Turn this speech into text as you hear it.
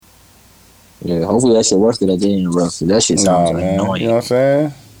Yeah, hopefully that shit works at the end, bro. That shit sounds annoying. You know what I'm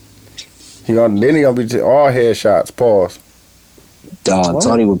saying? He gonna be all headshots. Pause. Dog,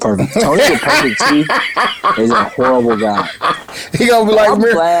 Tony with perfect teeth is a horrible guy. He gonna be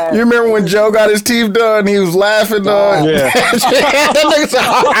like, you remember when Joe got his teeth done? He was laughing. Yeah.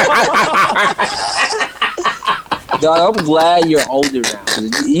 Dog, I'm glad you're older now.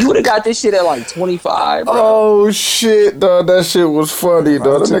 You would have got this shit at like 25, bro. Oh shit, dog, that shit was funny,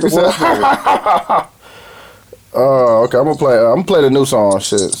 dog. That nigga said. Okay, I'm gonna play the new song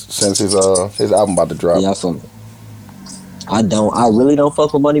shit since his album about to drop. Yeah, I really don't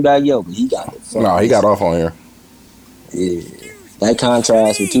fuck with Moneybagg Yo, but he got it. No, he got off on here. Yeah. That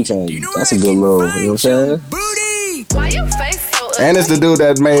contrast with 2 Chainz, that's a good little, you know what I'm saying? And it's the dude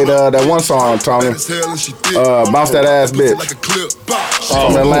that made that one song, Tony. Bounce That Ass Bitch.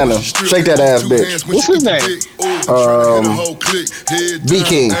 From Atlanta. Shake That Ass Bitch. What's his name? B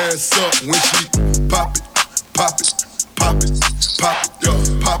King.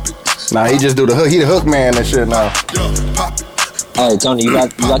 Nah, he just do the hook. He the hook man and shit now. Hey, Tony, you got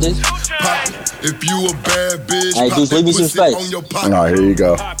this? If you a bad bitch, hey, dude, leave me some space. No, here you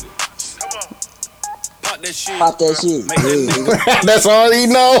go. Pop that shit. Yeah. That's all he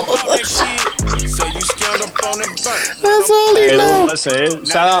know. That's all he know. Listen,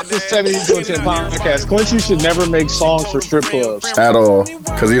 shout out this 7210 podcast. Quincy should never make songs for strip clubs. At all.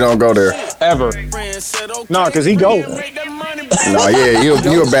 Because he don't go there. Ever. No, because he go. No, yeah, you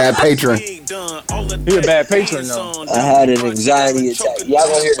a bad patron. He a bad patron, though. I had an anxiety attack. Y'all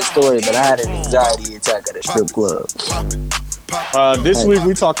gonna hear the story, but I had an anxiety attack at a strip club. This week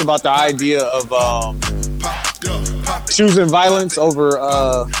we talked about the idea of choosing violence over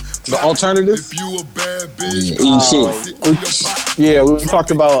the alternative. Yeah, we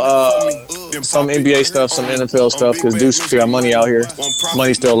talked about some NBA stuff, some NFL stuff, because Deuce got money out here.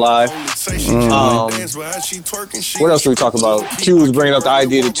 Money's still alive. What else did we talk about? Q was bringing up the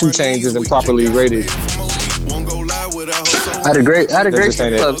idea that 2 Chainz isn't properly rated. I had a great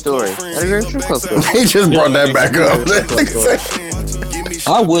strip club story. He just brought that back up.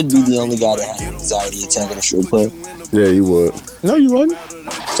 I would be the only guy that had an anxiety attack at a strip club. Yeah, you would. No, you wouldn't.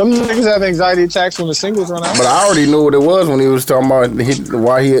 Some niggas have anxiety attacks when the singles run out. But I already knew what it was when he was talking about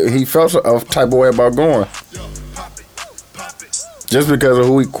why he felt a type of way about going. Just because of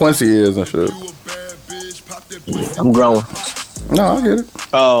who Quincy is and shit. I'm growing. No, I get it.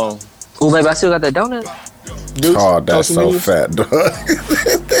 Oh, baby, I still got that donut. Dude, oh, that's so fat, dog.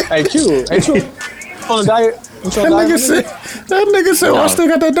 Hey, Q, on a diet? That nigga said, I still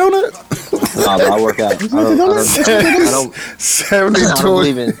got that donut. Nah, but I work out.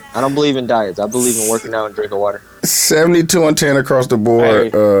 I don't believe in diets. I believe in working out and drinking water. 72 and 10 across the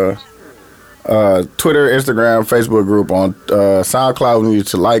board. Hey. Twitter, Instagram, Facebook group on SoundCloud. We need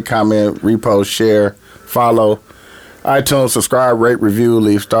to like, comment, repost, share, follow. iTunes, subscribe, rate, review,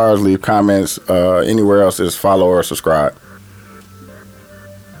 leave stars, leave comments. Anywhere else is follow or subscribe.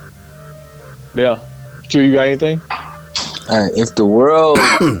 Yeah. Q, you got anything? All right. If the world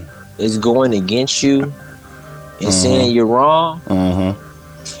is going against you and saying you're wrong,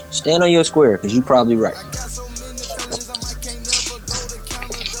 stand on your square because you're probably right.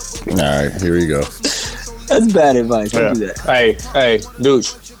 All right, here we go. That's bad advice. Don't do that. Hey, dude.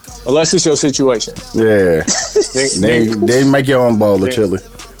 Unless it's your situation. Yeah. they make your own bowl of chili.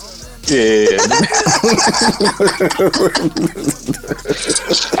 Yeah.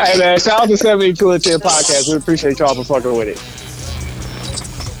 Hey, man. Shout out to 72 and 10 podcast. We appreciate y'all for fucking with it.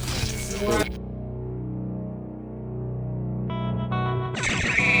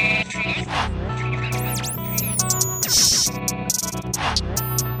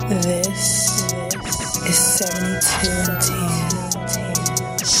 This is 72 and 10.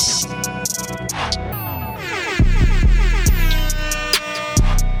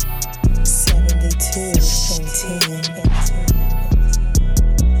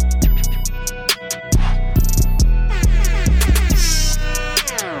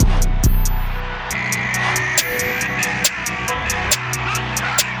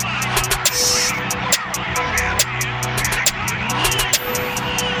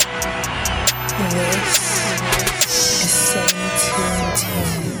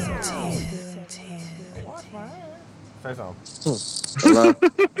 Hello?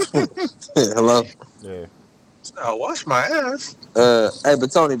 Hello? Yeah. I'll wash my ass. Hey,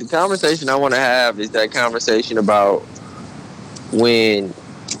 but Tony, the conversation I want to have is that conversation about when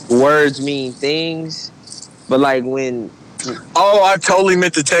words mean things, but like when... Oh, I totally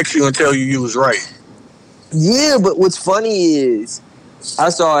meant to text you and tell you was right. Yeah, but what's funny is I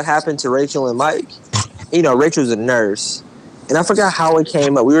saw it happen to Rachel and Mike. You know, Rachel's a nurse, and I forgot how it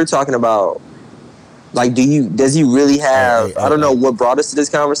came up. We were talking about Like, does he really have? I don't know what brought us to this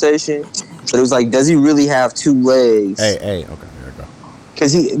conversation, but it was like, does he really have two legs? Okay, there we go.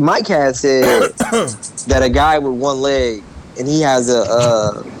 Because Mike had said that a guy with one leg and he has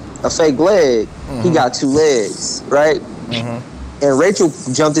a fake leg, he got two legs, right? And Rachel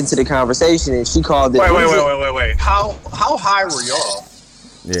jumped into the conversation and she called it. Wait. How high were y'all?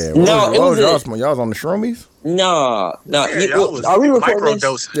 Yeah. Y'all was on the shroomies? No. Yeah, Are we recording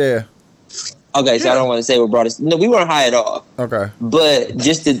this? Yeah. Okay, so I don't want to say what brought us. No, we weren't high at all. Okay. But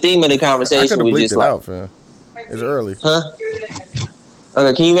just the theme of the conversation was just like, out, fam. It's early. Huh?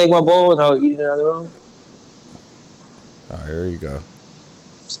 Okay, can you make my bowl and I'll eat it in another room? Oh, here you go.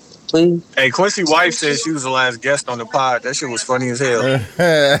 Please. Hey, Quincy wife said she was the last guest on the pod. That shit was funny as hell.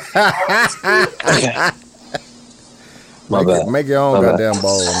 My bad. Make your own goddamn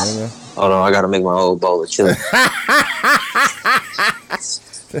bowl, nigga. Oh no, I gotta make my own bowl of chili.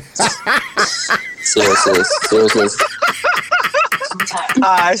 Serious.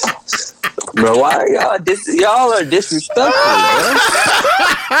 Bro, why are y'all are disrespectful, man?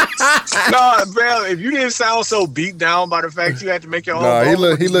 No, bro, if you didn't sound so beat down by the fact you had to make your own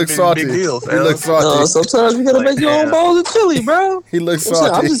bowl, he looked salty. Big deal, He looked salty. No, sometimes you gotta make your own bowl of chili, bro. He looked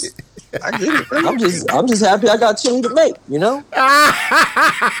salty. I get it, bro. I'm just happy I got chili to make, you know?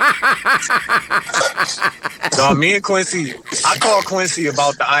 No, me and Quincy, I called Quincy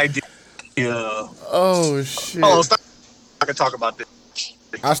about the idea. Oh shit! Oh, stop. I can talk about this.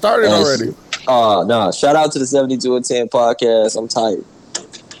 I started already. No. Shout out to the 72 and 10 podcast. I'm tight.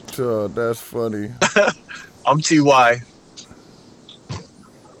 That's funny. I'm TY.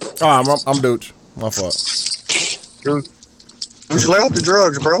 Oh, I'm Dooch. My fault. Dude, just lay off the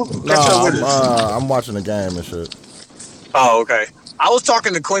drugs, bro. I'm watching the game and shit. Oh, okay. I was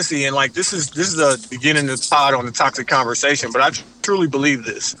talking to Quincy, and like this is the beginning of the pod on the toxic conversation, but I truly believe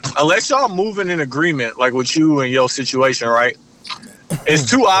this. Unless y'all moving in agreement, like with you and your situation, right? It's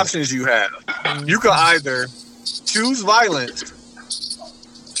two options you have. You can either choose violence,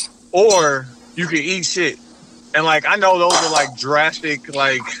 or you can eat shit. And like I know those are like drastic,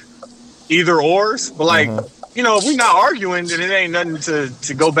 like either ors, but like you know, if we're not arguing, then it ain't nothing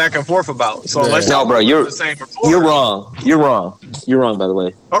to go back and forth about. So let's bro, you're the same wrong. You're wrong, by the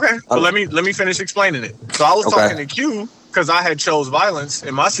way. Okay, but let me finish explaining it. So I was talking to Q because I had chose violence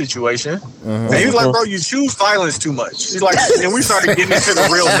in my situation, and he was like, "Bro, you choose violence too much." He's like, and we started getting into the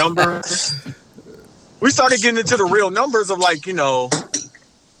real numbers. We started getting into the real numbers of like, you know,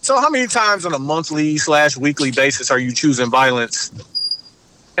 so how many times on a monthly/weekly basis are you choosing violence?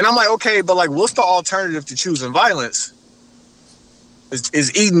 And I'm like, okay, but like, what's the alternative to choosing violence?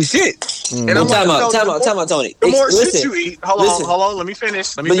 Is eating shit. And I'm time out, Tony. The more shit you eat, hold on, let me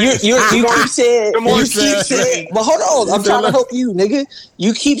finish. You keep saying, but hold on, I'm trying to help you, nigga.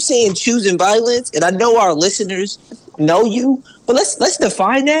 You keep saying choosing violence, and I know our listeners know you, but let's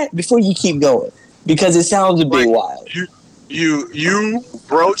define that before you keep going, because it sounds a bit wild. You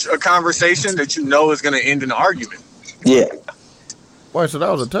broach a conversation that you know is going to end in an argument. Yeah. Wait, so that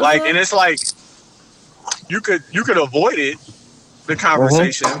was a touchdown? Like, and it's like you could avoid it, the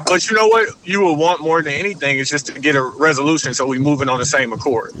conversation, but you know what you would want more than anything is just to get a resolution so we moving on the same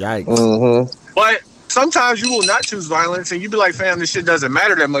accord. Yikes. But sometimes you will not choose violence and you be like, fam, this shit doesn't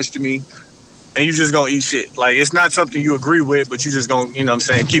matter that much to me, and you just gonna eat shit. Like, it's not something you agree with, but you just gonna, you know what I'm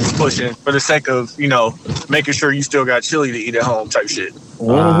saying, keep it pushing for the sake of, you know, making sure you still got chili to eat at home type shit.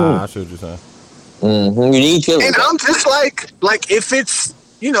 I see what you're saying. You need chili. And I'm just like if it's,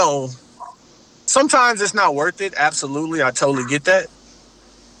 you know, sometimes it's not worth it. Absolutely, I totally get that.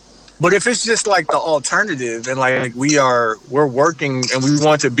 But if it's just like the alternative, and like we're working and we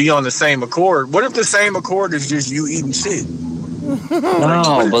want to be on the same accord, what if the same accord is just you eating shit?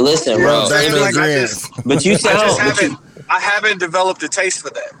 No, but listen, bro. But you sound. I haven't developed a taste for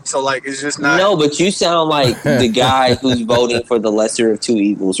that, so like it's just not. No, but you sound like the guy who's voting for the lesser of two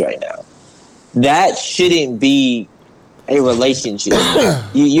evils right now. That shouldn't be a relationship.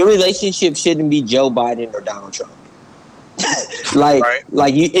 Your relationship shouldn't be Joe Biden or Donald Trump.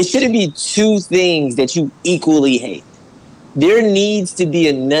 It shouldn't be two things that you equally hate. There needs to be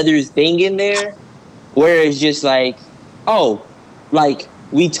another thing in there where it's just like, oh, like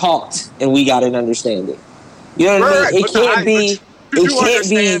we talked and we got an understanding. You know what I mean? It can't be. You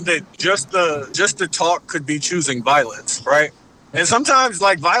understand that just the talk could be choosing violence, right? And sometimes,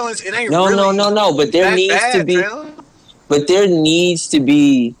 like, violence, it ain't no. But there needs to be. Man. But there needs to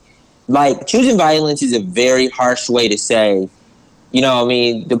be, like, choosing violence is a very harsh way to say, you know what I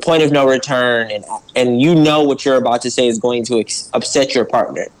mean, the point of no return, and you know what you're about to say is going to upset your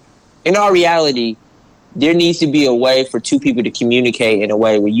partner. In all reality, there needs to be a way for two people to communicate in a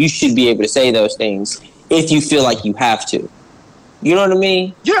way where you should be able to say those things if you feel like you have to. You know what I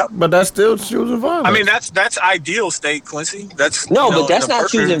mean? Yeah, but that's still choosing violence. I mean, that's ideal state, Quincy. That's but that's not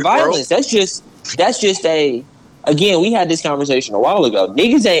choosing violence. That's just a. Again, we had this conversation a while ago.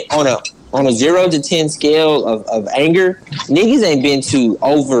 Niggas ain't on a 0 to 10 scale of anger. Niggas ain't been to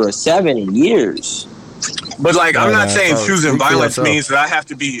over a 7 in years. But like, I'm not saying choosing violence means that I have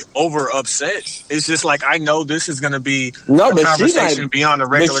to be over upset. It's just like I know this is going to be a conversation beyond a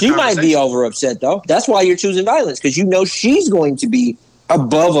regular. But she might be over upset though. That's why you're choosing violence, because you know she's going to be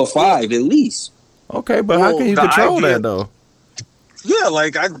above a 5 at least. Okay, but how can you control that though? Yeah,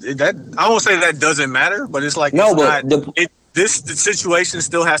 like I won't say that doesn't matter, but it's like the situation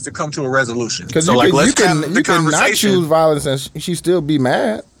still has to come to a resolution. Because so you can not choose violence and she still be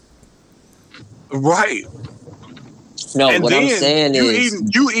mad. Right. No, and what I'm saying is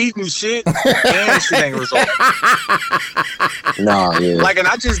you eating shit and shit ain't resolved. No, yeah. Like, and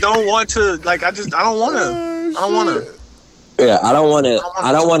I just don't want to. Like, I don't want to. Yeah, I don't want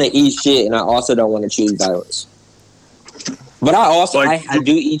to eat shit, and I also don't want to choose violence. But I also I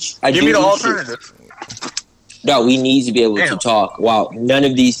do eat. Give me the alternative. Shit. No, we need to be able to talk while none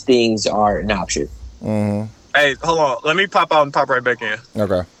of these things are an option. Mm-hmm. Hey, hold on. Let me pop out and pop right back in.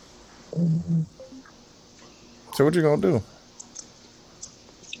 Okay. So what you gonna do?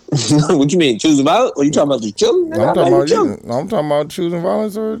 What you mean, choosing violence? What are you talking about? Just chilling? I'm talking about choosing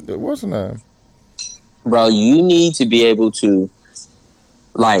violence or what's the name? Bro, you need to be able to,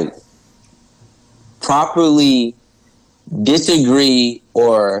 like, properly disagree,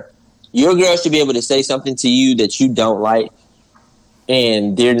 or your girl should be able to say something to you that you don't like,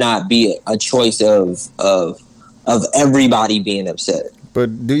 and there not be a choice of everybody being upset.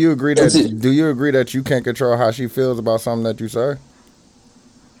 But do you agree that you can't control how she feels about something that you say?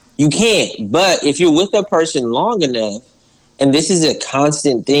 You can't. But if you're with a person long enough, and this is a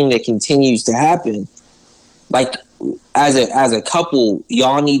constant thing that continues to happen, like as a couple,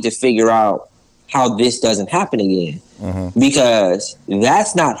 y'all need to figure out how this doesn't happen again. Mm-hmm. Because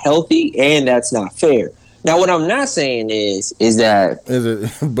that's not healthy and that's not fair. Now, what I'm not saying is that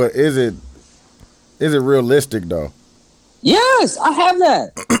is it realistic though? Yes, I have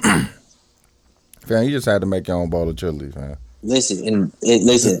that. Fam, you just had to make your own bowl of chili, fam. Listen.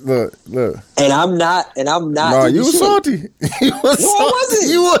 Look. And I'm not. No, you were salty. You were salty. I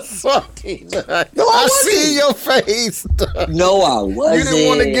wasn't. You were salty. No, I see your face. No, I wasn't. You didn't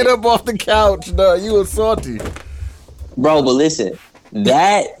want to get up off the couch. No, you were salty, bro. But listen,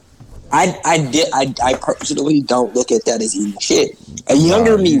 that I personally don't look at that as eating shit. A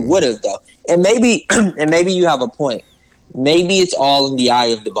younger me would have though, and maybe you have a point. Maybe it's all in the eye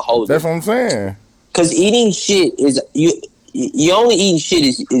of the beholder. That's what I'm saying. Because eating shit is you only eating shit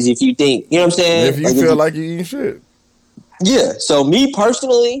is if you think, you know what I'm saying? If you feel like you're eating shit. Yeah. So me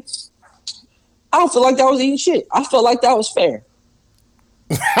personally, I don't feel like that was eating shit. I felt like that was fair.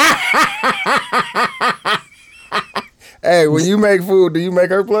 Hey, when you make food, do you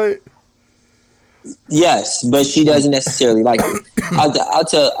make her plate? Yes, but she doesn't necessarily like it.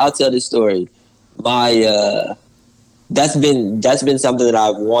 I'll tell this story. That's been something that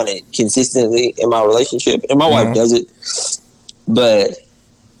I've wanted consistently in my relationship, and my wife does it. But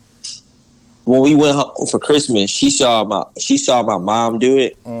when we went home for Christmas, she saw my mom do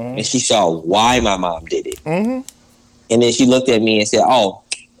it, and she saw why my mom did it. And then she looked at me and said, "Oh,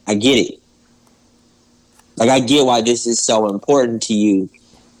 I get it. Like, I get why this is so important to you,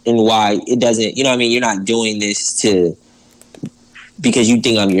 and why it doesn't. You know what I mean? You're not doing this because you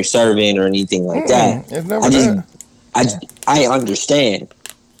think I'm your servant or anything like that. It's never that. I understand,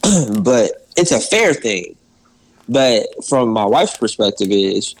 but it's a fair thing. But from my wife's perspective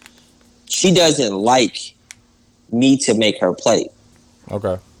is she doesn't like me to make her plate.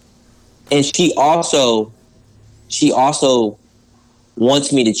 Okay. And she also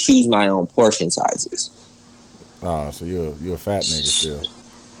wants me to choose my own portion sizes. Oh, so you're a fat nigga still.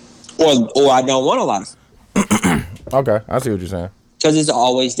 Or I don't want a lot of. Okay, I see what you're saying. Because it's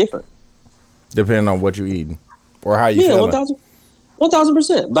always different. Depending on what you're eating. Or how you feeling.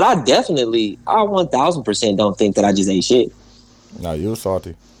 1,000%. But I 1,000% don't think that I just ate shit. No, you were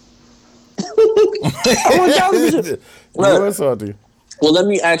salty. 1,000%. You were salty. Well, let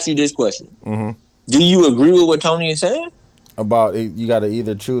me ask you this question. Mm-hmm. Do you agree with what Tony is saying? About you got to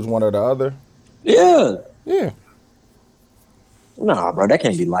either choose one or the other? Yeah. Yeah. Nah, bro, that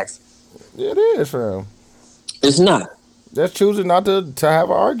can't be life. It is, fam. It's not. That's choosing not to have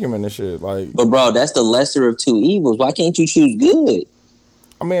an argument and shit. Like, but bro, that's the lesser of two evils. Why can't you choose good?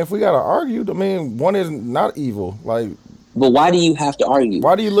 I mean, if we gotta argue, I mean, one is not evil. Like, But why do you have to argue?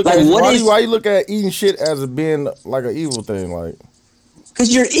 Why do you look like, at why you look at eating shit as being like an evil thing? Like,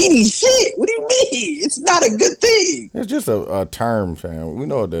 because you're eating shit. What do you mean? It's not a good thing. It's just a term, fam. We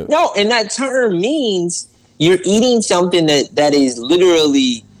know that. No, and that term means you're eating something that is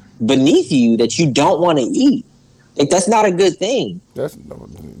literally beneath you that you don't want to eat. Like, that's not a good thing.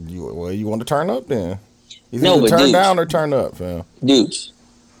 You want to turn up then? You no, but turn dude, down or turn up, fam. Dude,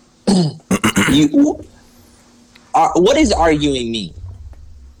 what does arguing mean?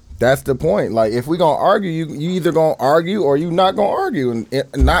 That's the point. Like, if we gonna argue, you either gonna argue or you not gonna argue, and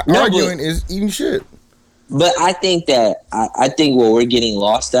not arguing is eating shit. But I think that I think what we're getting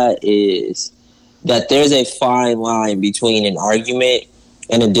lost at is that there's a fine line between an argument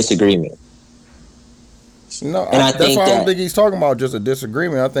and a disagreement. No, that's why I don't think he's talking about just a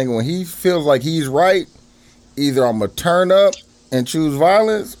disagreement. I think when he feels like he's right, either I'm gonna turn up and choose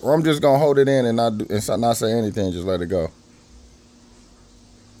violence, or I'm just gonna hold it in and not say anything, just let it go.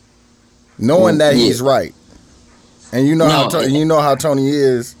 Knowing that he's right, and you know how Tony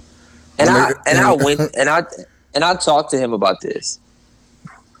is, and I talked to him about this,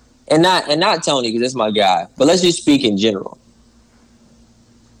 and not Tony because that's my guy, but let's just speak in general.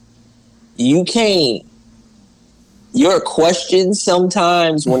 You can't. Your questions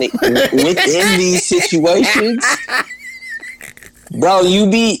sometimes within these situations, bro,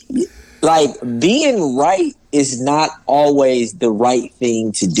 being right is not always the right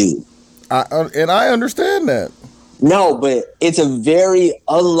thing to do. I understand that. No, but it's a very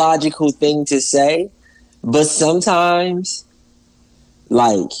illogical thing to say. But sometimes,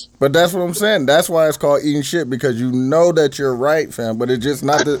 But that's what I'm saying. That's why it's called eating shit, because you know that you're right, fam. But it's just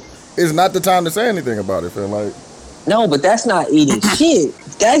not it's not the time to say anything about it, fam. Like, no, but that's not eating shit.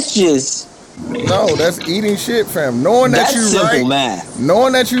 That's just that's eating shit, fam. Knowing that you right, math.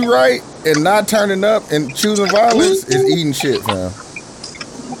 Knowing that you right and not turning up and choosing violence is eating shit, fam.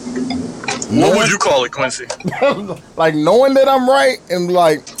 What would you call it, Quincy? Like, knowing that I'm right and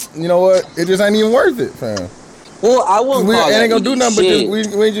like, you know what, it just ain't even worth it, fam. Well, I won't. We ain't gonna do nothing, but we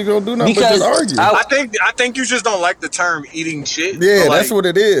ain't just gonna do nothing but just argue. I think you just don't like the term eating shit. Yeah, that's what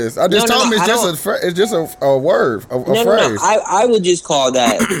it is. I just told him it's just a word, a phrase. No, I would just call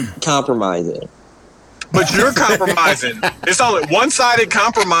that compromising. But you're compromising. It's only one-sided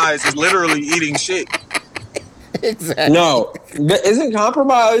compromise is literally eating shit. Exactly. No, isn't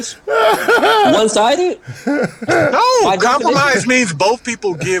compromise one-sided? No, compromise means both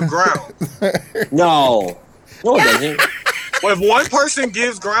people give ground. No, it doesn't. Well, if one person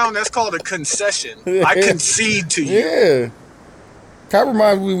gives ground, that's called a concession. I concede to you. Yeah.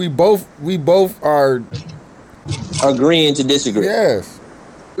 Compromise. We both are agreeing to disagree. Yes.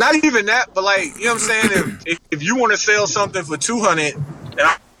 Not even that, but like, you know what I'm saying? If you want to sell something for $200 and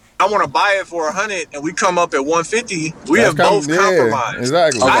I want to buy it for $100 and we come up at $150, we have both compromised.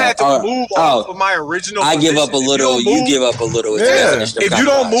 Exactly. I had to move off of my original position. I give up a little, you give up a little. Yeah. If you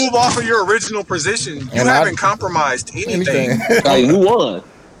don't move off of your original position, you haven't compromised anything. You won.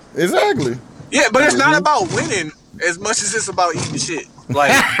 Exactly. Yeah, but it's not about winning as much as it's about eating shit.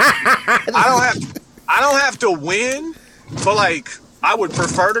 Like, I don't have to win, but like, I would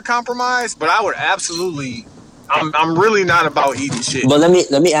prefer to compromise, but I would absolutely. I'm really not about eating shit. But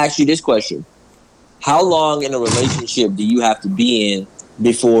let me ask you this question: how long in a relationship do you have to be in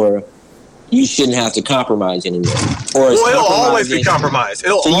before you shouldn't have to compromise anymore? Or it'll always be compromised.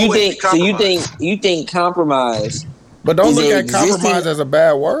 So you think compromise? But don't look at compromise as a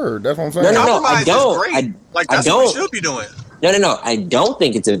bad word. That's what I'm saying. No, I don't. That's what we should be doing. No. I don't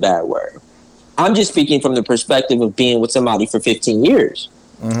think it's a bad word. I'm just speaking from the perspective of being with somebody for 15 years.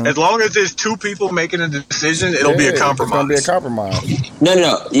 Mm-hmm. As long as there's two people making a decision, it'll be a compromise. It's gonna be a compromise.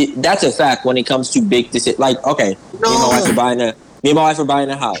 No. That's a fact when it comes to big decisions. Like, okay, me and my wife are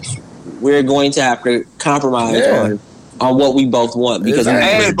buying a house. We're going to have to compromise on what we both want because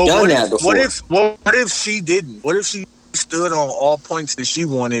we've done that before. What if she didn't? What if she stood on all points that she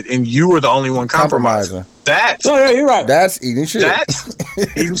wanted and you were the only one compromising? You're right. That's eating shit. That's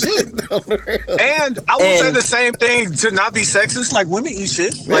eating shit. And I will say the same thing to not be sexist. Like, women eat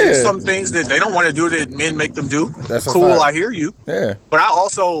shit. Like, some things that they don't want to do that men make them do. That's cool. I hear you. Yeah. But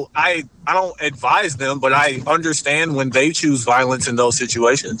I don't advise them, but I understand when they choose violence in those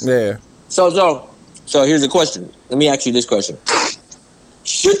situations. Yeah. So here's the question. Let me ask you this question: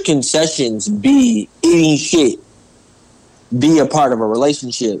 should concessions be eating shit be a part of a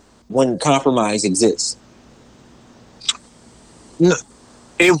relationship when compromise exists? No,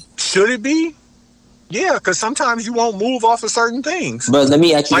 should it be? Yeah, because sometimes you won't move off of certain things. But let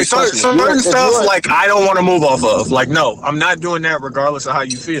me ask you Like this question. certain stuff, like I don't want to move off of. Like, no, I'm not doing that regardless of how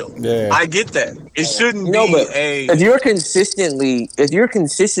you feel. Yeah. I get that. It shouldn't No, be but a. if you're consistently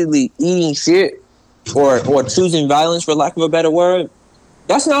eating shit or choosing violence, for lack of a better word,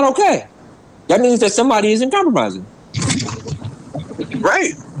 that's not okay. That means that somebody isn't compromising.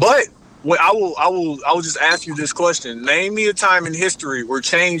 Right, but I will just ask you this question: name me a time in history where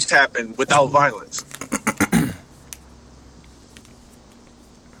change happened without violence.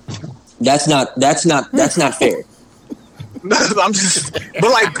 That's not fair. I'm just, but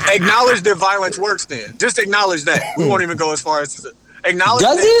like, acknowledge that violence works. Then just acknowledge that. We won't even go as far as to acknowledge.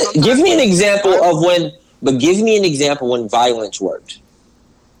 Does that it? Give me an example of when. But give me an example when violence worked.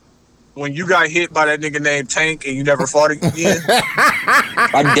 When you got hit by that nigga named Tank and you never fought again.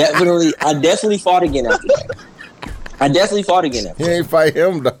 I definitely fought again after that. He ain't fight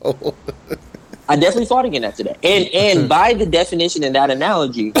him though. I definitely fought again after that. And by the definition in that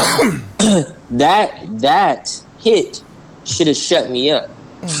analogy, that hit should have shut me up.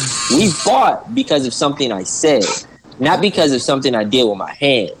 We fought because of something I said, not because of something I did with my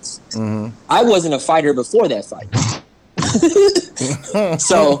hands. Mm-hmm. I wasn't a fighter before that fight.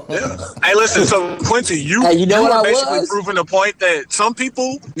 So, hey, listen. So Quincy, you know what are I basically was? proving the point that some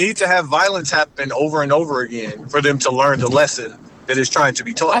people need to have violence happen over and over again for them to learn the lesson that is trying to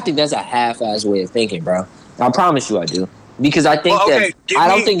be taught. I think that's a half-ass way of thinking, bro. I promise you I do. Because I think give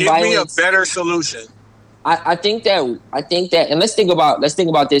me a better solution. I think that, and let's think about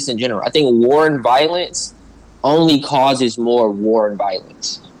this in general. I think war and violence only causes more war and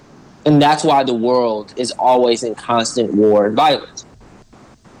violence. And that's why the world is always in constant war and violence.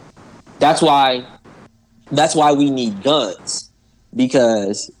 That's why we need guns,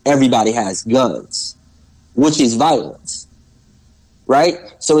 because everybody has guns, which is violence, right?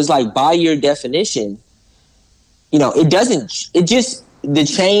 So it's like, by your definition, the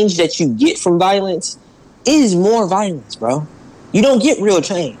change that you get from violence is more violence, bro. You don't get real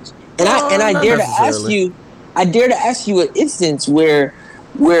change. And I dare to ask you an instance where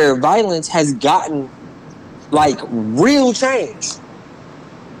violence has gotten like real change.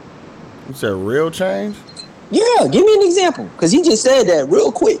 You said real change? Yeah, give me an example, because he just said that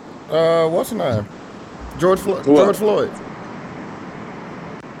real quick. What's his name? George Floyd.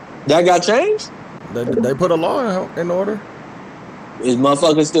 That got changed? They put a law in order. Is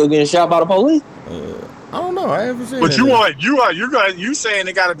motherfuckers still getting shot by the police? I don't know. I haven't seen. But you saying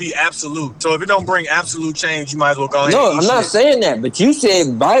it got to be absolute. So if it don't bring absolute change, you might as well go ahead. No, I'm not saying that. But you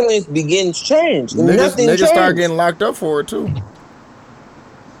said violence begins change. Niggas start getting locked up for it too.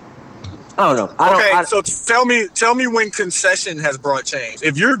 I don't know. So tell me when concession has brought change.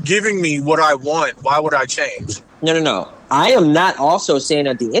 If you're giving me what I want, why would I change? No. I am not also saying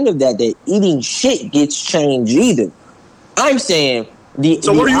at the end of that eating shit gets changed either. I'm saying the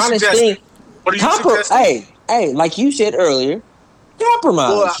honest thing. What are you suggesting? Hey, like you said earlier, compromise.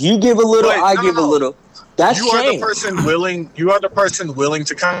 Well, you give a little, I give a little. That's you are the person willing. You are the person willing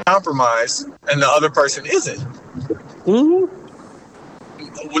to compromise, and the other person isn't. Mm-hmm.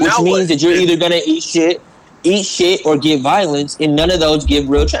 Which means that you're either gonna eat shit, or give violence, and none of those give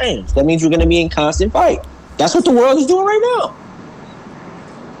real change. That means you're gonna be in constant fight. That's what the world is doing right now.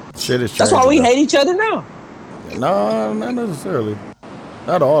 Shit is. That's why we hate each other now. No, not necessarily.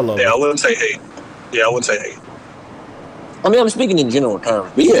 Not all of them. Yeah, I wouldn't say hate. I mean, I'm speaking in general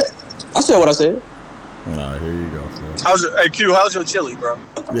terms. But yeah, I said what I said. Nah, here you go. Q, how's your chili, bro?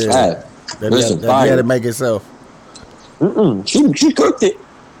 Yeah. That had to make itself. She cooked it.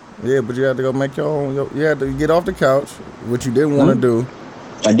 Yeah, but you had to go make your own. You had to get off the couch, which you didn't want to do.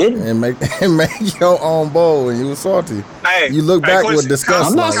 I didn't. And make your own bowl, and you were salty. Hey, you look back with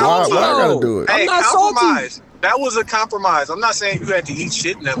disgust. I'm not salty. Why I gotta do it? Hey, I'm not compromise. salty. That was a compromise. I'm not saying you had to eat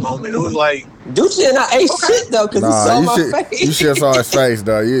shit in that moment. It was like, dude said I ate shit though, because he saw my face. You should have saw his face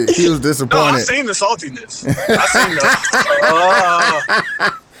though. He was disappointed. No, I seen the saltiness.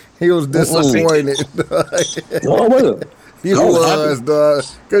 He was disappointed. He was, dog.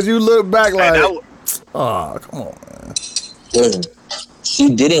 Because you look back like, oh, come on, man. Listen,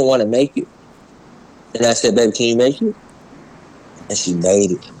 she didn't want to make it. And I said, baby, can you make it? And she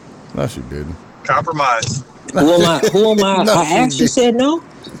made it. No, she didn't. Compromise. Who am I? No, I asked, she said no.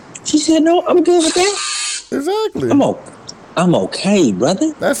 She said no, I'm good with that. Exactly. I'm okay,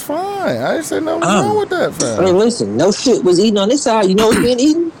 brother. That's fine. I didn't say nothing wrong with that, fam. I mean, listen, no shit was eaten on this side. You know what's being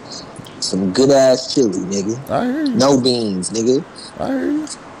eaten? Some good ass chili, nigga. I hear you. No beans, nigga. I hear you.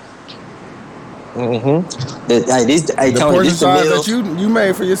 Mm-hmm. Tony, this the meal that you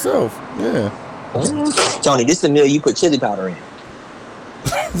made for yourself. Yeah. Tony, this is the meal you put chili powder in.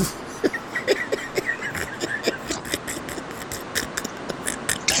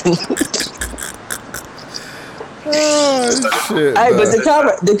 Oh, shit. Hey, but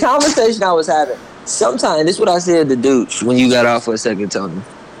the conversation I was having, sometimes, this is what I said to Dooch when you got off for a second, Tony.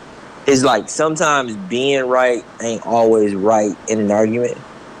 It's like sometimes being right ain't always right in an argument.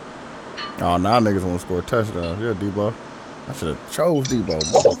 Oh, now niggas want to score touchdowns. Yeah, Debo. I should have chose Debo,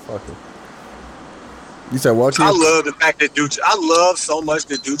 motherfucker. You said what? I love the fact that Dooch. I love so much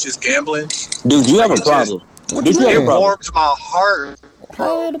that Dooch is gambling. Dude, you have a problem. It warms my heart.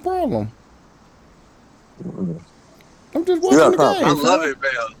 How is the problem? I'm just watching the game. I love it,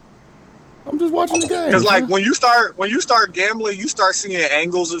 man. I'm just watching the game. Because like when you start gambling, you start seeing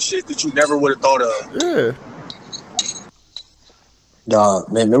angles of shit that you never would have thought of. Yeah.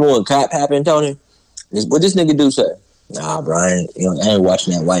 Dog, man, remember when Cap happened, Tony? What this nigga do say? Nah, Brian, I ain't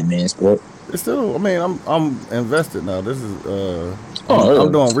watching that white man sport. It's still, I mean, I'm invested now. This is,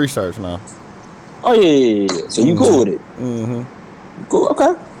 I'm doing research now. Oh yeah. So you cool with it? Mm-hmm. Cool.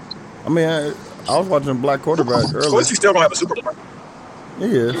 Okay. I mean, I was watching Black Quarterback earlier. Of course, you still gonna have a Super Bowl. He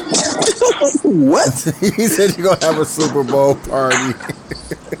is. What? He said you're gonna have a Super Bowl party.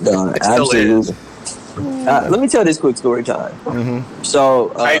 No, absolutely. Let me tell this quick story time. Mm-hmm.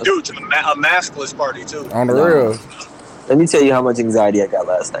 So, hey, dude, a maskless party too. On the real. Let me tell you how much anxiety I got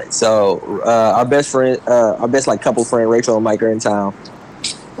last night. So, our best like couple friend, Rachel and Mike, are in town,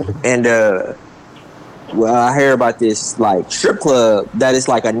 and I hear about this like strip club that is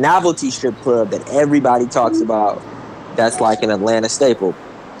like a novelty strip club that everybody talks about. That's like an Atlanta staple.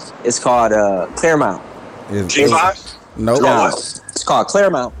 It's called Claremont. G5? Nope. No, it's called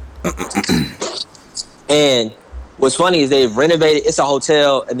Claremont. And what's funny is they've renovated. It's a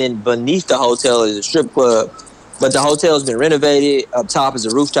hotel, and then beneath the hotel is a strip club. But the hotel's been renovated. Up top is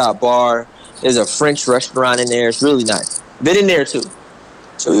a rooftop bar. There's a French restaurant in there. It's really nice. Been in there too.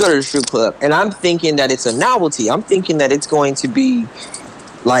 So we go to the strip club, and I'm thinking that it's a novelty. I'm thinking that it's going to be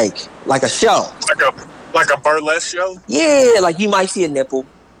like a show. Like a burlesque show? Yeah, like you might see a nipple.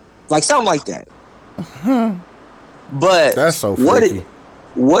 Like something like that. But that's so freaky.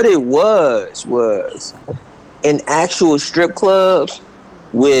 What it was an actual strip club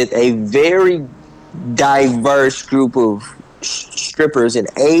with a very diverse group of strippers in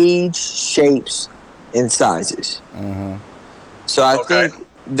age, shapes, and sizes. Mm-hmm. So I think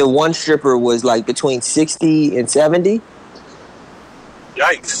the one stripper was like between 60 and 70.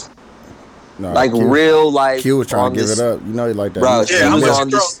 Yikes. No, like Q, real life. Q was trying to give it up. You know he like that. Bro, yeah, how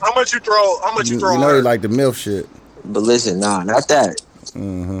much you throw? You know he like the MILF shit. But listen, nah, not that.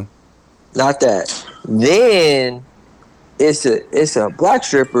 Mm-hmm. Not that. Then it's a black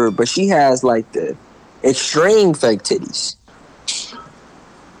stripper, but she has like the extreme fake titties.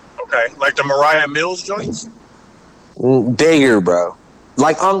 Okay, like the Mariah Mills joints. Bigger, bro.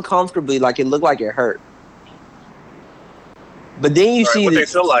 Like uncomfortably, like it looked like it hurt. But then you see what they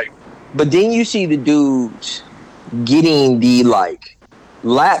feel like. But then you see the dudes getting the like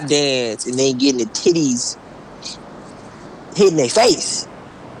lap dance and then getting the titties hitting their face.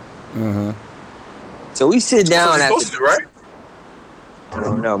 Mm-hmm. So we sit down after, right? I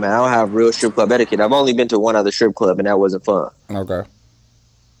don't know, man. I don't have real strip club etiquette. I've only been to one other strip club and that wasn't fun. Okay.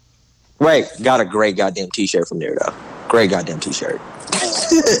 Right. Got a great goddamn t-shirt from there though. Great goddamn t-shirt.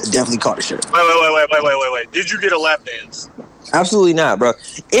 Definitely caught a shirt. Wait. Did you get a lap dance? Absolutely not, bro.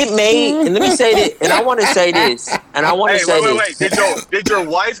 It made, and let me say this, and I want to say this, and I want to say this. Did your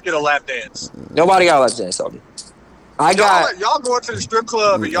wife get a lap dance? Nobody got a lap dance, Tony. Y'all going to the strip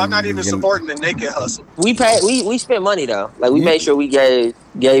club and y'all not even supporting the naked hustle. We spent money though. Like we made sure we gave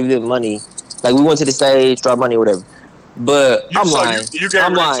them money. Like we went to the stage, dropped money, or whatever. But I'm lying. You gave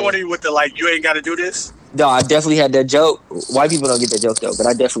her 20 with the like, you ain't got to do this. No, I definitely had that joke. White people don't get that joke though, but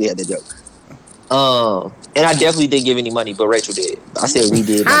I definitely had that joke. And I definitely didn't give any money, but Rachel did. I said we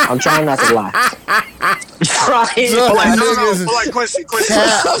did. I'm trying not to lie. Like Quincy.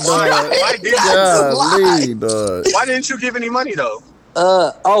 Why didn't you give any money though?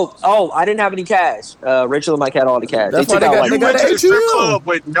 I didn't have any cash. Rachel and Mike had all the cash. That's why they got to the strip club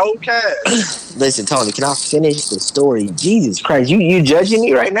with no cash. Listen, Tony, can I finish the story? Jesus Christ, you judging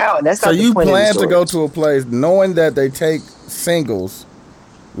me right now, and that's not the point of the story. So you plan to go to a place knowing that they take singles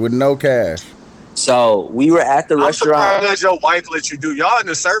with no cash. So we were at the restaurant. I'm surprised your wife let you do. Y'all in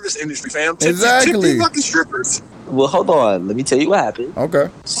the service industry, fam. Exactly. Tip these fucking strippers. Well, hold on. Let me tell you what happened. Okay.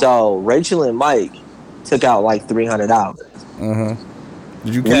 So Rachel and Mike took out like $300. Mm-hmm.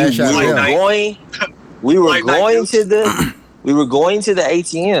 Did you cash out? We were going to the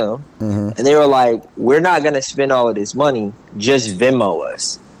ATM, and they were like, "We're not gonna spend all of this money. Just Venmo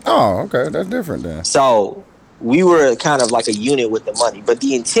us." Oh, okay. That's different then. So we were kind of like a unit with the money, but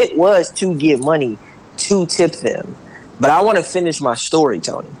the intent was to get money to tip them. But I want to finish my story,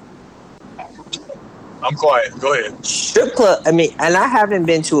 Tony. I'm quiet. Go ahead. Strip club. I mean, and I haven't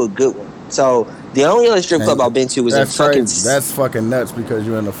been to a good one. So the only other strip club I've been to was in fucking. That's fucking nuts because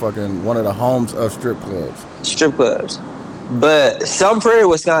you're in the fucking one of the homes of strip clubs. Strip clubs. But Sun Prairie,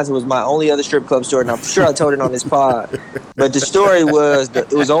 Wisconsin was my only other strip club story, and I'm sure I told it on this pod. But the story was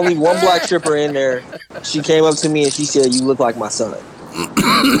that it was only one black stripper in there. She came up to me and she said, "You look like my son."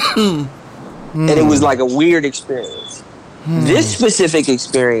 And it was like a weird experience. This specific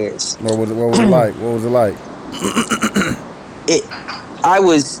experience. What was it like? What was it like?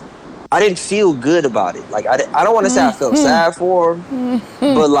 I didn't feel good about it. Like I don't want to say I felt sad for him,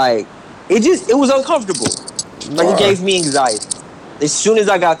 but like it was uncomfortable. Like it gave me anxiety. As soon as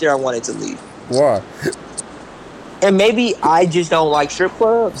I got there, I wanted to leave. Why? And maybe I just don't like strip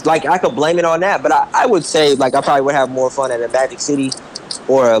clubs. Like I could blame it on that, but I would say like I probably would have more fun at a Magic City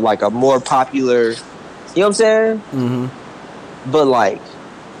or like a more popular. You know what I'm saying? Mm-hmm. But like,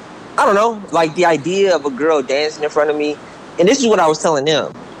 I don't know. Like the idea of a girl dancing in front of me, and this is what I was telling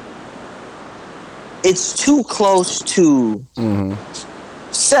them. It's too close to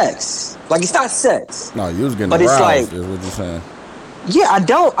sex. Like it's not sex. No, you was getting but aroused, it's like, is what you're saying. Yeah, I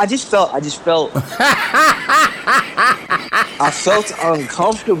don't. I just felt I felt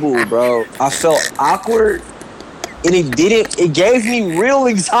uncomfortable, bro. I felt awkward. And it gave me real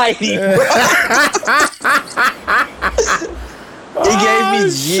anxiety, bro. It gave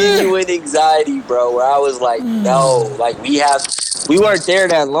me genuine anxiety, bro, where I was like, no, like we weren't there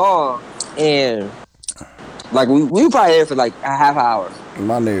that long, and like we were probably there for like a half hour.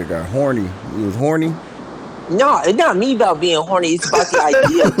 My nigga got horny. You was horny? No, it's not me about being horny. It's about the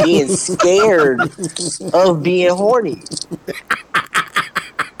idea of being scared of being horny.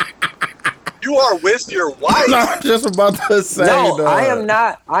 You are with your wife. I'm just about to say. No, dog. I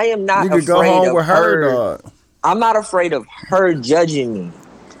am not. You could go home with her, dog. I'm not afraid of her judging me.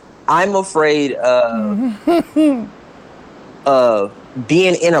 I'm afraid of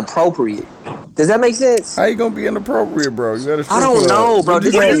being inappropriate. Does that make sense? How you gonna be inappropriate, bro? You gotta. I don't know, bro. What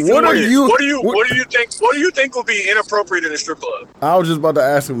do you think will be inappropriate in a strip club? I was just about to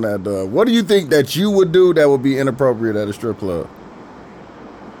ask him that, dog. What do you think that you would do that would be inappropriate at a strip club?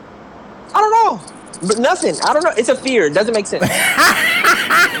 I don't know, but nothing. I don't know. It's a fear. It doesn't make sense.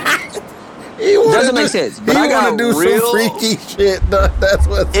 Doesn't make sense. But I got do some freaky shit. Dog. That's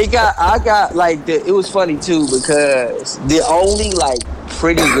what it got. I got like it was funny too because the only like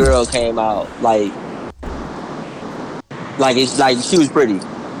pretty girl came out like it's like she was pretty,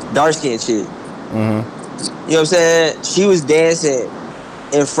 dark skinned shit. Mm-hmm. You know what I'm saying? She was dancing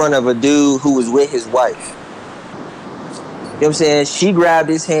in front of a dude who was with his wife. You know what I'm saying? She grabbed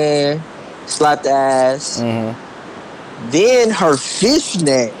his hand, slapped the ass. Mm-hmm. Then her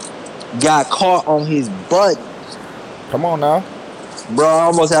fishnet got caught on his butt. Come on now. Bro, I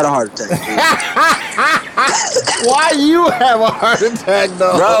almost had a heart attack. Why you have a heart attack,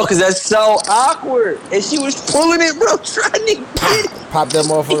 though? Bro, because that's so awkward. And she was pulling it, bro, trying to get it. Pop that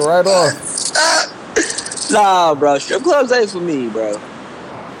motherfucker right off. Nah, bro, strip clubs ain't for me, bro.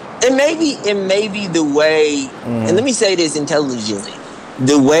 It may be the way, and let me say this intelligently,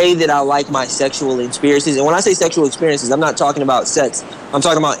 the way that I like my sexual experiences. And when I say sexual experiences, I'm not talking about sex. I'm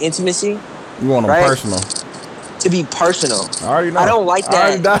talking about intimacy. You want them personal. To be personal. I already know. I don't like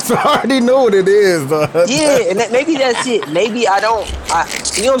that. I already know what it is, though. Yeah, and maybe that's it. Maybe I don't.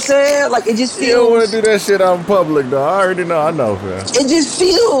 You know what I'm saying? Like, it just feels... You don't want to do that shit out in public, though. I already know. I know, man. It just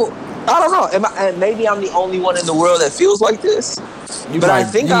feels... I don't know. And maybe I'm the only one in the world that feels like this. I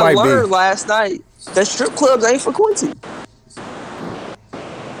think I learned last night that strip clubs ain't for Quincy.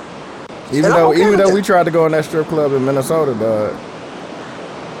 Even though we tried to go in that strip club in Minnesota, dog.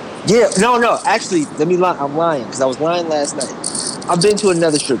 Yeah, no. Actually, let me lie. I'm lying because I was lying last night. I've been to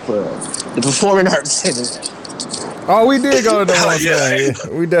another strip club, the Performing Arts Center. Oh, we did go to that one. Yeah,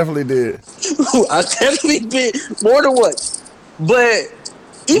 we definitely did. I definitely been more than once, but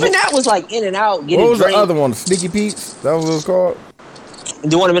even that was like in and out. What was the other one? Sneaky Pete's? That was what it was called.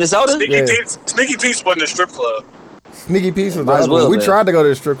 The one in Minnesota? Sneaky Pete's wasn't a strip club. Sneaky Pete's was the other one. We tried to go to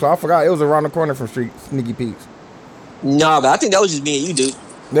the strip club. I forgot. It was around the corner from Sneaky Pete's. No, but I think that was just me and you, dude.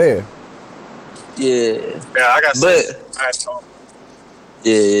 Yeah. Yeah, I got sick.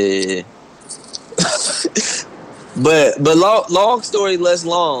 Yeah. but long story less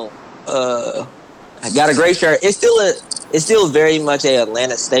long. I got a great shirt. It's still very much a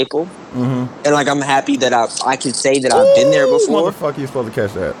Atlanta staple. Mm-hmm. And like I'm happy that I can say that I've been there before. Motherfucker, you supposed to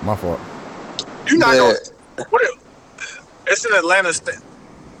catch that. My fault. You not know what? It's an Atlanta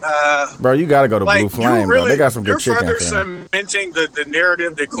bro, you gotta go to Blue Flame. Bro. They got some good chicken. You're further cementing the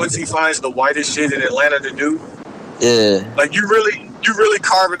narrative that Quincy finds the whitest shit in Atlanta to do. Yeah. Like you really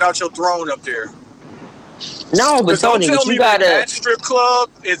carving out your throne up there. No, but Tony, don't tell but you me gotta. that strip club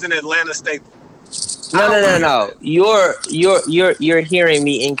is an Atlanta staple. No. You're hearing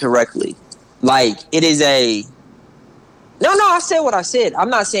me incorrectly. Like it is a. No. I said what I said. I'm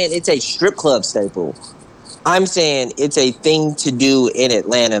not saying it's a strip club staple. I'm saying it's a thing to do in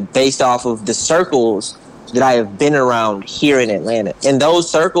Atlanta based off of the circles that I have been around here in Atlanta, and those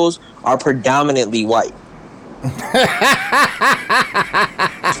circles are predominantly white.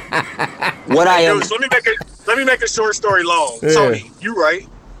 What I am. Dude, let me make a short story long. Yeah. Tony, you right.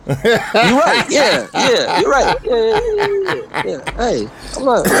 You right. Yeah. You're right. Yeah. Hey, I'm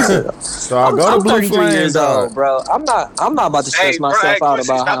not. So I go to Blue 33 Flames, years old, bro. I'm not about to stress myself out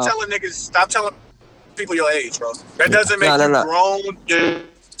about how. Stop telling people your age, bro. That doesn't make you grown,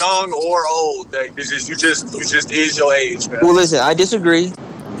 young, or old. You just is your age, man. Well, listen, I disagree.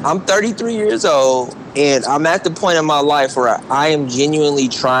 I'm 33 years old, and I'm at the point in my life where I am genuinely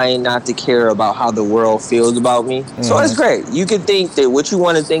trying not to care about how the world feels about me. Mm-hmm. So that's great. You can think that what you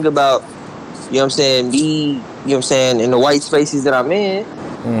want to think about, you know what I'm saying, me, you know what I'm saying, in the white spaces that I'm in.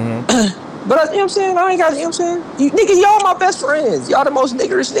 Mm-hmm. But, you know what I'm saying, I ain't got, you know what I'm saying, niggas, y'all my best friends. Y'all the most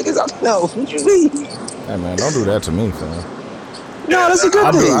niggerish niggas I know. What you mean? Hey, man, don't do that to me, fam. No, that's a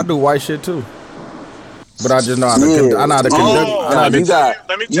good thing. I do white shit, too. But I just know how to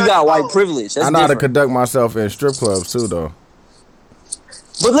conduct. You got white privilege. That's I know how to different. conduct myself in strip clubs too, though.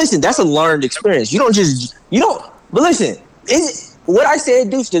 But listen, that's a learned experience. But listen, what I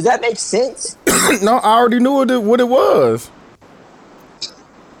said, Deuce, does that make sense? No, I already knew what it was.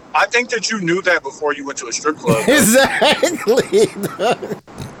 I think that you knew that before you went to a strip club. Exactly.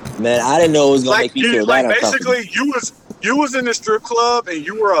 Man, I didn't know it was gonna make me feel that uncomfortable. Basically, you was in the strip club and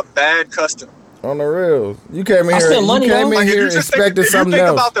you were a bad customer. On the real, you came in here expecting something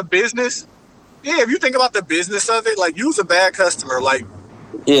else. If you think about the business, if you think about the business of it, like you was a bad customer. Like,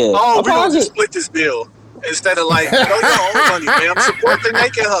 we're gonna just split this bill instead of like, your own money, man. Support the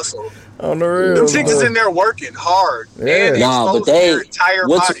naked hustle. On the real, them chicks in there working hard. Yeah.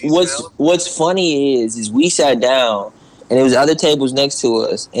 But what's funny is we sat down and there was other tables next to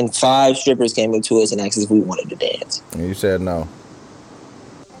us, and 5 strippers came up to us and asked us if we wanted to dance. And you said no.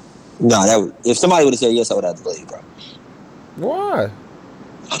 No, if somebody would have said yes, I would have to believe, bro. Why?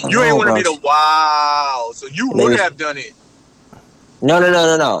 You ain't want to be the wow, so you would have done it. No.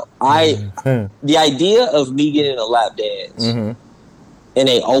 The idea of me getting a lap dance in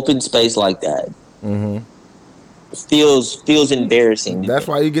an open space like that feels embarrassing. That's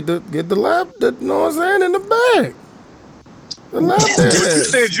why you get the lap. You know what I'm saying, in the back. The lap dance. You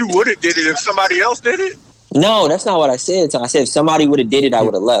said you would have did it if somebody else did it. No, that's not what I said. I said if somebody would have did it, I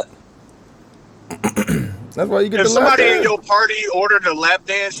would have left. That's why you get if the lap somebody dance. in your party ordered a lap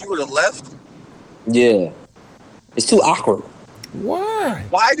dance, you would have left? Yeah. It's too awkward. Why?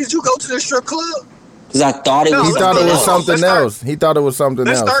 Why did you go to the strip club? Because I thought it was He thought it was something else. He thought it was something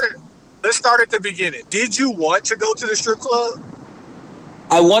else. Let's start at the beginning. Did you want to go to the strip club?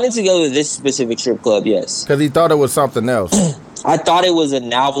 I wanted to go to this specific strip club, yes. Because he thought it was something else. I thought it was a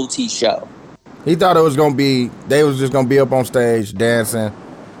novelty show. He thought it was going to be, they was just going to be up on stage dancing.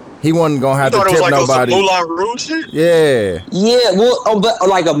 He wasn't going to have to tip nobody. Moulin Rouge shit? Yeah. Yeah, well, but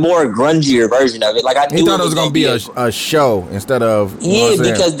like a more grungier version of it. Like He thought it was going to be a show instead of... Yeah,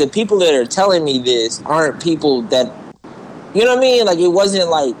 because the people that are telling me this aren't people that... You know what I mean? Like, it wasn't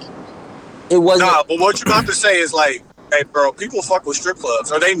like... It wasn't... Nah, but what you're about to say is like, hey, bro, people fuck with strip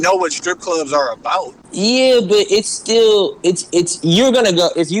clubs, or they know what strip clubs are about. Yeah, but it's still... It's you're going to go...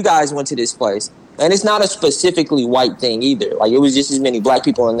 If you guys went to this place... And it's not a specifically white thing either. Like, it was just as many black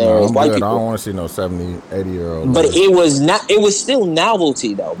people in there as white people. I don't want to see no 70, 80-year-old. But it was still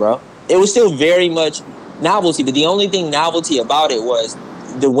novelty, though, bro. It was still very much novelty. But the only thing novelty about it was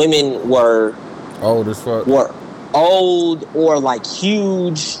the women were... Old as fuck. Were old or, like,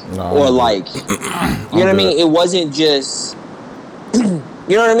 huge or, like... you know what I mean? It wasn't just... you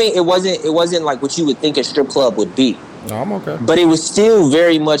know what I mean? It wasn't like what you would think a strip club would be. No, I'm okay. But it was still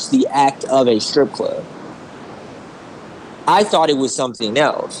very much the act of a strip club. I thought it was something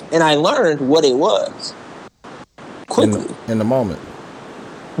else. And I learned what it was. Quickly. In the moment.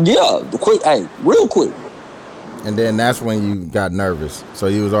 Yeah, real quick. And then that's when you got nervous. So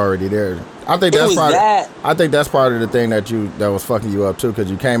you was already there. I think that's part of the thing that was fucking you up too, because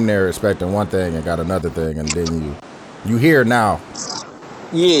you came there expecting one thing and got another thing, and then you here now.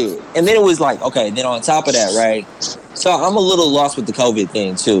 Yeah, and then it was like, okay, then on top of that, right? So I'm a little lost with the COVID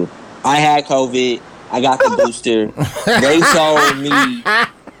thing, too. I had COVID. I got the booster.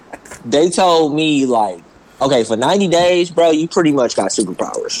 They told me, like, okay, for 90 days, bro, you pretty much got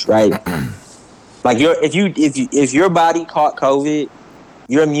superpowers, right? Like if your body caught COVID,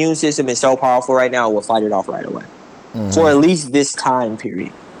 your immune system is so powerful right now, it will fight it off right away. For at least this time period.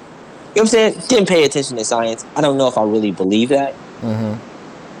 You know what I'm saying? Didn't pay attention to science. I don't know if I really believe that.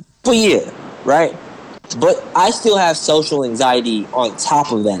 But yeah, right? But I still have social anxiety on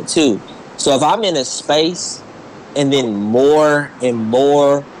top of that too. So if I'm in a space and then more and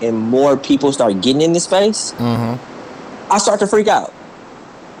more and more people start getting in the space, I start to freak out.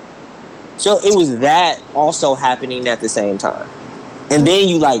 So it was that also happening at the same time. And then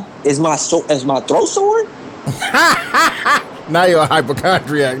you like, is my throat sore? Now you're a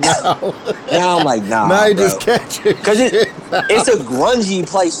hypochondriac now. Now I'm like, nah. Now you bro. just catch it. Because it's a grungy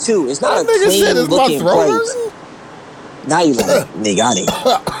place too. It's not a clean looking place. Now you like, nigga, I need.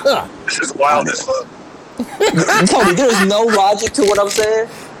 This is wild as fuck. Tony, there's no logic to what I'm saying.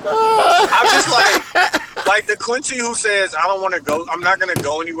 I'm just like the Quincy who says, I don't want to go. I'm not going to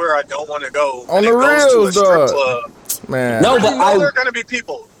go anywhere I don't want to go. On the real, dog. Club. Man. No, but there are going to be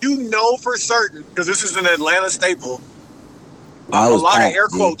people. You know for certain, because this is an Atlanta staple. A lot of air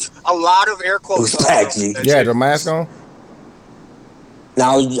quotes. It was packed, G. You had your mask on?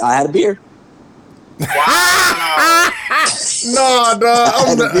 Now I had a beer. Wow. No,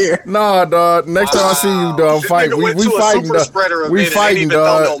 dog. Nah, dog. Next time I see you, dog, fight. We fighting, dog. We fighting,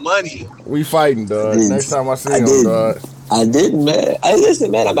 dog. No money. We fighting, dog. Next time I see him, dog. I didn't, man.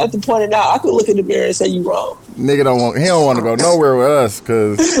 Listen, man. I'm at the point now. I could look in the mirror and say you wrong. Nigga he don't want to go nowhere with us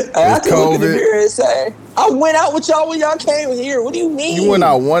because I it's could look in the COVID. mirror and say I went out with y'all when y'all came here. What do you mean? You went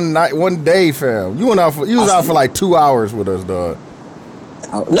out one day, fam. You was out for like 2 hours with us, dog.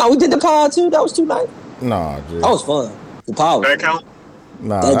 No, we did the pod too. That was 2 nights. Nah, dude. That was fun. The pod. That count?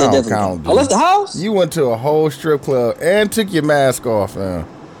 Nah, that don't definitely count, dude. I left the house. You went to a whole strip club and took your mask off, fam.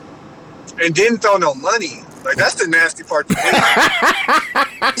 And didn't throw no money. Like, that's the nasty part to me.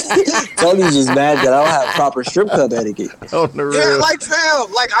 Tony's just mad that I don't have proper strip club etiquette. On the real. Yeah, like,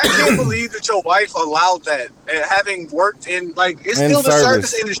 fam, like, I can't believe that your wife allowed that. And having worked in, like, it's In still the service,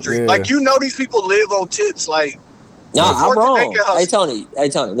 service industry. yeah. Like, you know these people live on tips. Like, Nah, I'm Before they wrong. make it hustle. Hey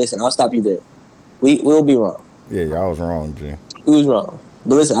Tony, listen, I'll stop you there. We'll be wrong. Yeah, y'all was wrong, G. We was wrong.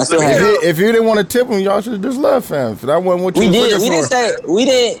 But listen, I still Let me have. hear If you didn't want to tip him, y'all should have just left, fam. That wasn't what you We was did. looking We for.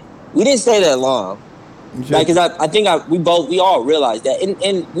 didn't stay that long. You should- Like, cause I think we all realized that, and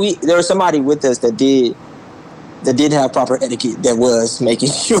there was somebody with us that did have proper etiquette, that was making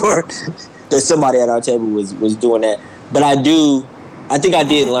sure that somebody at our table was doing that. But I think I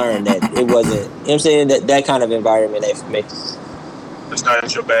did learn that it wasn't. You know what I'm saying, that kind of environment ain't for me. it's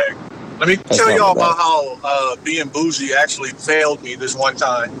not your bag. Let me tell not y'all my about how being bougie actually failed me this one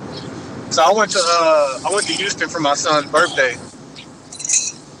time. So I went to Houston for my son's birthday,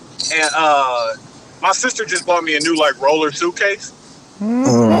 and my sister just bought me a new like roller suitcase. And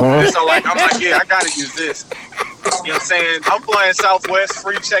so like I'm like, yeah, I gotta use this. You know what I'm saying? I'm flying Southwest,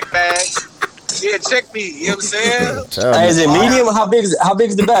 free check bag. Yeah, check me. You know what I'm saying? Tell Hey, me. is it medium? How big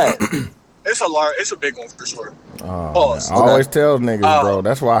is the bag? It's a big one for sure. Oh, Pause. man. I always tell niggas, bro.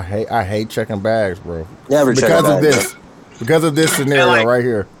 That's why I hate checking bags, bro. Never check Because a of bag, this. Because of this scenario like- right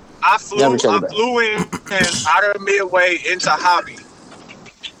here. I flew Never check it back. in out of Midway into Hobby.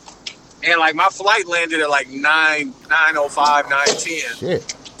 And like my flight landed at like 9:05, 9:10.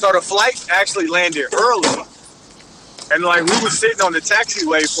 Shit. So the flight actually landed early. And like we were sitting on the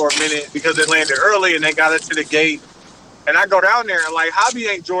taxiway for a minute because it landed early and they got us to the gate. And I go down there and like Hobby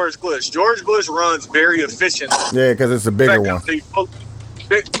ain't George Bush. George Bush runs very efficiently. Yeah, because it's a bigger one.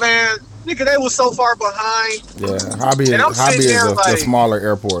 Man, nigga, they was so far behind. Yeah, Hobby And I'm is sitting there a like- smaller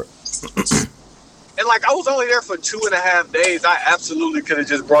airport. And like I was only there for 2.5 days. I absolutely could have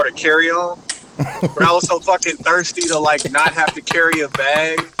just brought a carry-on. But I was so fucking thirsty to like not have to carry a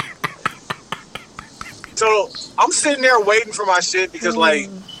bag. So I'm sitting there waiting for my shit because like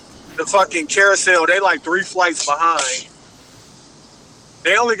the fucking carousel, they like 3 flights behind.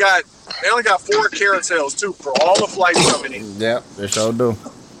 They only got 4 carousels too for all the flights coming in. Yeah, they sure do.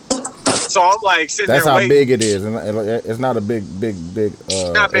 So I'm like sitting That's there how waiting. big it is. And it's not a big not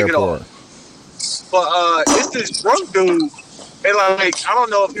big at all. airport. But it's this drunk dude, and like I don't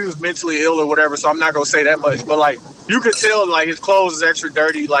know if he was mentally ill or whatever, so I'm not gonna say that much. But like you could tell, like his clothes is extra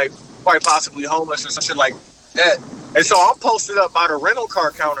dirty, like quite possibly homeless or some shit like that. And so I'm posted up by the rental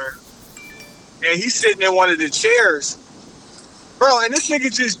car counter, and he's sitting in one of the chairs, bro. And this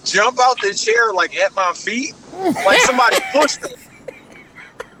nigga just jump out the chair like at my feet, like somebody pushed him.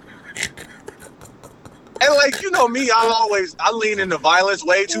 And like, you know me, I lean into violence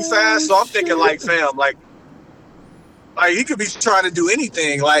way too fast. So I'm thinking like, fam, like he could be trying to do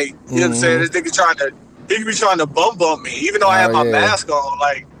anything. Like, you know what I'm saying? This nigga he could be trying to bump me, even though I have my mask on.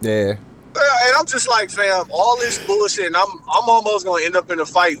 Like, Yeah. And I'm just like, fam, all this bullshit, and I'm almost gonna end up in a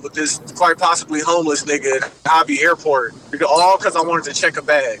fight with this quite possibly homeless nigga at Hobby Airport, all because I wanted to check a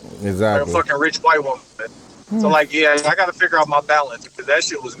bag. Exactly. Like a fucking rich white woman. So like, yeah, I gotta figure out my balance because that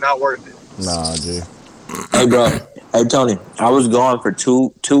shit was not worth it. Nah, G. Hey, bro. Hey, Tony. I was gone for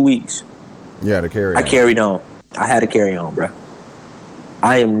two weeks. You had to carry on. I carried on. I had to carry on, bro.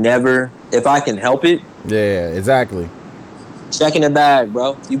 I am never, if I can help it. Yeah, exactly. Checking the bag,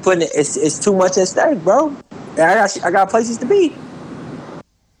 bro. You putting it. It's too much at stake, bro. And I got places to be. You know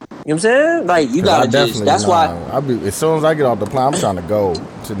what I'm saying? Like you gotta just. That's why. As soon as I get off the plane, I'm trying to go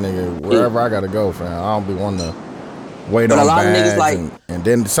to nigga wherever I gotta go, fam. I don't be wanting to wait on bags, like, and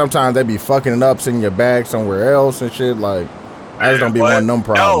then sometimes they be fucking it up, sending your bag somewhere else and shit. Like I just don't be wanting them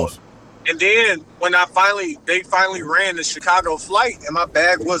problems. No. And then when they finally ran the Chicago flight, and my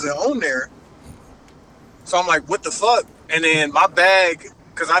bag wasn't on there. So I'm like, what the fuck? And then my bag,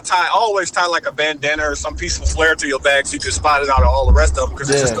 because I always tie like a bandana or some piece of flair to your bag so you can spot it out of all the rest of them because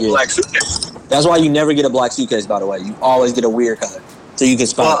it's just a black suitcase. That's why you never get a black suitcase, by the way. You always get a weird color so you can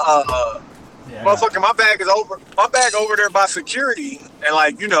spot it. Motherfucker, my bag over there by security. And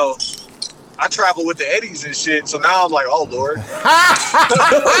like, you know, I travel with the Eddies and shit. So now I'm like, oh, Lord.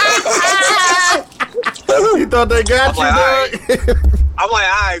 You thought they got you, dog? I'm like,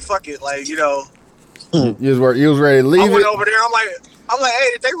 all right, fuck it. Like, you know. You was ready to leave. I went over there. I'm like,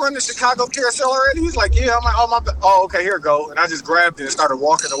 hey, did they run the Chicago carousel already? He's like, yeah. I'm like, oh, okay, here it go. And I just grabbed it and started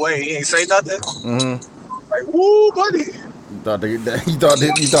walking away. He ain't say nothing. Mm-hmm. Like, woo, buddy. You thought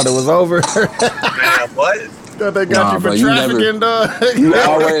it was over. Man, what? Thought they got you for trafficking, dog.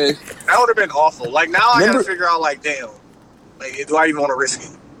 That would have been awful. Like now, I gotta figure out, like, damn, like, do I even want to risk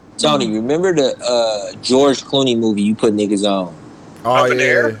it? Tony, remember the George Clooney movie you put niggas on? Oh, up in the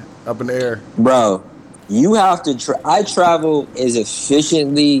air. Up in the air, bro. You have to. I travel as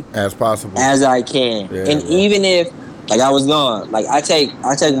efficiently as possible as I can, and even if, like, I was gone, like I take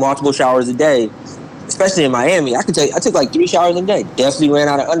multiple showers a day, especially in Miami. I took like 3 showers a day. Definitely ran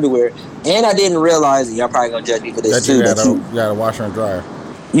out of underwear, and I didn't realize, and y'all probably gonna judge me for this too. You got a washer and dryer.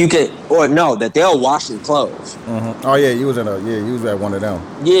 You could, or no, that they'll wash your clothes. Mm-hmm. Oh yeah, you was at one of them.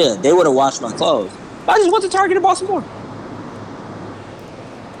 Yeah, they would have washed my clothes. I just went to Target and bought some more.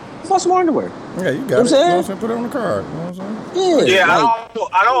 Bought some more underwear. Yeah, you got it. You know what I'm saying? Put it on the card. You know what I'm saying? Yeah.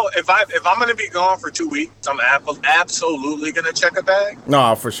 I don't. If I'm gonna be gone for 2 weeks, I'm absolutely gonna check a bag.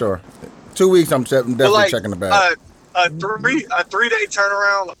 No, for sure. 2 weeks, I'm definitely checking the bag. A 3-day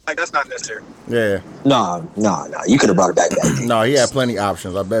turnaround, like, that's not necessary. Yeah. No. You could have brought it back. No, he had plenty of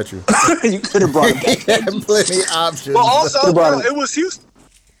options. I bet you. You could have brought it back. He had plenty of options. But also, bro, it was Houston.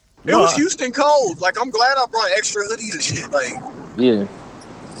 It was Houston cold. Like, I'm glad I brought extra hoodies and shit. Like,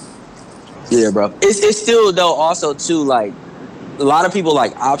 yeah, bro. It's still though also too, like, a lot of people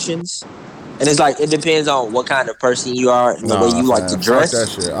like options, and it's like it depends on what kind of person you are and the way you like to dress. Fuck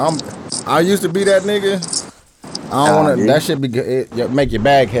that shit. I used to be that nigga. I don't want to. That shit make your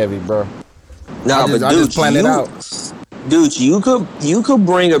bag heavy, bro. No, but dude, I just plan it out. Dude, you could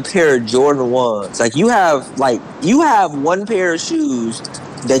bring a pair of Jordan 1s. Like you have one pair of shoes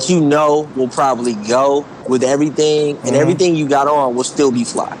that you know will probably go with everything, and everything you got on will still be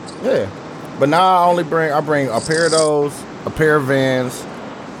fly. Yeah, but now I bring a pair of those, a pair of Vans,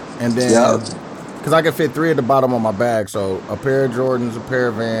 and then because I can fit 3 at the bottom of my bag, so a pair of Jordans, a pair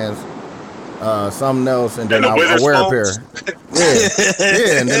of Vans, something else, and then I wear a pair.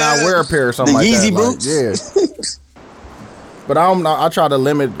 Yeah, and then I wear a pair or something like that. The Yeezy boots. But I try to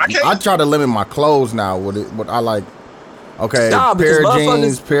limit. I try to limit my clothes now. What I like. Okay, pair of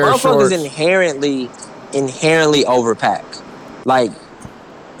jeans, pair of shorts. Inherently overpack. Like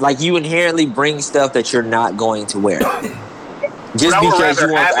you inherently bring stuff that you're not going to wear. Just because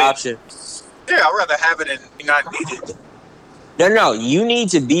you want the option. Yeah, I'd rather have it and not need it. No, you need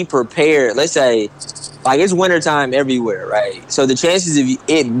to be prepared. Let's say, like, it's wintertime everywhere, right? So the chances of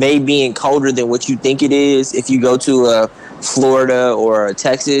it may being colder than what you think it is if you go to Florida or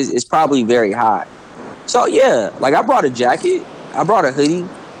Texas is probably very high. So, yeah, like, I brought a jacket. I brought a hoodie.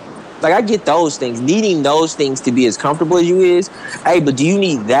 Like, I get those things. Needing those things to be as comfortable as you is. Hey, but do you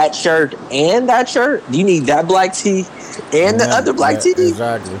need that shirt and that shirt? Do you need that black tee and the other black tee?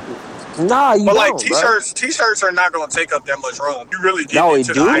 Exactly. Nah, you don't, like, t-shirts are not going to take up that much room. You really get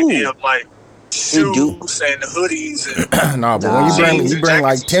into the idea of, like, shoes and hoodies. And no, but when you bring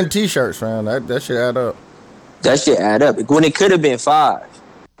like 10 t-shirts, man, that shit add up. That shit add up. When it could have been 5.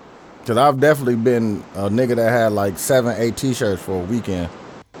 Because I've definitely been a nigga that had like 7, 8 t-shirts for a weekend.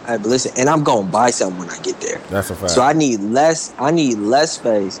 Hey, but listen, and I'm going to buy something when I get there. That's a fact. So I need less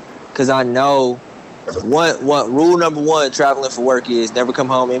space because I know One rule number one traveling for work is never come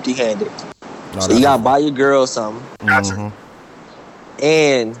home empty-handed. So you gotta buy your girl something.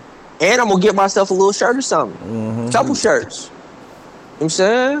 And I'm gonna get myself a little shirt or something. Couple shirts. You know what I'm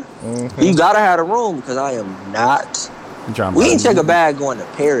saying? You gotta have a room because I am not. We ain't check a bag going to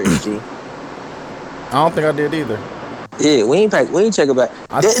Paris, G. I don't think I did either. Yeah, we ain't check a bag.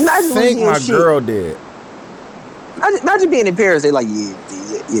 I think my girl did. Imagine being in Paris. They like,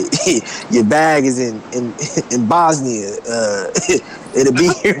 your bag is in Bosnia. It'll be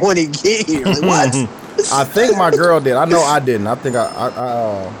here when it get here. Like, what? I think my girl did. I know I didn't. I think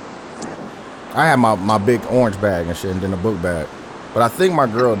I had my big orange bag and shit, and then a book bag. But I think my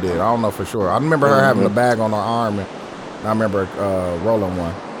girl did. I don't know for sure. I remember her having a bag on her arm, and I remember rolling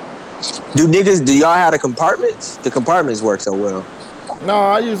one. Do y'all have the compartments? The compartments work so well. No,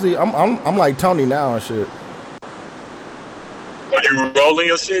 I'm like Tony now and shit. Are you rolling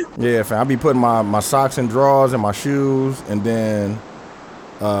your shit? Yeah, fam. I be putting my socks and drawers and my shoes, and then.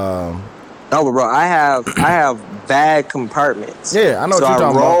 No, but bro, I have bag compartments. Yeah, I know so what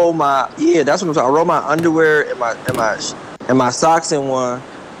you're talking about. That's what I'm talking. I roll my underwear and my socks in one.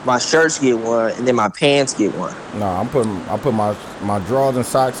 My shirts get one, and then my pants get one. No, I put my drawers and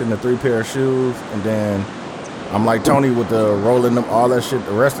socks in the 3 pair of shoes, and then I'm like Tony with the rolling them all that shit,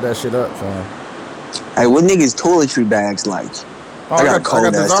 the rest of that shit up. So. Hey, what niggas toiletry bags like? Oh, I got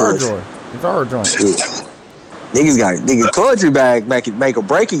the Zara joint. Zara joint. Niggas toiletry bag make or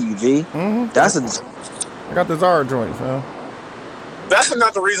break it, you G. I got the Zara joint, fam. That's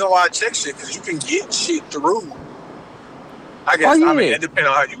another reason why I check shit, because you can get shit through. I guess. I mean, it depends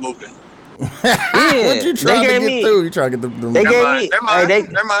on how you move it. What you trying to get through? You trying to get the? They gave me.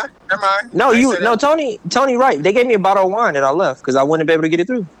 Never mind. No, Tony, right? They gave me a bottle of wine that I left because I wouldn't be able to get it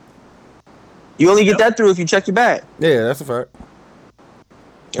through. You only get that through if you check your bag. Yeah, that's a fact.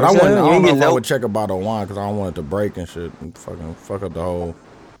 But I would check a bottle of wine because I don't want it to break and shit and fucking fuck up the whole.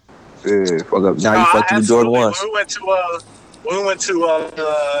 Yeah, fuck up. Now you fucked the Jordan once. When we went to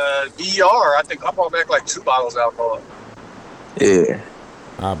ER, I think I brought back like 2 bottles of alcohol. Yeah.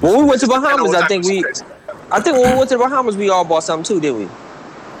 When we went to Bahamas, I think when we went to the Bahamas, we all bought something too, didn't we?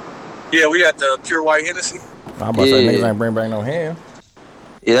 Yeah, we had the pure white Hennessy. I'm about to say niggas ain't bring back no ham.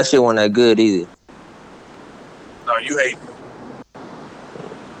 Yeah, that shit wasn't that good either. No, you hate.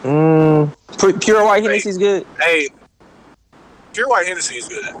 Pure white Hennessy is good. Hey, pure white Hennessy is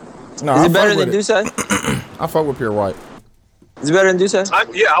good. No, is it better than Douce? I fuck with pure white. Is it better than Douce? I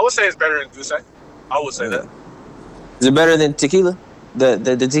would say it's better than Douce. I would say that. Is it better than tequila? The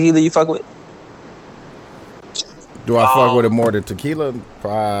tequila you fuck with? Do I fuck with it more than tequila?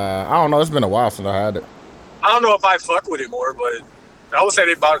 I don't know. It's been a while since I had it. I don't know if I fuck with it more, but I would say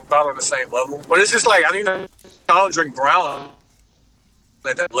they about on the same level. But it's just like, I don't drink brown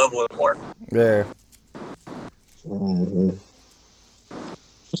at that level anymore. Yeah.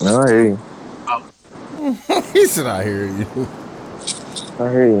 I hear you. He said, I hear you. I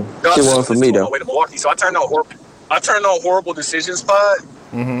hear you. Shit wasn't for me, though. Way to Milwaukee, so I turned on Horrible Decisions pod.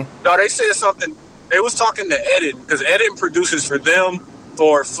 No, they said something. They was talking to Eden, because Eden produces for them,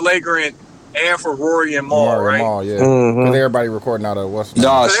 for Flagrant, and for Rory and Mal, right? Mal, yeah. Because everybody recording out of what's the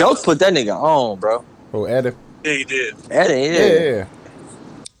Nah, Schultz put that nigga on, bro. Who, Eden? Yeah, he did. Eden, yeah.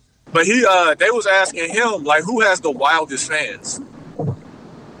 But they was asking him, like, who has the wildest fans?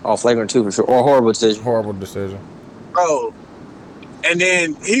 Oh, Flagrant 2 for sure. Or Horrible Decision. Horrible Decision. Bro. And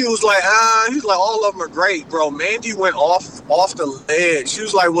then he was like, all of them are great, bro. Mandy went off the ledge. She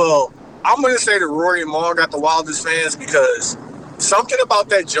was like, well, I'm going to say that Rory and Mal got the wildest fans because something about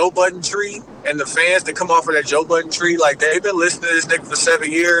that Joe Budden tree and the fans that come off of that Joe Budden tree, like, they've been listening to this nigga for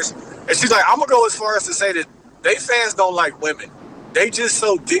 7 years. And she's like, I'm going to go as far as to say that they fans don't like women. They just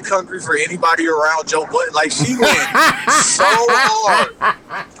so dick hungry for anybody around Joe Budden. Like, she went so hard.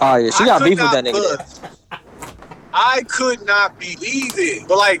 Oh, yeah, she got beef with that nigga. I could not believe it.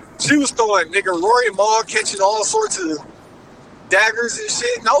 But, like, she was throwing nigga Rory and Mal catching all sorts of daggers and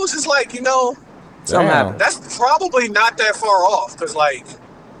shit. And I was just like, something happened. That's probably not that far off. Because, like,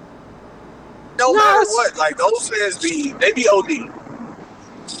 no matter what, like, those fans be OD.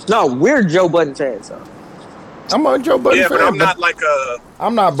 No, we're Joe Budden fans, though. I'm a Joe Budden fan. Yeah, but I'm not like a...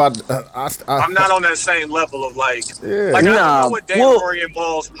 I'm not about... I'm not on that same level of, like... Yeah. Like, I don't know what day Rory and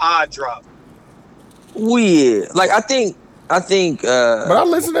Mal's pod dropped. Weird. Like, I think. But I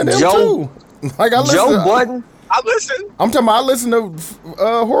listen to them too. Like I listen. Joe Budden. I listen. I'm talking about I listen to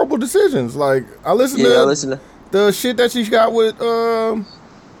Horrible Decisions. Like I listen to the shit that she got with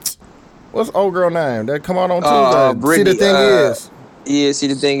what's old girl name that come out on Tuesday. Brittany, See the thing is. Yeah, see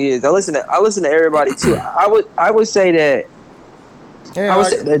the thing is. I listen to everybody too. I would say that Yeah, I would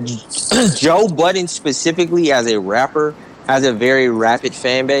say that Joe Budden specifically as a rapper has a very rapid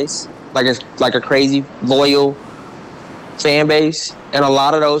fan base, like a crazy loyal fan base, and a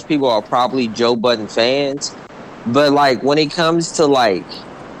lot of those people are probably Joe Budden fans. But like when it comes to like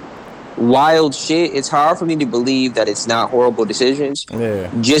wild shit, it's hard for me to believe that it's not horrible decisions.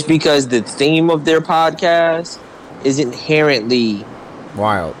 Yeah. Just because the theme of their podcast is inherently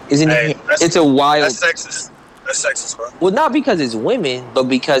wild. It's a wild. That's sexist. That's sexist, bro. Well, not because it's women, but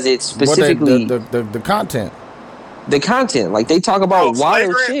because it's specifically the content. The content, like they talk about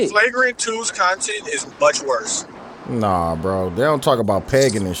wild shit. Flagrant 2's content is much worse. Nah, bro, they don't talk about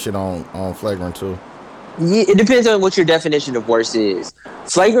pegging and shit on Flagrant 2. Yeah, it depends on what your definition of worse is.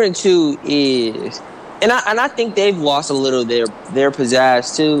 Flagrant 2 is, and I think they've lost a little their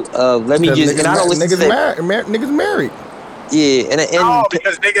pizzazz too. Let me just, and I don't listen to niggas married. Yeah, and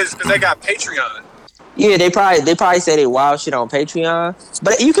because they got Patreon. Yeah, they probably say they wild shit on Patreon,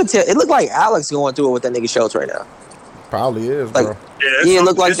 but you could tell it looked like Alex going through it with that nigga Schultz right now. Probably is, like, bro. Yeah, it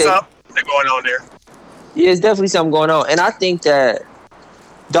looked like they're going on there. Yeah, it's definitely something going on, and I think that.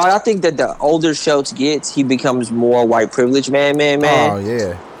 Dog, I think that the older Schultz gets, he becomes more white privilege man. Oh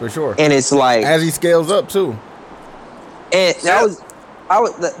yeah, for sure. And it's like as he scales up too. And this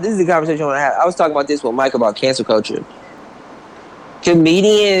is the conversation I want to have. I was talking about this with Mike about cancel culture.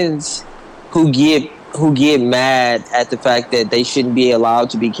 Comedians who get mad at the fact that they shouldn't be allowed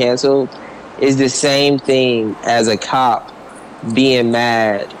to be canceled is the same thing as a cop being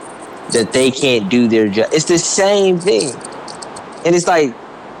mad that they can't do their job. It's the same thing, and it's like.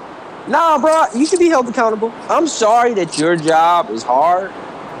 Nah, bro, you should be held accountable. I'm sorry that your job is hard,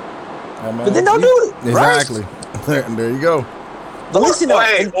 but then don't do it. Exactly. Right? There you go. But listen,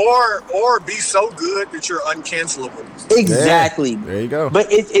 or be so good that you're uncancelable. Exactly. Yeah, there you go. But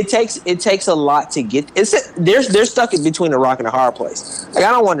it takes a lot to get. They're stuck in between a rock and a hard place. Like I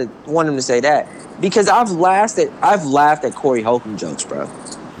don't want them to say that because I've laughed at Corey Holcomb jokes, bro.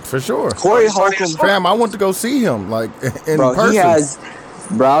 For sure. Corey Holcomb, fam, I want to go see him like in person. He has.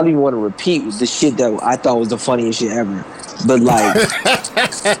 Bro, I don't even want to repeat the shit that I thought was the funniest shit ever. But like,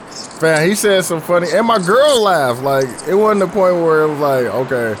 man, he said some funny, and my girl laughed. Like it wasn't the point where it was like,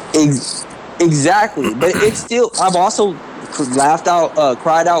 okay, exactly. But it's still. I've also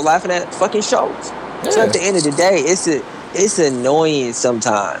cried out laughing at fucking shows. Yeah. So at the end of the day, it's annoying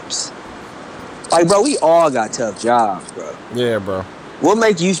sometimes. Like, bro, we all got tough jobs, bro. Yeah, bro. What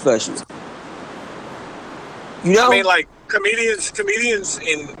make you special? You know, I mean, like. Comedians,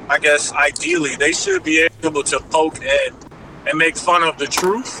 I guess, ideally, they should be able to poke and make fun of the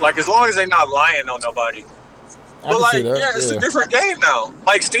truth. Like, as long as they're not lying on nobody. But, like, it's a different game now.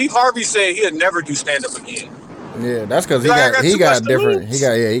 Like, Steve Harvey said he'd never do stand-up again. Yeah, that's because he got different. He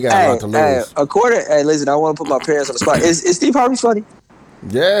got a lot to lose. Listen, I want to put my parents on the spot. Is Steve Harvey funny?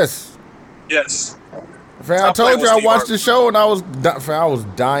 Yes. Yes. Fam, I told you I watched the show and I was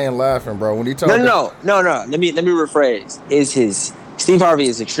dying laughing, bro. When he told No. Let me rephrase. Steve Harvey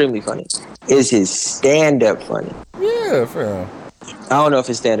is extremely funny. Is his stand-up funny? Yeah, fam. I don't know if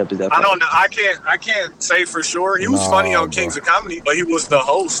his stand-up is that funny. I don't know. I can't say for sure. He was funny on Kings of Comedy, but he was the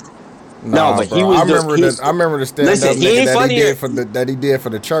host. No, but bro. He was. I remember the stand-up that he did for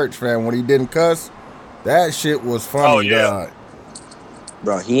the church, fam. When he didn't cuss, that shit was funny. Oh yeah, God.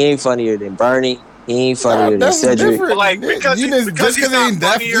 Bro. He ain't funnier than Bernie. He ain't funnier than Cedric. Like because he's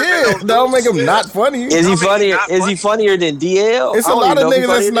not funnier. Don't make him not funny. Is he funnier? Is he funnier than DL? It's a lot of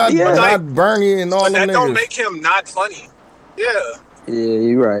niggas that's not Bernie and all them niggas. That don't make him not funny. Yeah. Yeah,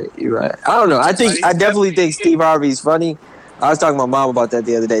 you're right. I don't know. I definitely think Steve Harvey's funny. I was talking to my mom about that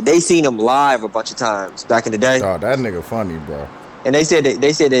the other day. They seen him live a bunch of times back in the day. Oh, that nigga funny, bro. And they said they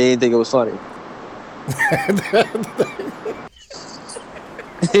didn't think it was funny.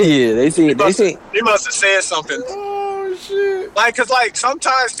 Yeah, they see. He must have said something. Oh shit! Like, cause like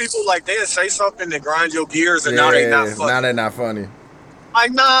sometimes people like they'll say something that grind your gears, and now they not funny. Now they not funny.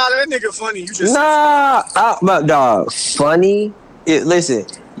 Like, nah, that nigga funny. You just but dog, funny. Listen,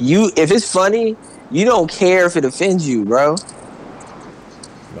 if it's funny, you don't care if it offends you, bro.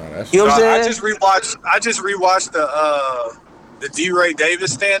 No, you know what I'm saying? I just rewatched the D-Ray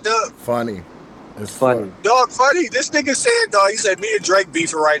Davis stand up. Funny. It's funny. Dog, funny. This nigga said, dog, he said, me and Drake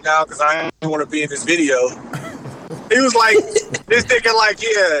beefing right now because I don't want to be in this video. He was like, this nigga like,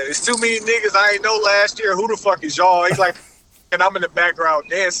 yeah, it's too many niggas I ain't know last year. Who the fuck is y'all? He's like, and I'm in the background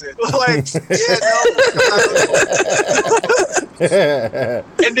dancing. Like, yeah, no.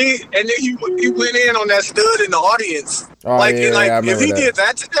 And then he went in on that stud in the audience. Oh, if he did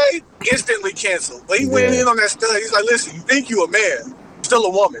that today, instantly canceled. But he went in on that stud. He's like, listen, you think you a man. still a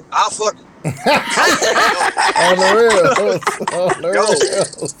woman. I'll fuck her. On the real. On the real.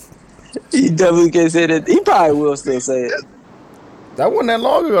 He definitely can say that. He probably will still say it. That wasn't that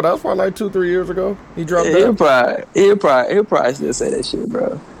long ago. That was probably like 2-3 years ago. He dropped Yeah, that. he'll probably still say that shit,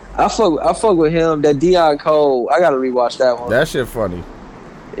 bro. I fuck with him. That Deion Cole, I gotta rewatch that one. That shit funny.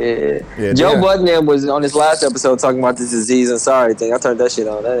 Yeah. Joe Budden was on his last episode talking about this disease and sorry thing. I turned that shit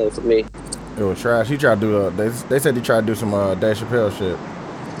on. That ain't for me. It was trash. He tried to do they said he tried to do some Dave Chappelle shit.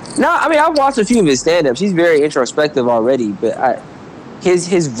 No, I mean I've watched a few of his stand-ups. He's very introspective already, but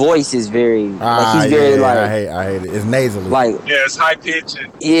his voice is very like he's very like I hate it. It's nasally. like Yeah, it's high pitch.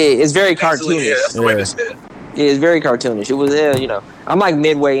 it's very Absolutely, cartoonish. yeah, that's the way to say it. Yeah, it's very cartoonish. It was you know, I'm like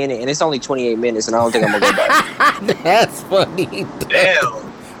midway in it, and it's only 28 minutes, and I don't think I'm gonna go back. That's funny. Damn.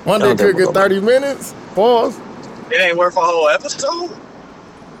 One day could get 30 minutes. Pause. It ain't worth a whole episode?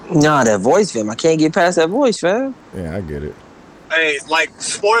 Nah, that voice, fam. I can't get past that voice, fam. Yeah, I get it. Hey, like,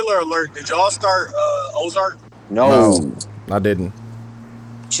 spoiler alert. Did y'all start Ozark? No, I didn't.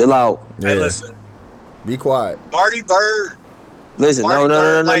 chill out. Hey, Yeah. listen. Be quiet. Marty Bird. Listen, Marty no,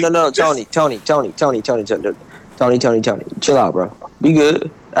 Bird, like, Tony, chill out, bro. Be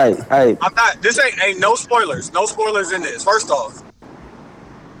good. Hey, I'm not. This ain't no spoilers. No spoilers in this. First off,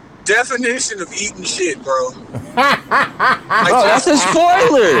 definition of eating shit, bro. Like, bro, that's a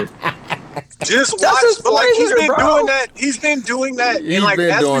spoiler. just that's watch. a But like he's spoiler, been bro. doing that. He's been doing that. He's And like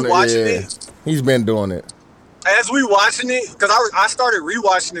been as doing we it. watching Yeah. it, He's been doing it. as we watching it, because I started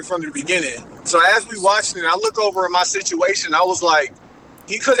rewatching it from the beginning. So as we watching it, I look over at my situation. I was like,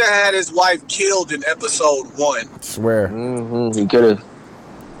 he could have had his wife killed in episode 1. Swear. Mm-hmm. He could have.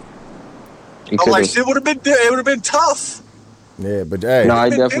 I'm like, shit would have been. It would have been tough. Yeah, but hey, No, I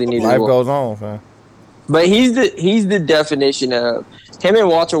definitely need life to. goes on, fam. But he's the definition of him and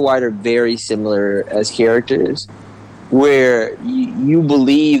Walter White are very similar as characters, where you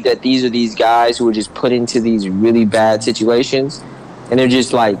believe that these are these guys who are just put into these really bad situations, and they're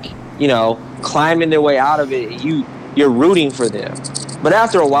just like, you know, climbing their way out of it. And you're rooting for them, but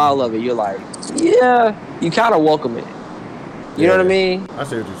after a while of it, you're like, yeah, you kind of welcome it. You know what I mean? I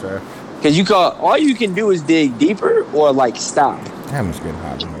see what you're saying. Because all you can do is dig deeper or like stop. Damn, it's getting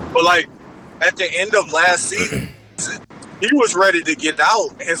hot in here. But like at the end of last season, he was ready to get out.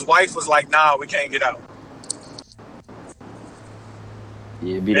 His wife was like, "Nah, we can't get out."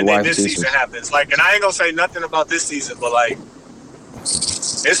 Yeah, be the And then wife this season. season happens. Like, and I ain't gonna say nothing about this season, but like,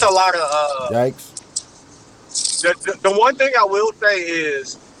 it's a lot of. Yikes. The one thing I will say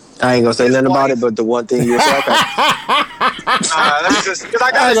is, I ain't gonna say his nothing about wife- it, but the one thing you're saying. that's just because I I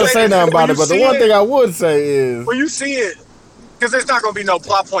ain't gotta gonna say nothing about it, but the one thing I I would say is when you see it, because there's not gonna be no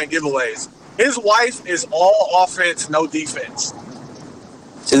plot point giveaways. His wife is all offense, no defense.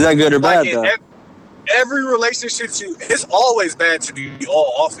 Is that good or bad Like in though? every relationship, it's always bad to be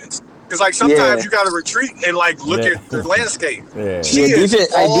all offense. Because like sometimes Yeah. you gotta retreat and like look Yeah. at the landscape. yeah. She Yeah, is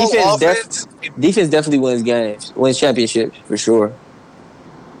defense- all defense offense. Defense definitely wins games, wins championships for sure.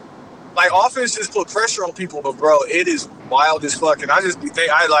 Like offense just put pressure on people, but bro, it is wild as fuck. And I just be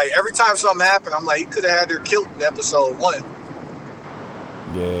I like every time something happened, I'm like, he could have had her killed in episode 1.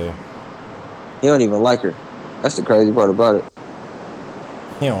 Yeah. He don't even like her. That's the crazy part about it.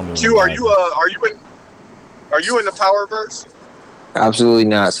 He don't even Q, are like you in the Powerverse? Absolutely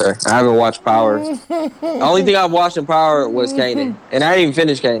not, sir. I haven't watched Power. The only thing I've watched in Power was Kanan, and I didn't even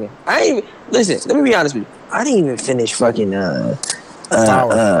finish Kanan. I ain't even listen. Let me be honest with you. I didn't even finish fucking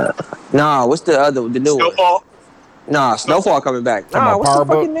Power. Nah, what's the new one? Snowfall, Nah, Snowfall coming back. Talking Nah, about what's Power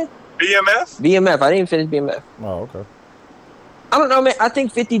the fucking Book? name? BMF. BMF. I didn't finish BMF. Oh, okay. I don't know, man. I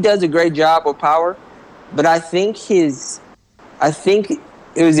think 50 does a great job with Power, but I think it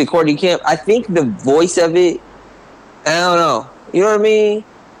was Courtney Kemp. I think the voice of it, I don't know. You know what I mean?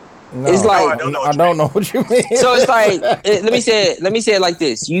 No, It's like- I don't know what I you don't know what you mean. So it's like, let me say it like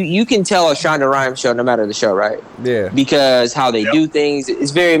this. You can tell a Shonda Rhimes show no matter the show, right? yeah. Because how they Yep. do things,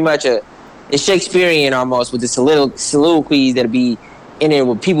 it's very much it's Shakespearean almost, with the soliloquies that'll be in it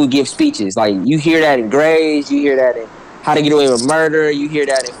when people give speeches. Like you hear that in Grays, you hear that in How to Get Away with Murder, you hear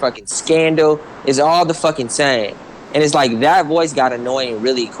that in fucking Scandal. It's all the fucking same. And it's like that voice got annoying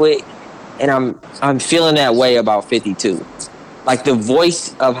really quick. And I'm feeling that way about 52. Like the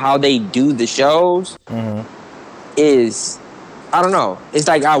voice of how they do the shows is, I don't know. It's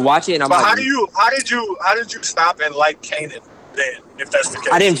like I watch it and I'm But like, how did you stop and like Kanan then? If that's the case,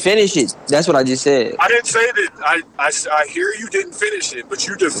 I didn't finish it. That's what I just said. I didn't say that. I hear you didn't finish it, but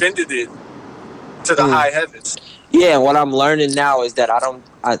you defended it to the high heavens. Yeah, what I'm learning now is that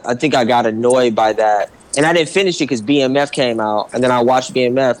I think I got annoyed by that. And I didn't finish it because BMF came out, and then I watched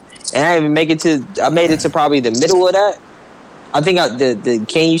BMF, and I didn't even I made it to probably the middle of that. I think the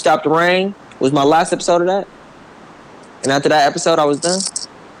Can You Stop the Rain was my last episode of that. And after that episode, I was done.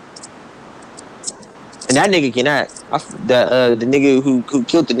 And that nigga can act. The nigga who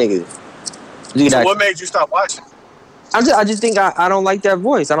killed the nigga. So what made you stop watching? I just think I don't like that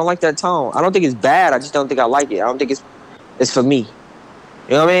voice. I don't like that tone. I don't think it's bad. I just don't think I like it. I don't think it's for me.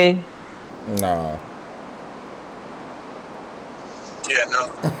 You know what I mean? No. Yeah,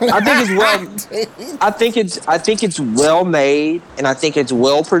 no. I think it's well made, and I think it's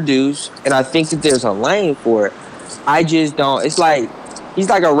well produced, and I think that there's a lane for it. I just don't. It's like he's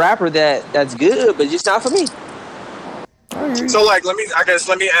like a rapper that's good, but just not for me. So like, let me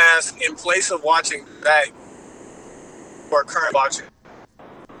ask, in place of watching that, or current watching.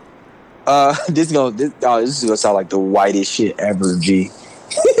 This is gonna sound like the whitest shit ever, G.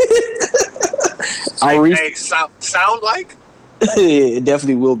 Sound like? It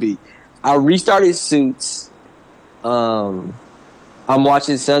definitely will be. I restarted Suits. I'm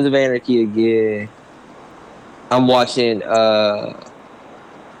watching Sons of Anarchy again. I'm watching. I'm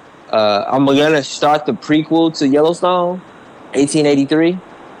gonna start the prequel to Yellowstone, 1883.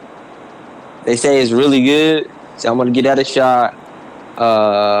 They say it's really good, so I'm gonna give that a shot.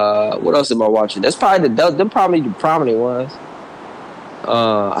 What else am I watching? That's probably the prominent ones.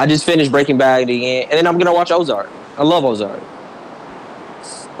 I just finished Breaking Bad again, and then I'm gonna watch Ozark. I love Ozark.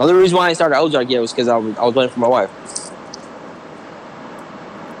 The only reason why I ain't started Ozark yet was because I was waiting for my wife.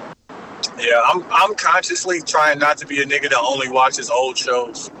 Yeah, I'm consciously trying not to be a nigga that only watches old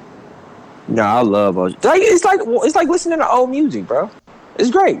shows. No, I love Ozark. It's like listening to old music, bro.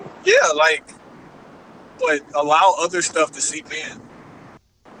 It's great. Yeah, but allow other stuff to seep in.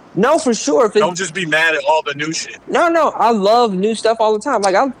 No, for sure. Don't just be mad at all the new shit. No, I love new stuff all the time.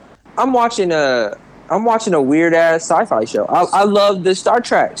 Like I'm watching a weird ass sci-fi show. I love the Star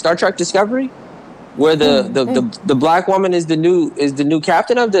Trek Discovery, where the black woman is the new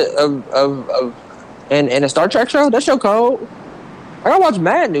captain of a Star Trek show. That show cold. I watch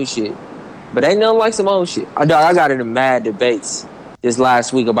mad new shit, but ain't nothing like some old shit. I got into mad debates this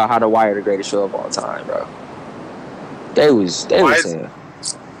last week about how The Wire the greatest show of all time, bro. They was saying.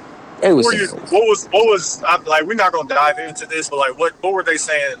 What was like? We're not gonna dive into this, but like, what were they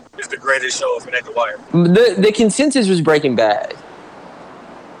saying is the greatest show if it ain't The Wire? The consensus was Breaking Bad.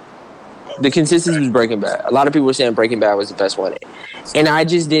 The consensus was Breaking Bad. A lot of people were saying Breaking Bad was the best one, and I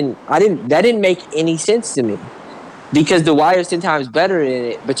just didn't. That didn't make any sense to me because The Wire is 10 times better in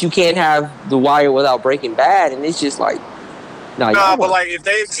it, but you can't have The Wire without Breaking Bad, and it's just like. But like if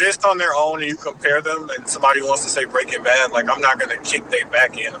they exist on their own and you compare them and somebody wants to say Breaking Bad, like I'm not gonna kick their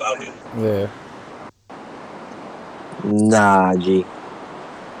back end about it. Yeah. Nah, G.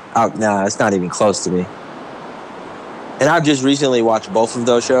 Nah, it's not even close to me. And I've just recently watched both of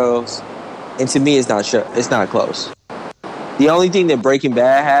those shows, and to me, it's not close. The only thing that Breaking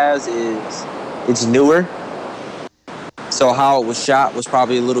Bad has is it's newer, so how it was shot was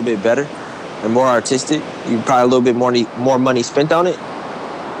probably a little bit better. And more artistic, you probably a little bit more money spent on it.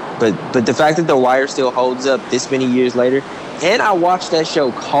 But the fact that The Wire still holds up this many years later, and I watched that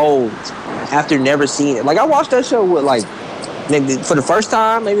show cold after never seeing it. Like I watched that show with maybe for the first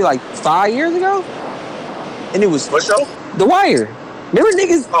time, maybe 5 years ago, and it was what show? The Wire. Remember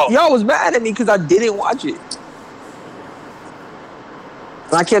niggas, y'all was mad at me because I didn't watch it,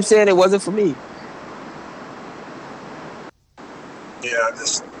 and I kept saying it wasn't for me. Yeah,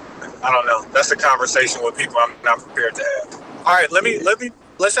 I don't know. That's a conversation with people I'm not prepared to have. All right,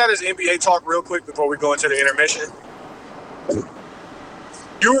 let's have this NBA talk real quick before we go into the intermission.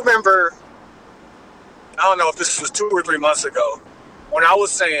 You remember, I don't know if this was 2 or 3 months ago, when I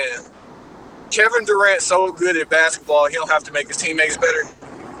was saying Kevin Durant's so good at basketball, he don't have to make his teammates better.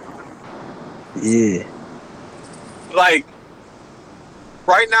 Yeah. Like,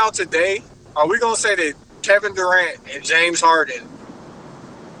 right now today, are we going to say that Kevin Durant and James Harden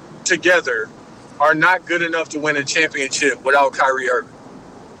together are not good enough to win a championship without Kyrie Irving?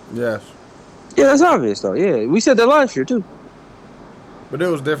 Yes. Yeah, that's obvious though. Yeah, we said that last year too. But it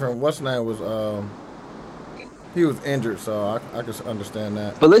was different. What's his name was he was injured, so I can understand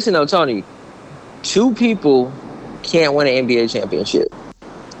that. But listen though, Tony, 2 people can't win an NBA championship.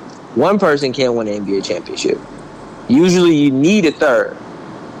 1 person can't win an NBA championship. Usually you need a third.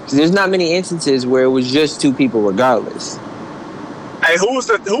 So there's not many instances where it was just 2 people regardless. Hey, who was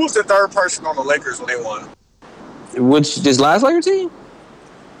the third person on the Lakers when they won? Which this last Lakers team?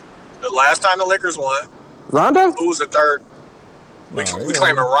 The last time the Lakers won. Rondo? Who was the third? We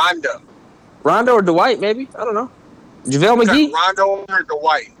claiming Rondo. Rondo or Dwight, maybe? I don't know. JaVale McGee? Rondo or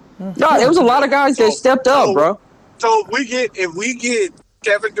Dwight. No, there was a lot of guys that stepped up, bro. So if we get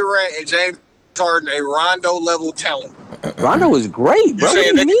Kevin Durant and James Harden a Rondo level talent. Rondo was great, bro. You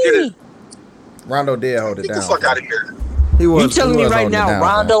saying What do they you could get mean? Rondo did hold it Get down. the fuck out of here. He was. You telling me right now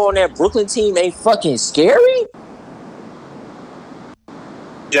Rondo on that Brooklyn team ain't fucking scary?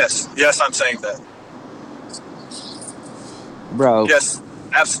 Yes, I'm saying that. Bro. Yes,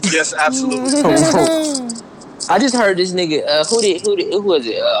 absolutely. I just heard this nigga. Who was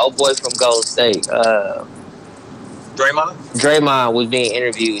it? Old boy from Golden State. Draymond was being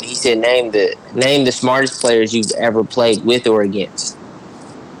interviewed. He said, "Name the smartest players you've ever played with or against."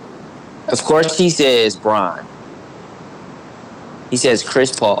 Of course, he says Bron. He says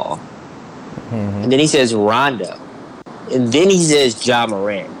Chris Paul, and then he says Rondo, and then he says Ja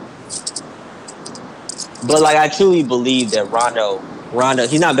Morant. But like, I truly believe that Rondo,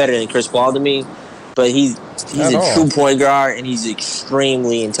 he's not better than Chris Paul to me, but he's a true point guard and he's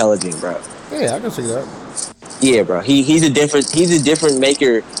extremely intelligent, bro. Yeah, I can see that. Yeah, bro. He's a different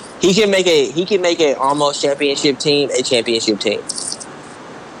maker. He can make a almost championship team a championship team.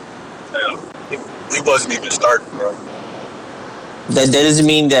 Yeah, he wasn't even starting, bro. That doesn't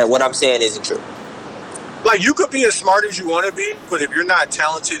mean that what I'm saying isn't true. Like, you could be as smart as you want to be, but if you're not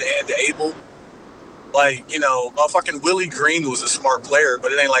talented and able, like, you know, motherfucking Willie Green was a smart player,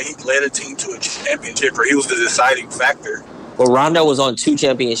 but it ain't like he led a team to a championship or he was the deciding factor. Well, Rondo was on 2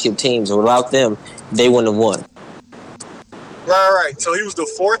 championship teams. Without them, they wouldn't have won. Right. So he was the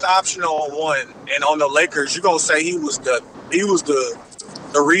 4th option on one, and on the Lakers, you're gonna say he was the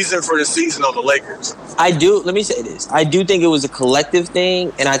reason for the season on the Lakers. Let me say this. I do think it was a collective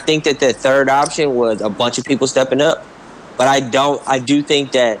thing, and I think that the 3rd option was a bunch of people stepping up. But I do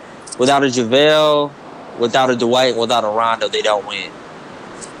think that without a JaVale, without a Dwight, without a Rondo, they don't win.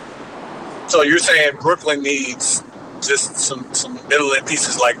 So you're saying Brooklyn needs just some middle-end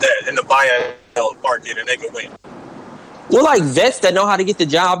pieces like that in the buyout market, and they can win? Well, like vets that know how to get the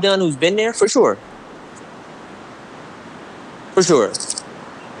job done, who's been there, for sure. For sure.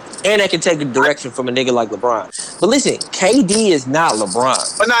 And they can take a direction from a nigga like LeBron. But listen, KD is not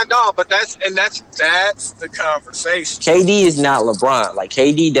LeBron. But that's the conversation. KD is not LeBron. Like,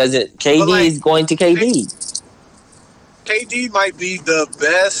 KD is going to KD. KD might be the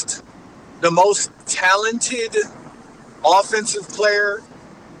best, the most talented offensive player,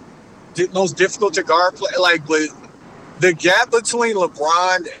 the most difficult to guard player. Like, but the gap between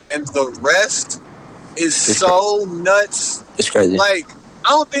LeBron and the rest is so nuts. It's crazy. Like, I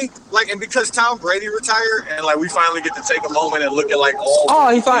don't think, like, and because Tom Brady retired, and like we finally get to take a moment and look at like all. Oh,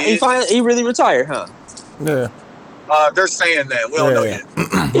 he really retired, huh? Yeah. They're saying that. We don't know yet.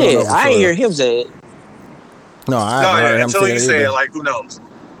 Yeah, I ain't hear him say it. No, I haven't heard him until say he it said, either. like, who knows?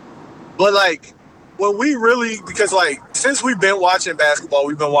 But like, when we really, because like since we've been watching basketball,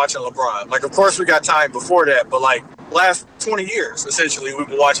 we've been watching LeBron. Like, of course, we got time before that, but like last 20 years, essentially, we've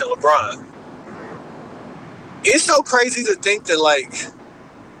been watching LeBron. It's so crazy to think that like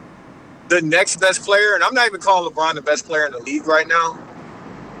the next best player, and I'm not even calling LeBron the best player in the league right now,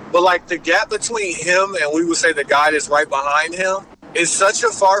 but like the gap between him and we would say the guy that's right behind him is such a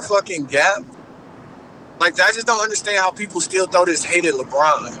far fucking gap. Like, I just don't understand how people still throw this hate at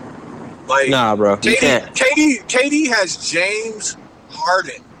LeBron. Like, nah, bro, you can't. KD has James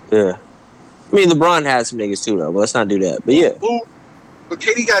Harden. Yeah, I mean LeBron has some niggas too, though. But let's not do that. But yeah, but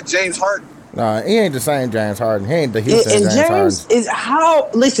KD got James Harden. Nah, he ain't the same James Harden. He ain't the Houston and James James Harden. is how.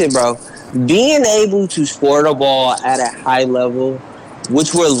 Listen, bro, being able to score the ball at a high level,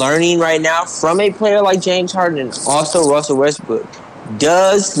 which we're learning right now from a player like James Harden and also Russell Westbrook,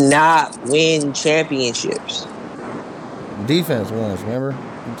 does not win championships. Defense wins, remember?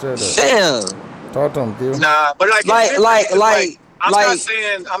 You said that. Damn. Talk to him, Theo. Nah, but I'm not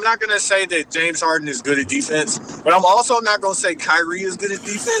gonna say that James Harden is good at defense, but I'm also not gonna say Kyrie is good at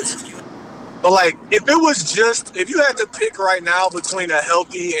defense. But like, if you had to pick right now between a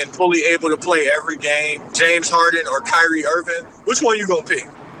healthy and fully able to play every game, James Harden or Kyrie Irving, which one you gonna pick?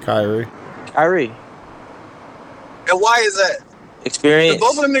 Kyrie. And why is that? Experience. Did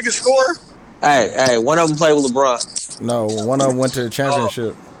both of them niggas score? Hey, one of them played with LeBron. No, one of them went to the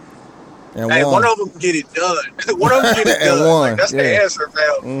championship. And hey, won. one of them get it done. One of them get it done. And won. Like, that's the answer,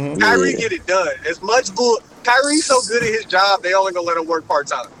 fam. Mm-hmm. Kyrie get it done. As much bull. Kyrie's so good at his job, they only gonna let him work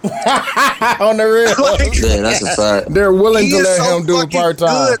part-time. On the real. Like, Yeah, that's a fact. They're willing to is let so him do it fucking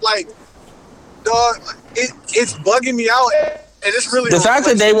part-time. good. Like, dog, it's bugging me out. And it's really The fact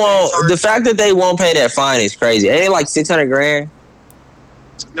that they won't pay that fine is crazy. It ain't like $600,000.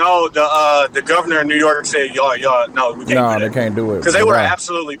 No, the governor of New York said y'all no, we can't. No, do they can't do it because they would have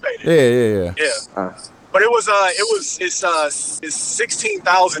absolutely paid it. Yeah. But it's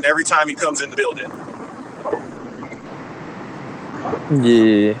 16,000 every time he comes in the building.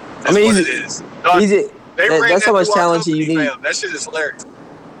 Yeah. That's what it is. Dog, that's how much talent you need. Fam. That shit is hilarious.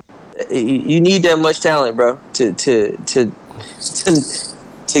 You need that much talent, bro, to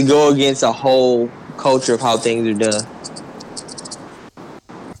go against a whole culture of how things are done.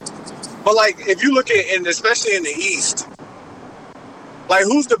 But like, if you look at, and especially in the East, like,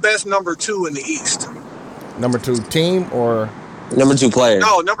 who's the best number 2 in the East? Number 2 team or number 2 player?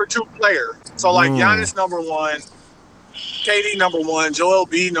 No, number 2 player. So like Giannis number 1, KD number 1, Joel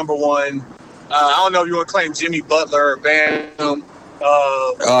B number 1. I don't know if you want to claim Jimmy Butler or Bam.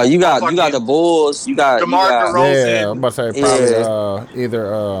 You got the Bulls. You got DeMar DeRozan. Yeah, I'm about to say probably either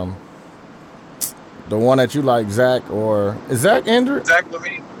the one that you like, Zach, or is Zach injured? Zach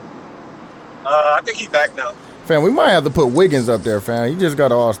LaVine. I think he's back now. Fam, we might have to put Wiggins up there, fam. He just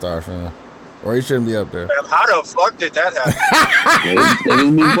got an All-Star, fam. Or he shouldn't be up there. Fam, how the fuck did that happen?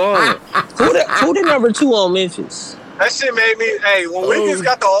 Who the number 2 on Memphis? That shit made me. Hey, when Wiggins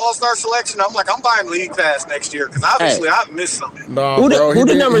got the All-Star selection, I'm like, I'm buying League Pass next year because obviously I've missed something. No, who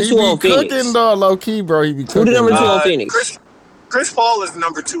the number 2 on Phoenix? Cooking, dog, low key, bro. He be cooking. Who the number 2 on Phoenix? Chris Paul is the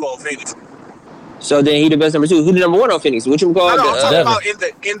number 2 on Phoenix. So then he the best number 2. Who the number 1 on Phoenix? Which one called? No, I'm talking about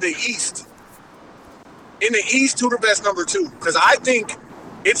in the East. In the East, who the best number 2? Because I think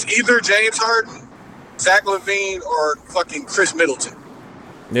it's either James Harden, Zach LaVine, or fucking Chris Middleton.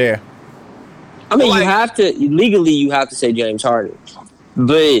 Yeah. I mean, you have to legally. You have to say James Harden,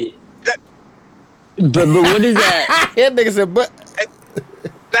 but what is that? That nigga said, but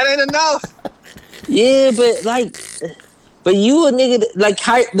that ain't enough. Yeah, but you a nigga like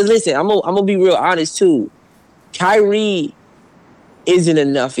But listen, I'm gonna be real honest too. Kyrie isn't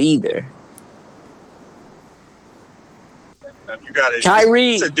enough either. You got it.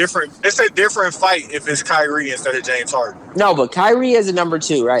 Kyrie. It's a different fight if it's Kyrie instead of James Harden. No, but Kyrie is a number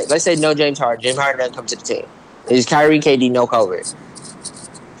 2, right? Let's say no James Harden. James Harden doesn't come to the team. It's Kyrie, KD, no COVID.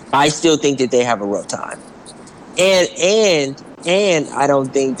 I still think that they have a rough time, and I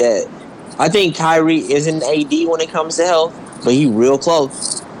don't think that. I think Kyrie isn't AD when it comes to health, but he real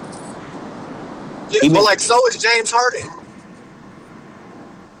close. Yeah, but like so is James Harden.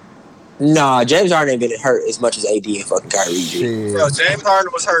 Nah, James Harden ain't been hurt as much as AD and fucking Kyrie. Bro, James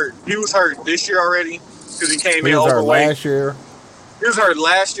Harden was hurt. He was hurt this year already because he came in overweight. Last year. He was hurt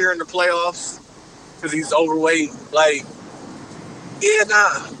last year in the playoffs because he's overweight. Like, yeah,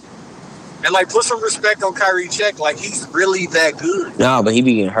 nah. And like, put some respect on Kyrie check. Like, he's really that good. Nah, but he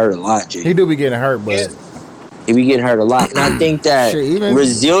be getting hurt a lot, G. He do be getting hurt, but he be getting hurt a lot. And I think that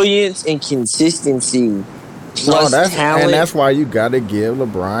resilience and consistency plus talent. And that's why you got to give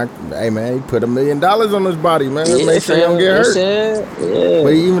LeBron, hey, man, he put $1 million on his body, man. Make sure he don't get hurt. Yeah.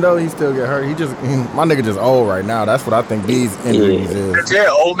 But even though he still get hurt, my nigga just old right now. That's what I think these injuries is. Yeah,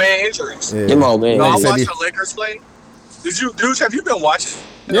 old man injuries. Yeah. Them old man. No, I watched the Lakers play. Dudes, have you been watching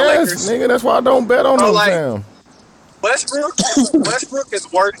the Lakers? Nigga, that's why I don't bet on them, fam. Westbrook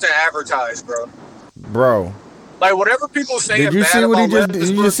is worse than advertised, bro. Bro. Like, whatever people say did you see what he just did?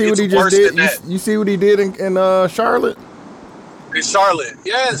 You see what he just did? You see what he did in Charlotte? In Charlotte,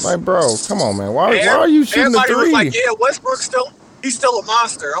 yes. Like, bro, come on, man. Why are you shooting the three? Was like, yeah, Westbrook's he's still a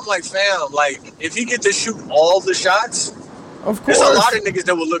monster. I'm like, fam, like, if he get to shoot all the shots, of course. There's a lot of niggas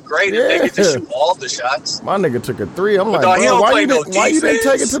that would look great if they get to shoot all the shots. My nigga took a 3. I'm like, bro, why you didn't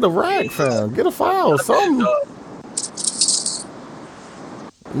take it to the rack, fam? Get a foul, something.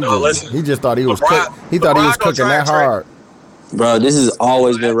 Listen. He just thought he was he thought he was cooking that hard. Bro, this has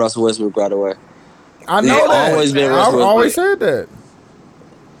always been Russell Westbrook, by the way. I know that. Always been Russell Westbrook. I always said that.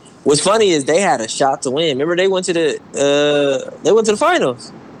 What's funny is they had a shot to win. Remember they went to the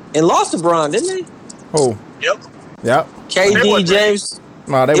finals and lost to Bron, didn't they? Who? Yep. KD, James.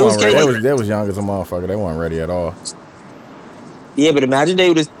 No, they weren't ready. They was young as a motherfucker. They weren't ready at all. Yeah, but imagine they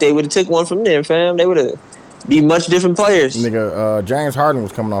would have took one from there, fam. They would have be much different players. Nigga, James Harden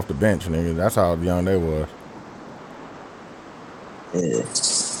was coming off the bench, nigga. That's how young they was. Yeah.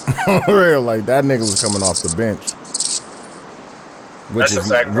 Real, like that nigga was coming off the bench. Which is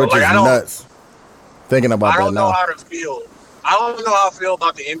nuts. Thinking about that now. I don't know how to feel. I don't know how I feel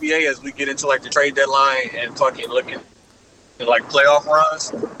about the NBA as we get into like the trade deadline and fucking looking at like playoff runs.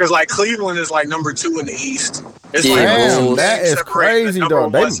 Because like Cleveland is like number 2 in the East. It's damn, that is crazy though.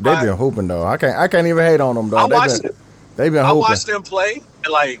 They've been hooping though. I can't even hate on them though. They've been hooping. I watched them play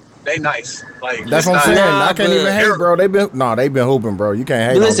and like they nice. Like that's what I'm saying. I can't even hate, bro. They've been hooping, bro. You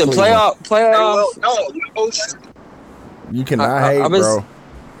can't hate. But listen, playoff. You cannot hate, bro.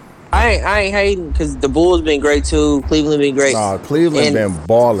 I ain't hating because the Bulls been great too. Cleveland been great. Nah, Cleveland been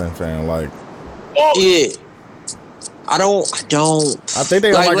balling, fam. Like, yeah. I don't. I think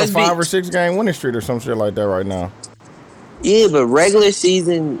they on like a 5 or 6 game winning streak or some shit like that right now. Yeah, but regular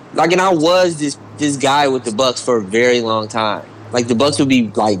season, like, and I was this guy with the Bucks for a very long time. Like, the Bucks would be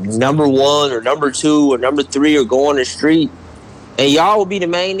like number 1 or number 2 or number 3 or go on the street, and y'all would be the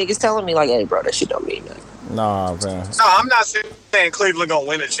main niggas telling me like, "Hey, bro, that shit don't mean nothing." Nah, man. No, I'm not saying Cleveland gonna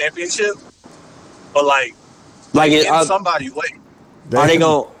win a championship, but like somebody wait. Are they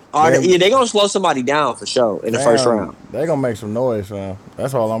gonna? They gonna slow somebody down for sure in the first round. They gonna make some noise, fam.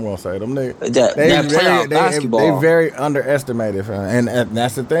 That's all I'm gonna say. Them niggas, they very underestimated, fam. And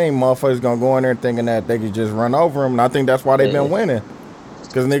that's the thing. Motherfuckers gonna go in there thinking that they could just run over them. And I think that's why they've been winning.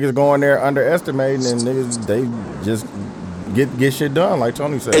 Because niggas go in there underestimating, and niggas they just get shit done, like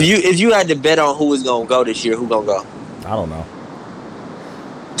Tony said. If you had to bet on who was gonna go this year, who gonna go? I don't know.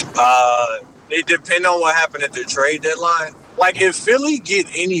 It depends on what happened at the trade deadline. Like, if Philly get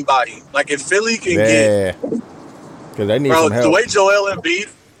anybody, like if Philly can get, because they need some help. The way Joel Embiid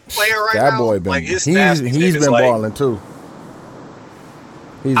playing right now, that boy been, like he's been balling too.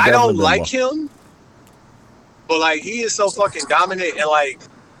 I don't like him, but like he is so fucking dominant, and like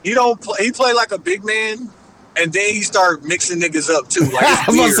he play like a big man. And then he started mixing niggas up too. Like,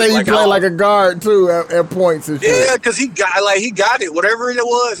 I'm gonna say he play like a guard too at points and shit. Yeah, because he got it. Whatever it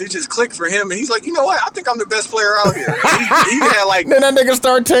was, it just clicked for him. And he's like, you know what? I think I'm the best player out here. He had like. Then that nigga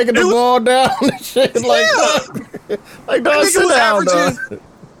started taking the ball down and shit. Like, dog, sit down, dog.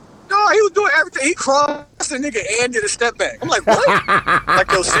 No, he was doing everything. He crossed the nigga and did a step back. I'm like, what?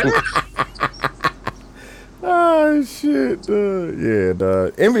 Like your center? Oh shit, dog. Yeah,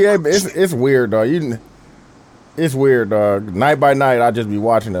 dog. NBA, it's weird, dog. It's weird, dog. Night by night, I just be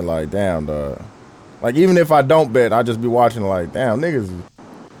watching it like, damn, dog. Like, even if I don't bet, I just be watching it like, damn,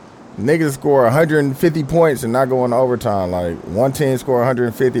 niggas score 150 points and not go into overtime. Like, one team score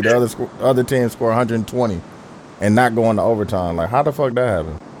 150, the other team score 120 and not go into overtime. Like, how the fuck that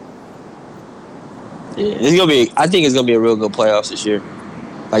happen? Yeah, I think it's gonna be a real good playoffs this year.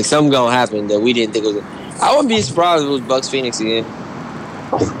 Like, something gonna happen that we didn't think was. I wouldn't be surprised if it was Bucks Phoenix again.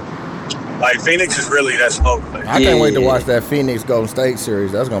 Like, Phoenix is really that smoke. Like, I can't wait to watch that Phoenix Golden State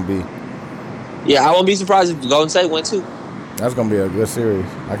series. That's gonna be. Yeah, I won't be surprised if Golden State win too. That's gonna be a good series.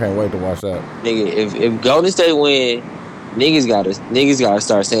 I can't wait to watch that. Nigga, if Golden State win, niggas gotta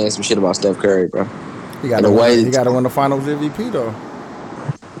start saying some shit about Steph Curry, bro. He gotta win the Finals MVP though.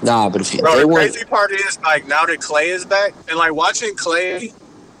 Nah, but if the crazy part is, like, now that Clay is back, and like watching Clay,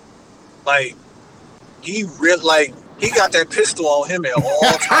 like he got that pistol on him at all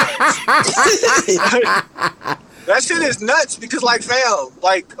times. That shit is nuts because, like, fam,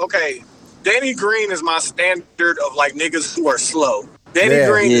 like, okay, Danny Green is my standard of like niggas who are slow. Danny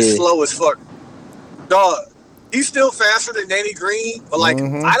Green is slow as fuck. Dog, he's still faster than Danny Green, but like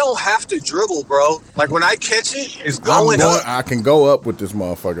I don't have to dribble, bro. Like when I catch it, it's going up. I can go up with this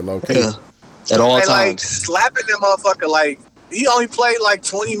motherfucker, low key. Yeah. At all times. Like slapping that motherfucker, like he only played like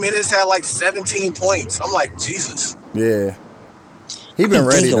 20 minutes, had like 17 points. I'm like, Jesus. Yeah. He been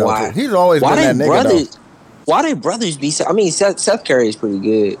ready though. He's always been that nigga though. Why they brothers be so? I mean, Seth Curry is pretty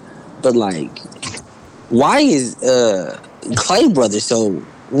good, but like, why is Clay brothers so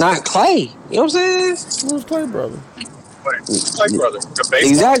not Clay? You know what I'm saying? Who's Clay brother? Clay brother, the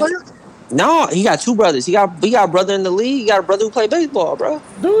baseball player? No, he got two brothers. He got a brother in the league. He got a brother who play baseball, bro.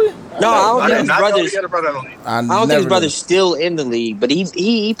 Do he? No, I don't think his brothers. He got a brother in the league. I don't think his brother's still in the league, but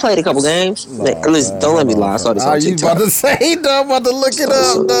he played a couple games. Listen, don't let me lie. I saw this on TikTok. You about to say, dog? About to look it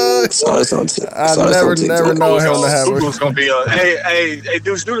up, dog. Saw this on TikTok. I never know him to have it. Gonna be hey,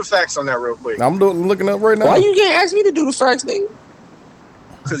 dudes, do the facts on that real quick. I'm looking up right now. Why you can't ask me to do the facts, nigga?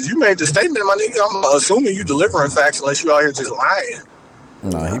 Because you made the statement, my nigga. I'm assuming you delivering facts unless you out here just lying.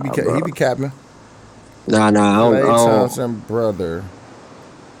 Nah, he be capping. Nah, I don't. Thompson brother.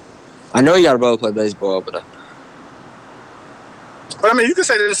 I know you got a brother play baseball, but I mean, you can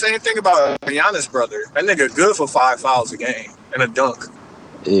say the same thing about Giannis' brother. That nigga good for 5 fouls a game and a dunk.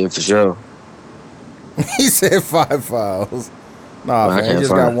 Yeah, for sure. He said 5 fouls. Nah, man, he just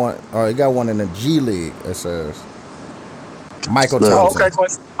got one. Oh, he got one in the G League. It says Michael Thompson. Okay,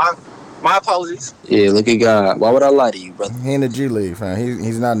 my apologies. Yeah, look at God. Why would I lie to you, brother? He in the G League, fam.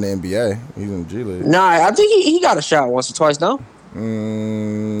 He's not in the NBA. He's in the G League. Nah, I think he got a shot once or twice, no?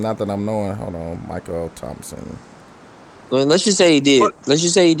 Not that I'm knowing. Hold on. Michael Thompson. Well, let's just say he did.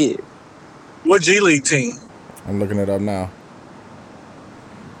 What G League team? I'm looking it up now.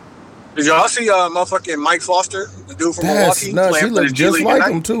 Did y'all see motherfucking Mike Foster, the dude from Milwaukee? Nuts. He looks just like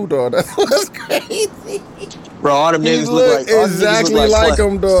him too, dog. That's crazy. Bro, all them niggas look exactly like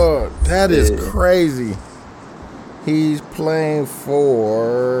him, dog. That is crazy. He's playing for.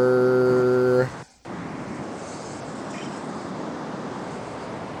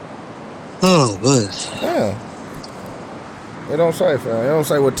 Oh, good. Yeah. It don't say, fam. It don't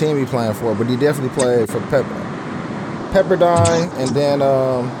say what team he playing for, but he definitely played for Pepperdine, and then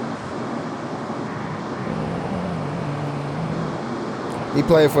he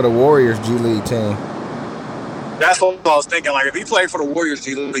played for the Warriors G League team. That's what I was thinking. Like, if he played for the Warriors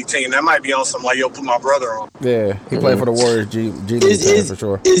G League team, that might be on some like, yo, put my brother on. Yeah, he played for the Warriors G League team for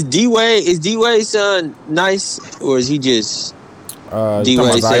sure. Is D-Wade's son nice, or is he just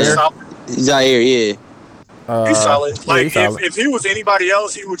D-Wade's son? Zaire, yeah. He's solid. Like, he's solid. If he was anybody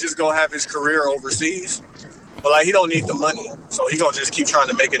else, he would just go have his career overseas. But like, he don't need the money, so he gonna just keep trying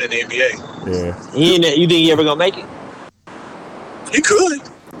to make it in the NBA. Yeah. You think he ever gonna make it? He could.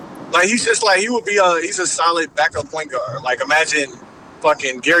 Like, he's just like, he's a solid backup point guard. Like, imagine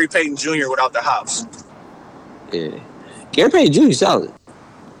fucking Gary Payton Jr. without the hops. Yeah. Gary Payton Jr. solid.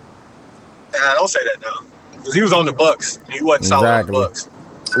 Nah, don't say that now. Because he was on the Bucks. He wasn't solid on the Bucks.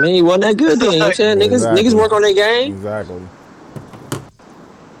 I mean, he wasn't that good then. You know what I'm saying? Niggas work on their game. Exactly.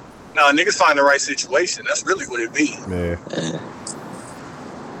 Nah, niggas find the right situation. That's really what it be. Yeah.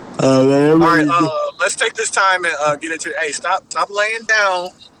 All right, let's take this time and get into. Hey, stop laying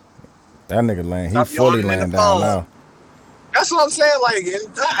down. That nigga laying. He fully laying down now. That's what I'm saying. Like,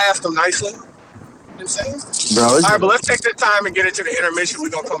 I asked him nicely. You know what I'm saying? Bro, all right, but let's take this time and get into the intermission. We're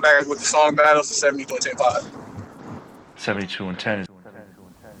gonna come back with the song battles of 72 and 10-5. 72 and 10.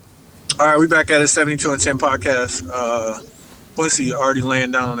 All right, we back at a 72 and 10 podcast. Quincy already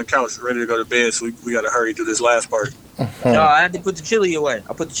laying down on the couch, ready to go to bed, so we got to hurry through this last part. No, I had to put the chili away.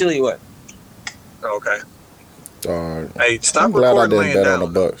 I put the chili away. Okay. Hey, stop I'm glad I recording didn't laying bet on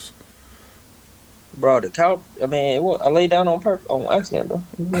down. the Bucks. Bro, the couch. I mean, I laid down on accident, bro.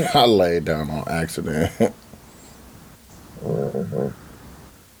 I laid down on accident.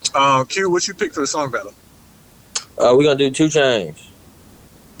 Q, what you pick for the song battle? We're gonna do 2 Chainz.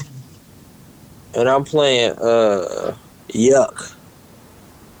 And I'm playing Yuck.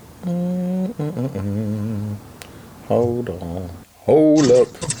 Hold on. Hold up.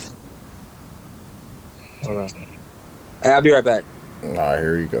 Hold on. Hey, I'll be right back. Alright,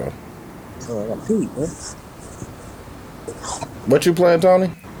 here you go. Oh, I got pee, man. What you playing,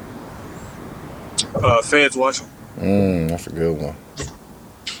 Tony? Feds watching. That's a good one.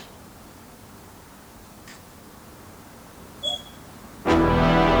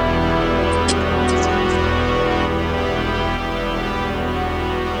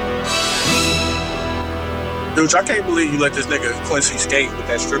 Dude, I can't believe you let this nigga Quincy skate with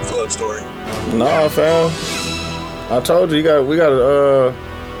that strip club story. Nah, fam. I told you, we gotta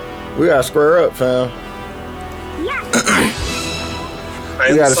square up, fam.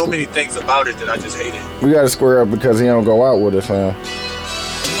 Man, there's so many things about it that I just hate it. We gotta square up because he don't go out with us, fam.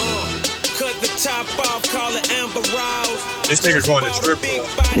 This nigga's going to strip club.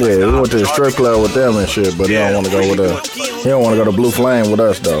 Yeah, we went to the strip club with them and shit, but he don't want to go with us. He don't want to go to Blue Flame with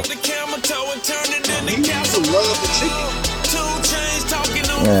us, though.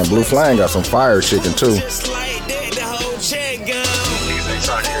 Man, Blue Flame got some fire chicken, too.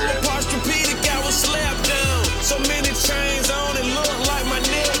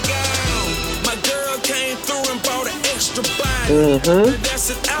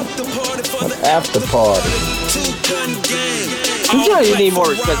 After party. You need more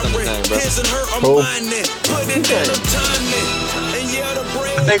respect on the name, bro. Who? I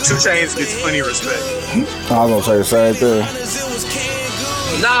think 2 Chainz gets plenty of respect. I was gonna say the same thing.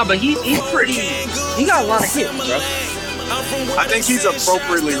 Nah, but he's pretty. He got a lot of hits, bro. I think he's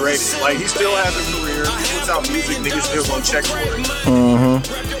appropriately rated. Like, he still has a career. He puts out music, niggas still gonna check for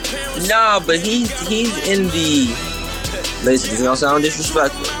it. Nah, but he's in the. Listen, it's gonna sound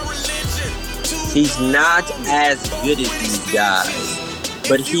disrespectful. He's not as good as these guys,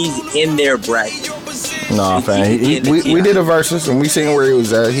 but he's in their bracket. Nah, fam. We did a versus and we seen where he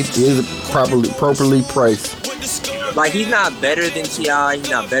was at. He's properly priced. Like, he's not better than T.I., he's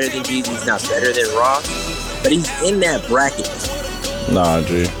not better than Jeezy, he's not better than Ross, but he's in that bracket. Nah,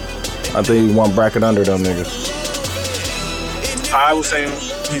 G. I think he's one bracket under them niggas. I would say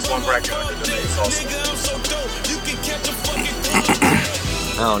he's one bracket under the niggas also.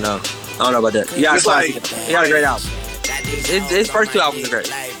 I don't know about that. He got a great album. His first 2 albums are great.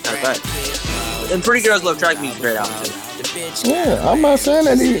 And Pretty Girls Love Track Me's a great album too. Yeah, I'm not saying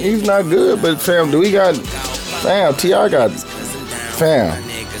that he's not good, but fam, T.I. got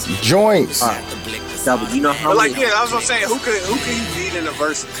joints. No, but you know how but like, yeah, I was gonna say, who can you beat in a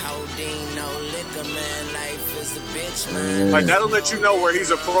verse? Like, that'll let you know where he's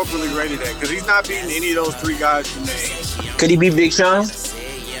appropriately rated at, because he's not beating any of those 3 guys you named. Could he beat Big Sean?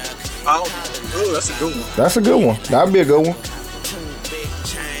 Oh, that's a good one. That's a good one. That'd be a good one.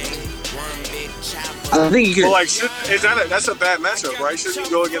 I think he could. Well, like, that's a bad matchup, right? Should he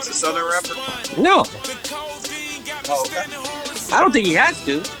go against a Southern rapper? No, Oh, okay. I don't think he has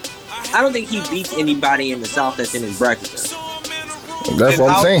to. I don't think he beats anybody in the South that's in his bracket. Though. That's what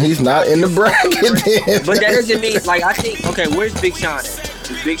I'm saying. He's not in the bracket. Then. But that doesn't mean like I think. Okay, where's Big Sean at?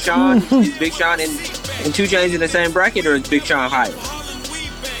 Is Big Sean and 2 Chainz in the same bracket, or is Big Sean higher?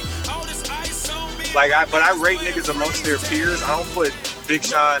 Like, I rate niggas amongst their peers. I don't put Big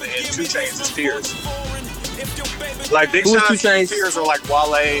Sean and 2 Chainz as peers. Like, Big Who is Sean's 2 Chainz? peers are like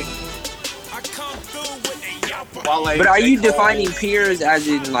Wale. But are J. you Cole. defining peers as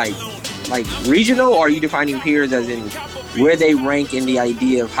in like regional, or are you defining peers as in where they rank in the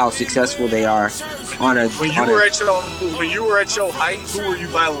idea of how successful they are on a? When you were at your height, who were you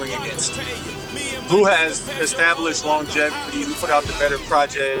battling against? Who has established longevity? Who put out the better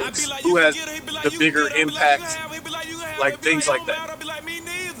projects? Who has the bigger impact? Like things like that.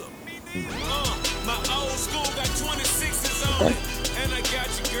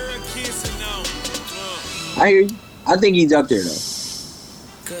 I hear you. I think he's up there though.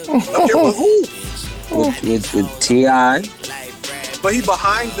 Okay, well, who? With T.I. But he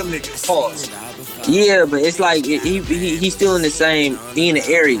behind them niggas. Pause. Yeah, but it's like he's still in the same. He in the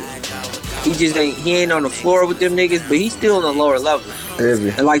area. He just ain't. He ain't on the floor with them niggas, but he's still on the lower level.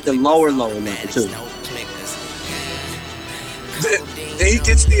 And like the lower level too. He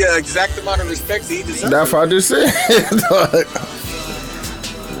gets the exact amount of respect that he deserves. That's what I just said.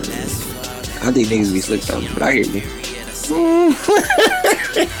 I think niggas be slick though, but I hear you.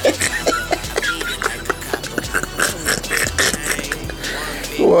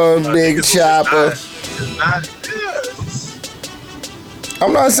 One big chopper.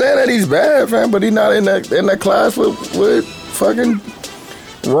 I'm not saying that he's bad, fam, but he's not in that class with fucking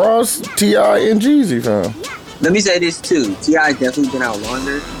Ross, T.I., and Jeezy, fam. Let me say this too. T.I. definitely been out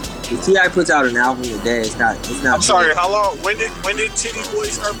longer. If T.I. puts out an album a day, it's not. I'm sorry. How long? When did Titty Boy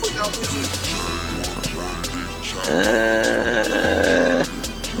start putting out music?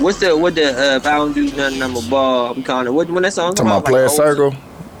 What the if I don't do nothing, I'm a ball. I'm calling it. When that song come Talking out? about Player like, Circle.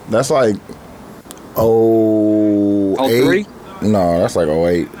 That's like 03? No, that's like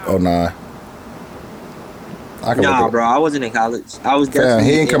 08, 09. Nah, bro, I wasn't in college. I was definitely.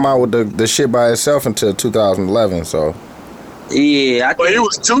 He didn't come out with the shit by itself until 2011. So. Yeah, But he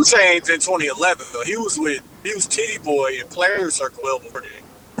was 2 Chainz in 2011 though. He was Titty Boy and Player Circle well before that.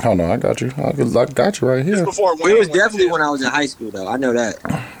 Hold on, I got you. I got you right here. Before it was definitely when I was in high school though. I know that.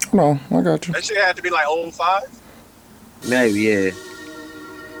 No, I got you. That shit had to be like 05. Maybe, yeah.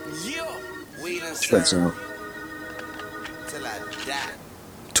 But so.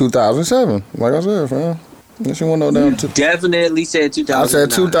 2007, like I said, fam. Unless you want to know down. Definitely said 2000. I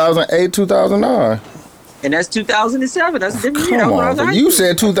said 2008, 2009. And that's 2007. That's a different year. Come on, you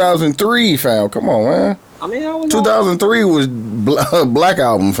said 2003, fam. Come on, man. I mean, I was 2003 was Black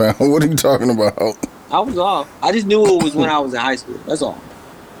Album, fam. What are you talking about? I was off. I just knew it was when I was in high school. That's all.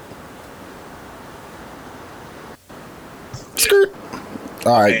 Skirt.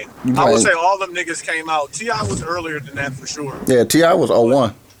 All right. I would say all them niggas came out. T.I. was earlier than that for sure. Yeah, T.I. was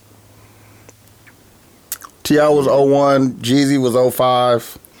 01. T.I. was 01. Jeezy was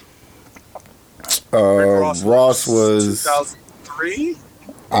 05. Ross was 2003.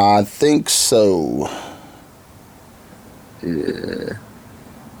 I think so. Yeah.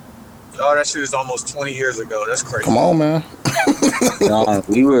 Oh, that shit is almost 20 years ago. That's crazy. Come on, man. Nah,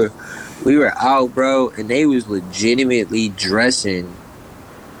 we were out, bro, and they was legitimately dressing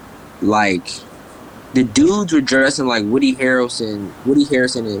like the dudes were dressing like Woody Harrelson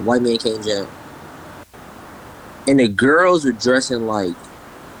and White Man Can't Jump, and the girls were dressing like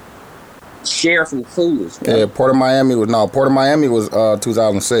Cher from Clueless. Bro. Yeah, Port of Miami was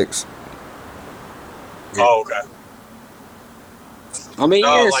 2006. Oh, okay. I mean,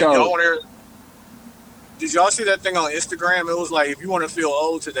 yeah, like, so. Did y'all see that thing on Instagram? It was like, if you want to feel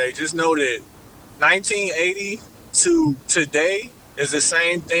old today, just know that 1980 to today is the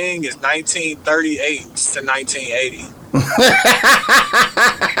same thing as 1938 to 1980.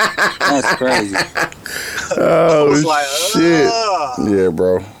 That's crazy. Oh, like, shit. Yeah,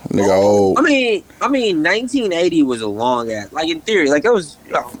 bro. Nigga old. I mean, 1980 was a long ass. Like, in theory, like, that was,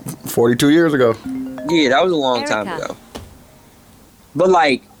 42 years ago. Yeah, that was a long time ago. But,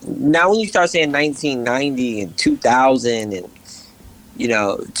 like, now when you start saying 1990 and 2000 and,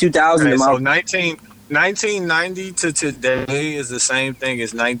 2000. Okay, so 1990 to today is the same thing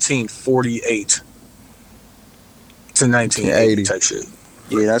as 1948 to 1980 type shit.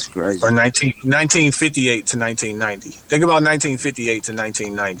 Yeah, that's crazy. Or 1958 to 1990. Think about 1958 to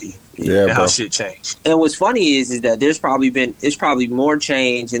 1990. Yeah, and how bro. shit changed. And what's funny is that it's probably more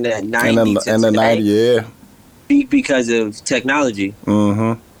change in that 90s In the 90s, yeah. because of technology.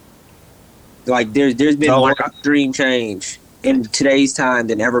 Mm-hmm. Like there's been No, more like extreme change in today's time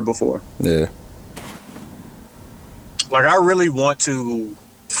than ever before. Yeah. Like I really want to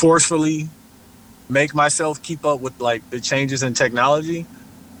forcefully make myself keep up with like the changes in technology,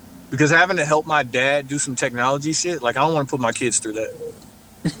 because having to help my dad do some technology shit, like I don't want to put my kids through that.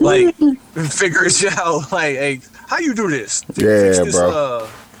 Like figure it out. Like, hey, how you do this? Yeah, this, bro.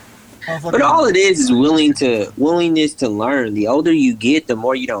 But all it is willingness to learn. The older you get, the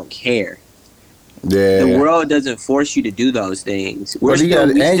more you don't care. Yeah. The world doesn't force you to do those things. But you got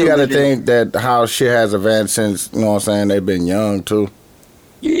to think that how shit has advanced since, you know what I'm saying, they've been young too.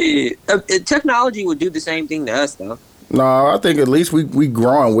 Yeah, technology would do the same thing to us, though. No, I think at least we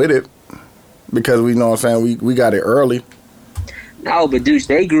growing with it because we know what I'm saying, we got it early. No, but dude,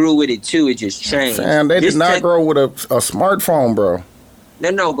 they grew with it too. It just changed. Man, they did not grow with a smartphone, bro.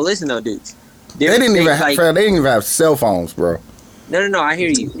 No, but listen though, dudes. They didn't even have cell phones, bro. No, I hear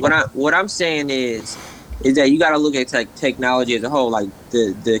you. What I'm saying is that you got to look at technology as a whole, like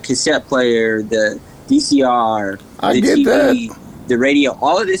the cassette player, the VCR, the TV, the radio.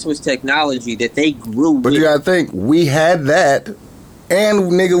 All of this was technology that they grew with. But you got to think, we had that,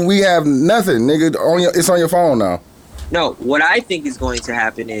 and nigga, we have nothing, nigga. It's on your phone now. No, what I think is going to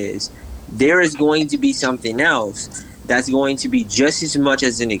happen is there is going to be something else that's going to be just as much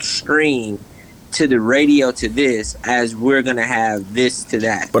as an extreme to the radio to this as we're going to have this to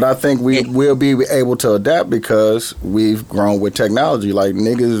that. But I think we will be able to adapt because we've grown with technology. Like,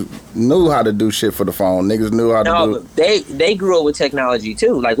 niggas knew how to do shit for the phone. Niggas knew how to do it. But they grew up with technology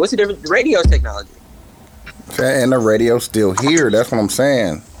too. Like, what's the difference? Radio's technology. And the radio's still here. That's what I'm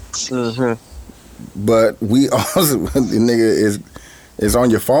saying. Mm-hmm. But we also, the nigga is on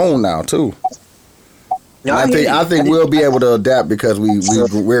your phone now too. No, I think we'll be able to adapt because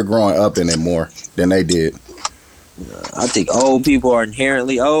we're growing up in it more than they did. I think old people are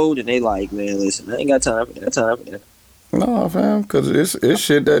inherently old, and they like, man, listen, I ain't got time for that. No, fam, because it's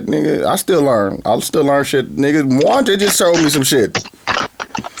shit that nigga I still learn. I'll still learn shit. Nigga, Wanda just showed me some shit.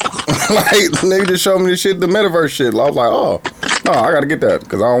 Like, nigga just showed me the shit, the metaverse shit. I was like, oh, no, I gotta get that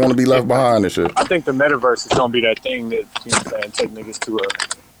because I don't want to be left behind and shit. I think the metaverse is gonna be that thing that, you know what I'm saying, take niggas to a.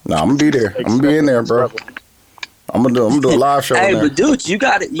 Nah, I'm gonna be there. I'm gonna be in there, bro. I'm gonna do a live show. Hey, in there. but dude, you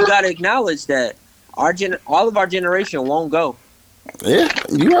gotta acknowledge that all of our generation won't go. Yeah,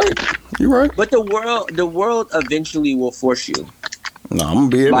 you right. But the world eventually will force you. No, I'm gonna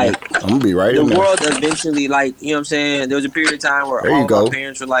be in there. I'm gonna be right in there. The world eventually, like, you know what I'm saying? There was a period of time where there all of our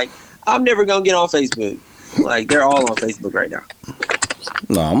parents were like, I'm never gonna get on Facebook. Like, they're all on Facebook right now.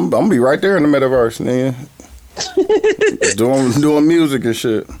 No, I'm gonna be right there in the metaverse, nigga. doing music and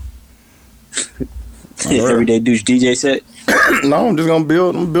shit. Everyday douche DJ set. No, I'm just gonna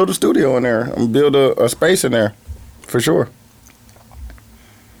build a studio in there. I'm gonna build a space in there, for sure.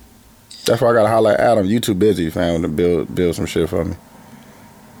 That's why I gotta holler at Adam. You too busy, fam, to build some shit for me.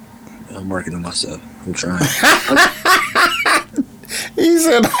 I'm working on myself. I'm trying. He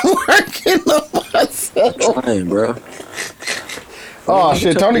said I'm working on myself. I'm trying, bro. Oh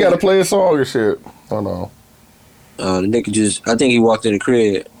shit, Tony gotta play a song and shit. Hold on. The nigga I think he walked in the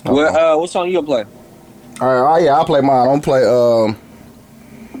crib. What song you gonna play? All right, yeah, I'll play mine. I'm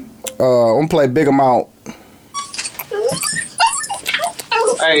gonna play Big Amount.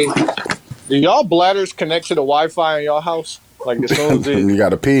 Hey, do y'all bladders connect to the Wi-Fi in y'all house? Like, as soon as You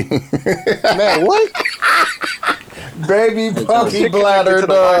gotta pee. Man, what? Baby puppy bladder,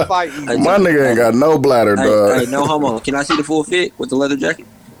 dog. My nigga ain't got no bladder, dog. Hey, no homo. Can I see the full fit with the leather jacket?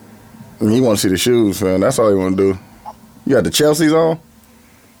 He want to see the shoes, man. That's all he want to do. You got the Chelsea's on?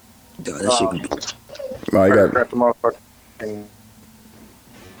 Dude, that shit can be... No, you got... Grab the motherfucker.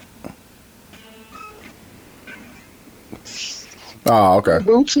 Oh, okay.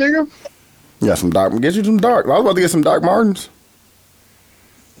 Boots, nigga. You got some Doc. Get you some Doc. I was about to get some Doc Martens.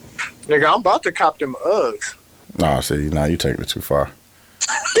 Nigga, I'm about to cop them Uggs. Nah, see, now you taking it too far.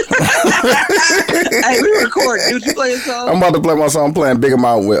 Hey, we recording. Dude, you play a song? I'm about to play my song. I'm playing Big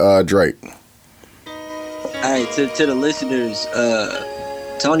Amount with Drake. Hey, to the listeners,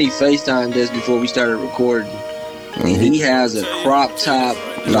 Tony FaceTimed us before we started recording. And he has a crop top.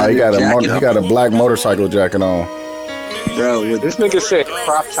 Nah, he got a black motorcycle jacket on. Bro, this nigga said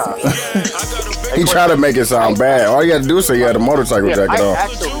crop top. He tried to make it sound bad. All you got to do is say you had a motorcycle jacket on.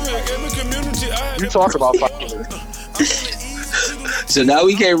 You talk about fucking. So now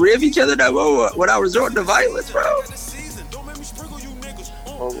we can't rib each other now without resorting to violence, bro.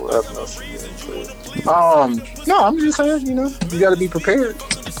 No, I'm just saying, you know, you got to be prepared.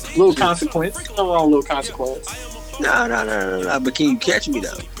 Little consequence. Nothing wrong with little consequence. No. But can you catch me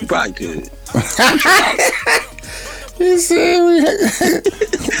though? You probably could. He said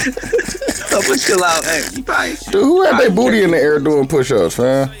But chill out. Hey, you probably. Dude, who had their booty in the air doing push-ups,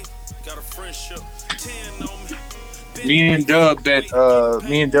 man? Me and Dub bet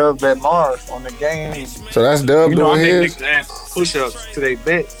Mars on the game. So that's Dub You know, I doing made his? niggas add push-ups to their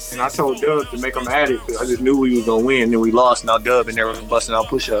bet, and I told Dub to make them add it because I just knew we was gonna win. Then we lost. Now Dub and there was busting out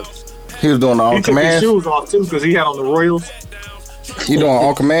push-ups. He was doing the He on took his command. shoes off too because he had on the Royals. He doing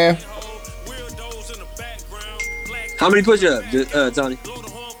on command. How many push-ups, Tony?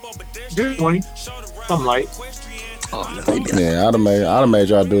 Good 20, something like. Oh no, he got Yeah, I'd have made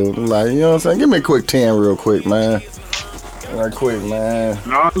y'all do like, you know what I'm saying? Give me a quick 10 real quick, man. Right quick, man.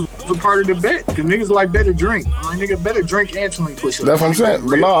 No, it was a part of the bet because niggas like better drink. I mean, nigga better drink and 20 push-ups. That's what I'm saying.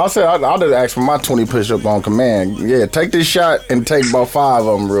 But no, I said I'll just ask for my 20 push-up on command. Yeah, take this shot and take about 5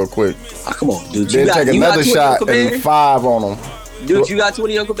 of them real quick. Oh, come on, dude. Then take another shot and 5 on them. Dude, you got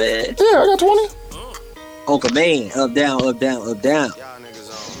 20 on command? Yeah, I got 20. On command, up, down, up, down, up, down.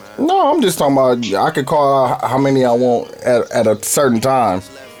 No, I'm just talking about I could call out how many I want at a certain time.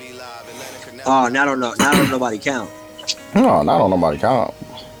 Oh, now I don't know. Now I don't nobody count. No, not on nobody count.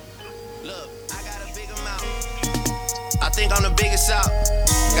 I think I'm the biggest out.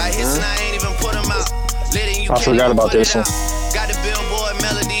 Got hits and I ain't even put them out. I forgot about this one. Got the Billboard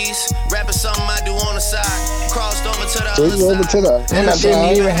melodies. Rapping something I do on the side. Crossed over to the other side. And I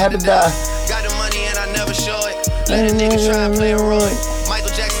didn't even have to die. Got the money and I never show it. Let a nigga try and play a role.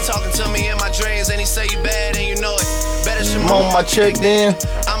 Michael Jackson talking to me in my dreams and he say you bad and you know it. Better shit I'm on my check then.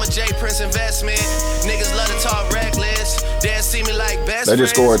 I'm a J Prince investment. Niggas love to talk reckless. They see me like best They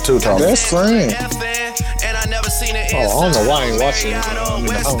just scored 2, Tommy. Best friend. And I never seen it. Oh, I don't know why I ain't watching it. I'm in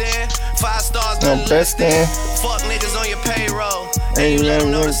the house. 5 stars, No nothing best less than. then. Fuck niggas on your payroll. And you let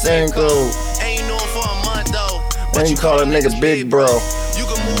them same code. And you knew him for a month though. And you call a nigga big bro. You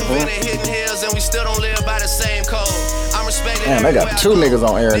can move in and hitting hills and we still don't live by the same code. I'm respected. Man, they got 2 niggas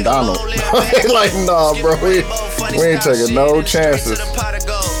on Aaron Donald. They like, nah, bro, we ain't taking no chances.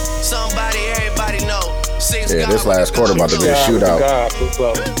 Somebody, everybody know. Yeah, this last quarter about to be a shootout.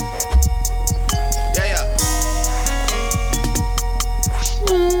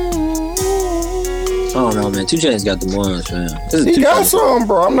 I don't know, man. 2 Chainz got the ones, man. He got some,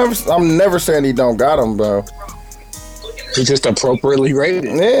 bro. I'm never saying he don't got them, bro. He's just appropriately rated.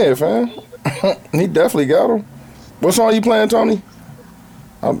 Yeah, fam. He definitely got them. What song you playing, Tony?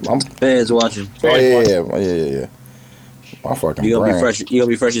 I'm Fans watching. Oh yeah. My fucking You gonna brain. be fresh? You gonna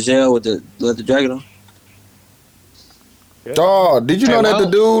be fresh as hell with the leather jacket on? Dog, did you know that the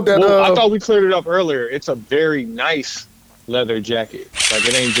dude that I thought we cleared it up earlier. It's a very nice leather jacket. Like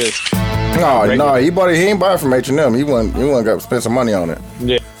it ain't just No, he bought it. He ain't buy it from H&M. He wasn't got to spend some money on it.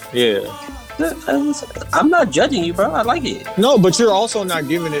 yeah. I'm not judging you, bro. I like it. No, but you're also not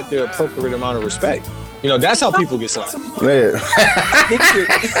giving it the appropriate amount of respect. You know, that's how people get slapped. Yeah.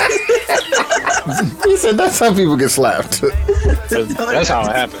 He said that's how people get slapped. That's how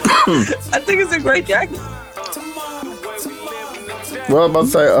it happens. I think it's a great jacket. Well, I'm about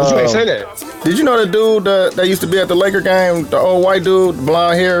to say, You ain't say that. did you know the dude that used to be at the Laker game, the old white dude,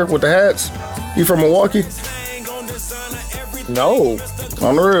 blonde hair with the hats? He from Milwaukee? No.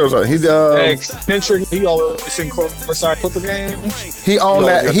 On the real side. He's Eccentric. He always in courtside Clipper games. he owned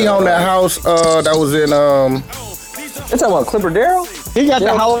that house that was in You talking about Clipper Darrell? He got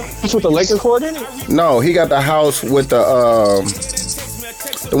the house with the Laker court in it. no, he got the house with the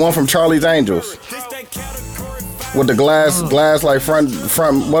one from Charlie's Angels. With the glass like front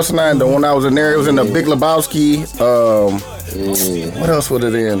what's the name? The one that was in there, it was in the Big Lebowski. What else was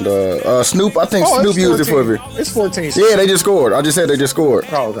it in? Snoop, I think Snoop used it for it. It's 14. Yeah, they just scored. I just said they just scored.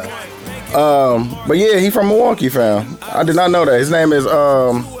 Oh, okay. But yeah, he from Milwaukee, fam. I did not know that. His name is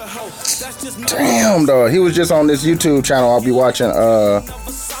damn dog. He was just on this YouTube channel I'll be watching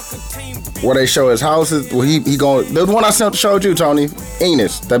where they show his houses. Well, he going the one I showed you, Tony,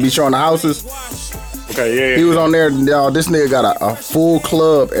 Enos, that be showing the houses. Okay, yeah. He was on there. Y'all, this nigga got a full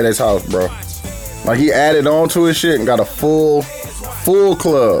club at his house, bro. Like he added on to his shit and got a full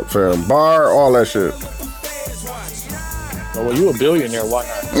club, fam. Bar, all that shit. Well, you a billionaire, why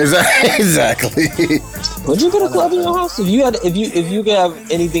not? Exactly. Would you put a club in your house if you could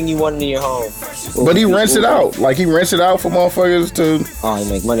have anything you wanted in your home? But he rents it out. Like he rents it out for motherfuckers to. Oh, he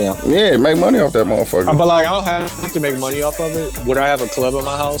make money off. Yeah, make money off that motherfucker. But like, I don't have to make money off of it. Would I have a club in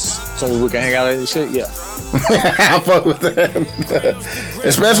my house so we can hang out and shit? Yeah. I fuck with that.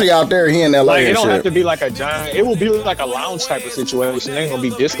 Especially out there, he in LA. Like, it don't shit. have to be like a giant. It will be like a lounge type of situation. It ain't gonna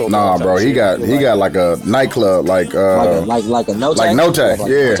be disco. Nah, bro, he got like a nightclub, like a Note. Like Note,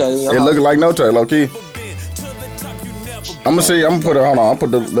 yeah. It look like Note, low key. I'm gonna put it. Hold on, I'll put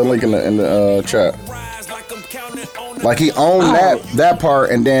the link in the chat. Like he owned that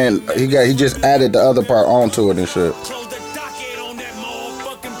part, and then he just added the other part onto it and shit.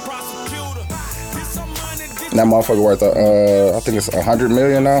 And that motherfucker worth I think it's $100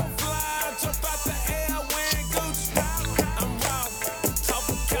 million now.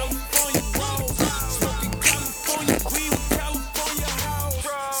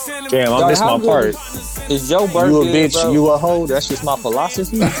 Damn, I missed my part. Is Joe Burr You a good, bitch, bro? you a hoe. That's just my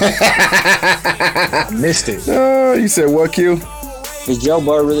philosophy. I missed it. You said what, Q? Is Joe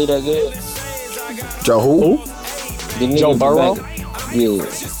Burr really that good? Joe who? Joe Burrow?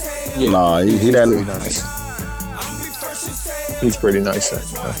 Yeah. Nah, he that. Nice. He's pretty nice.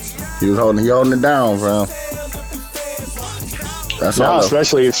 He holding it down, bro. That's all.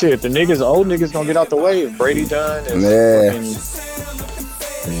 Especially if the old niggas gonna get out the way. If Brady done. And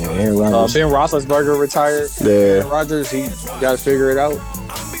Aaron Rodgers. Ben Roethlisberger retired. Yeah. Aaron Rodgers, he got to figure it out.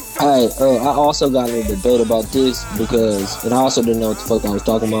 I also got in a debate about this because, and I also didn't know what the fuck I was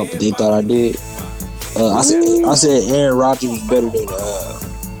talking about, but they thought I did. I said Aaron Rodgers was better than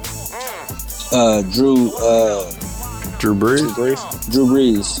Drew Brees. Drew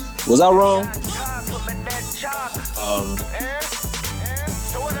Brees. Was I wrong?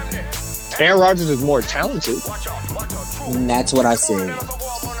 Aaron Rodgers is more talented. That's what I said.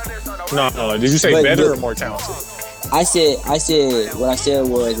 No. Did you say better or more talented? I said what I said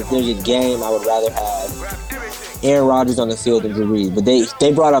was if there's a game, I would rather have Aaron Rodgers on the field than Drew Brees. But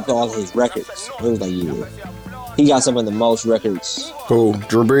they brought up all his records. It was like, yeah, he got some of the most records. Who?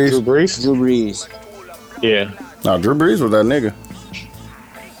 Drew Brees? Drew Brees. Yeah. No, Drew Brees was that nigga.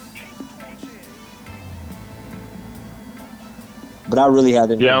 But I really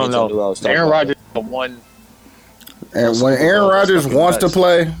haven't. Yeah, I don't know. Aaron Rodgers won. And when Aaron Rodgers wants to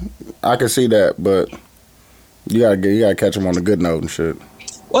play, I can see that, but you gotta catch him on a good note and shit.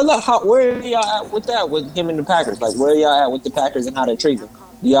 Well, look, where are y'all at with that? With him and the Packers, like where are y'all at with the Packers and how they treat them?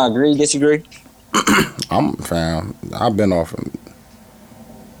 Do y'all agree? Disagree? I've been off.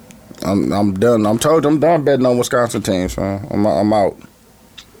 I'm done. I'm done betting on Wisconsin teams, man. I'm out.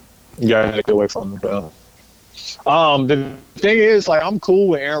 You gotta get away from them, bro. The thing is, like, I'm cool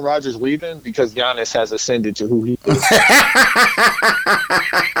with Aaron Rodgers leaving because Giannis has ascended to who he is.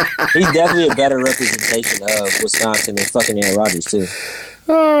 He's definitely a better representation of Wisconsin than fucking Aaron Rodgers too.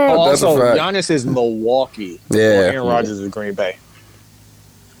 Also, Giannis is Milwaukee. Yeah. Aaron Rodgers is Green Bay.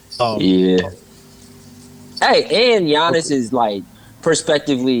 Yeah. Hey, and Giannis is like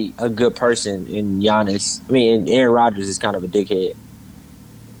prospectively a good person, and Aaron Rodgers is kind of a dickhead.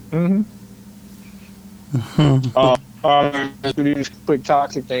 Mm-hmm. These quick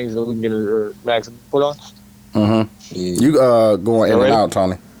toxic things that we can get Max put on. Mm-hmm. Yeah. You going in and out,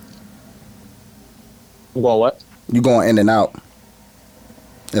 Tony? Going what? You going in and out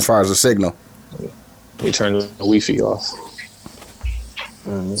as far as the signal. We turn the Wi-Fi off.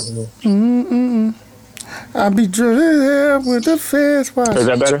 I'll be drilled with the feds. Is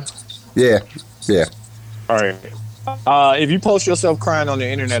that better? Yeah. All right. If you post yourself crying on the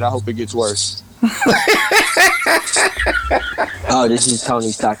internet, I hope it gets worse. Oh, this is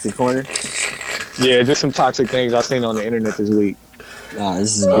Tony's Toxic Corner? Yeah, just some toxic things I've seen on the internet this week. Nah,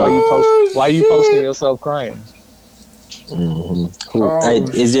 this is why you posting yourself crying? Mm-hmm. Cool. Hey,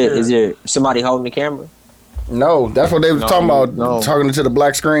 is there somebody holding the camera? No, that's what they was talking about. No. Talking to the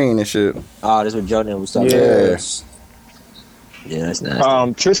black screen and shit. Oh, that's what Jordan was talking about. Yeah, that's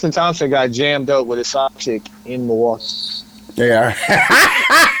nice. Tristan Thompson got jammed up with a side chick in Milwaukee. Yeah.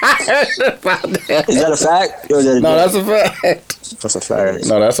 Is that a fact? Or is that that's a fact. That's a fact.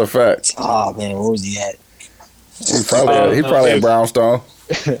 No, that's a fact. Oh man, where was he at? He probably at Brownstone.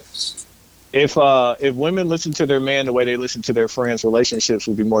 If women listen to their man the way they listen to their friends, relationships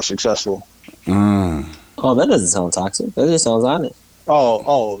would be more successful. Oh, that doesn't sound toxic. That just sounds honest.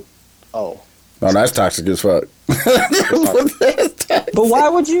 Oh. No, that's toxic as fuck. But why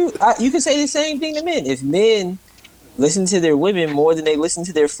would you? You can say the same thing to men. If men listen to their women more than they listen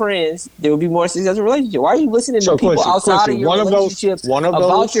to their friends, there would be more successful relationship. Why are you listening to people outside of your relationship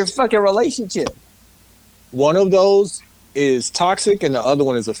about your fucking relationship? One of those is toxic, and the other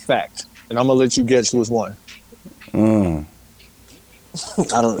one is a fact. and I'm gonna let you guess which one. I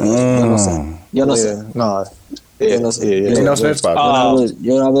don't know. You know what? Nah. You know what?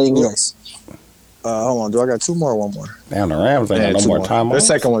 Yes. Hold on. Do I got two more or one more? Damn, the Rams ain't got no more time. The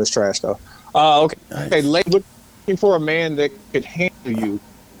second one is trash though. Okay. Nice. Okay. Looking for a man that could handle you.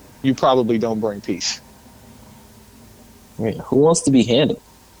 You probably don't bring peace. Man, who wants to be handled?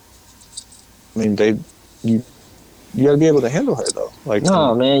 I mean, you gotta be able to handle her though. Like,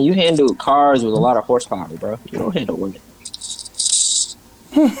 no, man, you handle cars with a lot of horsepower, bro. You don't handle women.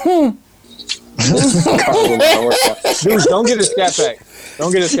 Dude, don't get a scat pack.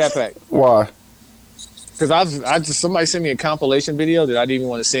 Don't get a scat pack. Why? Because somebody sent me a compilation video that I didn't even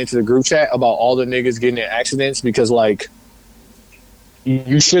want to send to the group chat about all the niggas getting in accidents because, like,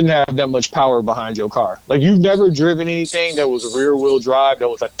 you shouldn't have that much power behind your car. Like, you've never driven anything that was rear wheel drive that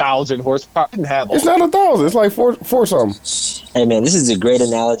was 1,000 horsepower. Didn't have all it's not 1,000. It's like four something. Hey, man, this is a great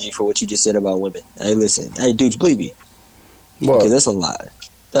analogy for what you just said about women. Hey, listen. Hey, dude, believe me. What? Because that's a lie.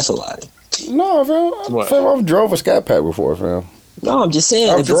 That's a lie. No, fam. I've drove a Scat Pack before, fam. No, I'm just saying.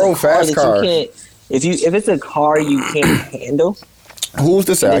 I've drove fast cars. If it's a car you can't handle, who's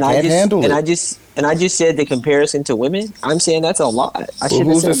to say I can't handle it? And I just said the comparison to women. I'm saying that's a lot.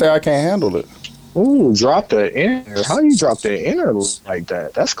 Who's to say I can't handle it? Ooh, drop the inner. How you drop the inner like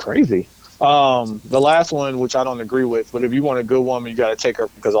that? That's crazy. The last one, which I don't agree with, but if you want a good woman, you got to take her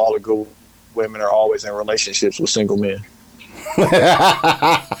because all the good women are always in relationships with single men.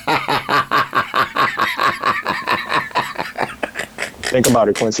 Think about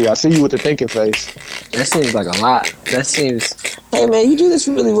it, Quincy. I see you with the thinking face. That seems like a lot. That seems. Hey man, you do this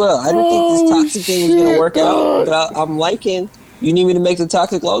really well. I didn't think this toxic thing was gonna work out, but I'm liking. You need me to make the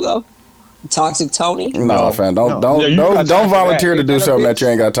toxic logo? Toxic Tony? No, fam. Don't volunteer to do something that you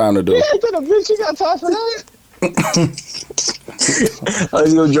ain't got time to do. Yeah, bitch, you got time for that. I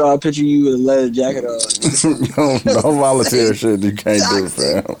was gonna draw a picture of you with a leather jacket on. don't volunteer shit you can't do,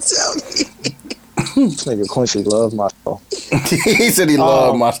 fam. This nigga Quincy love my style. He said he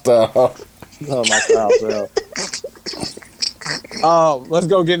loved my style. Love my style, bro. Let's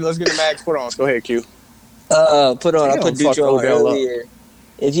get the mags put on. Go ahead, Q. Put on. I put Dutro on earlier.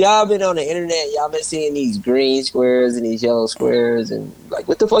 If y'all been on the internet, y'all been seeing these green squares and these yellow squares and like,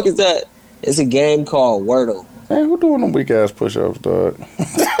 what the fuck is that? It's a game called Wordle. Man, who doing them weak ass push ups, dog?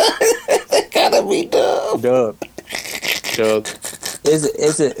 Gotta be Dub.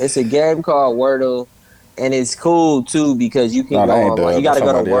 It's a game called Wordle, and it's cool too because you can you got to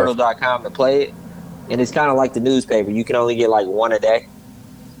go to Wordle.com to play it, and it's kind of like the newspaper. You can only get like one a day,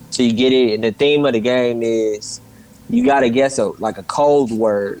 so you get it. And the theme of the game is you got to guess a code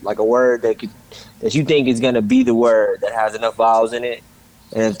word, like a word that you think is gonna be the word that has enough vowels in it.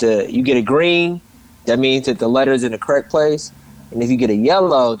 And if you get a green, that means that the letter is in the correct place, and if you get a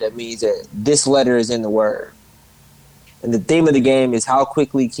yellow, that means that this letter is in the word. And the theme of the game is how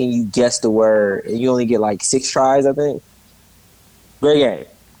quickly can you guess the word, and you only get like 6 tries, I think. Great game.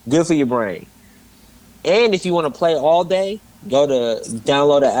 Good for your brain. And if you want to play all day,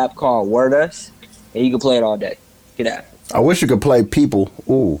 download an app called Word Us, and you can play it all day. Get out. I wish you could play people.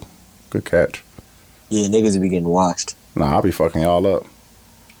 Ooh, good catch. Yeah, niggas would be getting washed. Nah, I'll be fucking y'all up.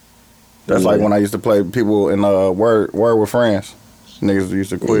 That's like when I used to play people in Word with Friends. Niggas used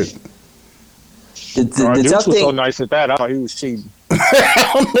to quit. The Deuce was so nice at that. I thought he was cheating.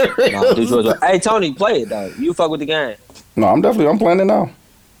 Hey, Tony, play it, though. You fuck with the game. No, I'm playing it now.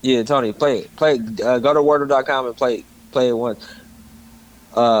 Yeah, Tony, play it. Go to Wordle.com and play it once.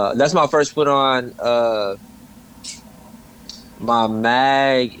 That's my first put on. My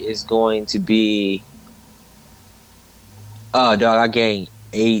mag is going to be... Oh, dog, I gained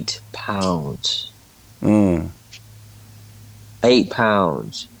 8 pounds. 8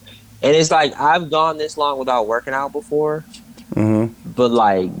 pounds. And it's like, I've gone this long without working out before. Mm-hmm. But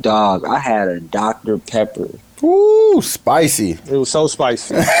like, dog, I had a Dr. Pepper. Ooh, spicy. It was so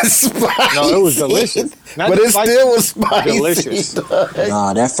spicy. Spicy. No, it was delicious. But it still was spicy. Delicious.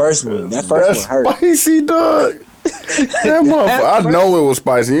 Nah, that first one hurt. Spicy, dog. That motherfucker, I know it was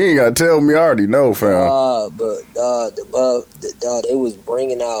spicy. You ain't gotta tell me. I already know, fam. But it was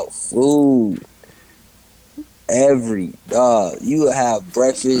bringing out food. You will have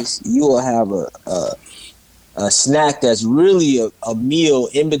breakfast. You will have a snack that's really a meal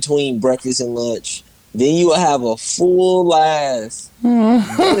in between breakfast and lunch. Then you will have a full ass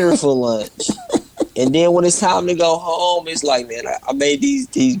dinner for lunch. And then when it's time to go home, it's like, man, I made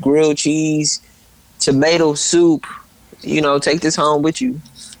these grilled cheese, tomato soup. Take this home with you.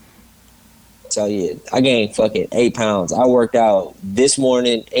 So yeah, I gained fucking 8 pounds. I worked out this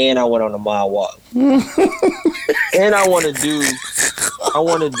morning and I went on a mile walk. And I want to do I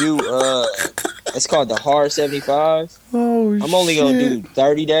want to do. It's called the Hard 75. Oh, I'm only gonna do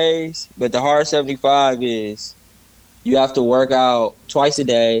 30 days, but the Hard 75 is you have to work out twice a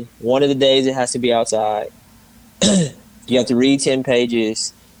day. One of the days it has to be outside. You have to read 10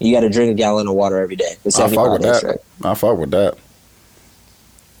 pages. You got to drink a gallon of water every day. I fuck with that. I fuck with that.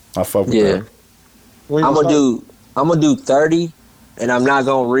 Yeah. I'm gonna do 30, and I'm not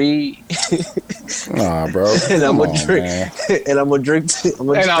gonna read. Nah, bro. And I'm gonna drink. And I'm gonna drink. I'm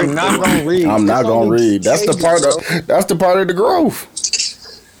not gonna read. I'm not gonna read. That's the part of. That's the part of the growth.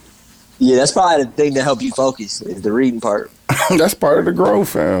 Yeah, that's probably the thing to help you focus is the reading part. That's part of the growth,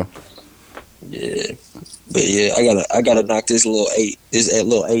 fam. Yeah, but yeah, I gotta knock this little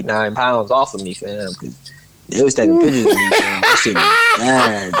 8-9 pounds off of me, fam. Cause they was taking pictures of me, fam. That shit was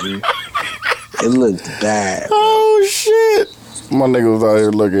bad, dude. It looked bad. Bro. Oh shit! My nigga was out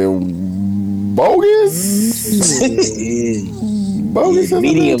here looking bogus. Bogus.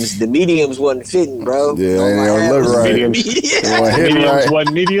 The mediums wasn't fitting, bro. Yeah, they don't look right. Mediums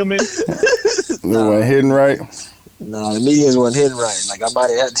wasn't medium in. They wasn't hitting right. No, the mediums wasn't hitting right. Like I might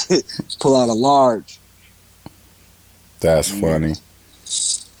have had to pull out a large. That's funny.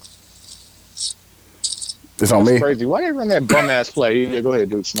 It's on me. Crazy. Why they run that bum ass play? Yeah, go ahead,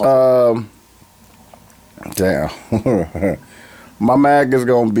 dude. Damn. My mag is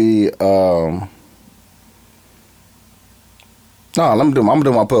gonna be no, I'm gonna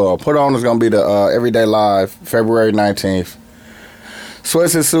do my put on. Put on is gonna be the Everyday Live, February 19th.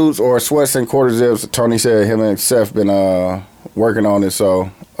 Sweats and suits or sweats and quarter zips. Tony said him and Seth been working on it, so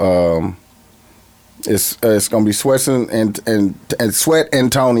it's gonna be sweats and sweat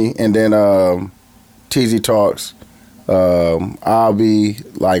and Tony, and then TZ Talks. I'll be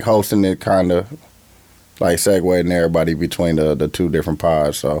like hosting it, kind of like segueing everybody between the two different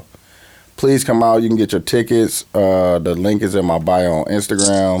pods. So please come out. You can get your tickets. The link is in my bio on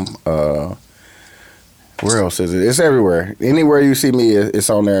Instagram. Where else is it? It's everywhere. Anywhere you see me,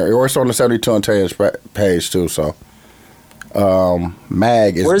 it's on there. Or it's on the 72 and Tans page too. So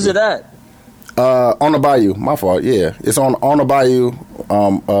mag is. Where's it at? On the Bayou. My fault. Yeah, it's on the Bayou.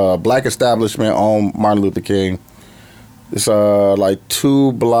 Black establishment on Martin Luther King. It's like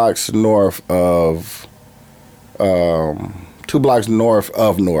 2 blocks north of 2 blocks north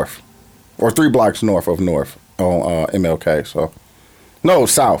of North, or 3 blocks north of North on MLK. So no,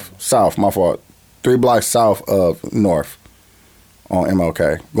 south. My fault. 3 blocks south of North on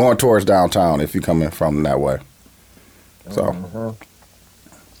MLK, going towards downtown if you're coming from that way. So,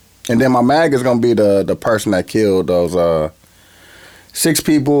 and then my mag is gonna be the person that killed those 6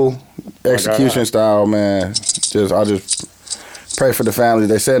 people, execution style, man. I just pray for the family.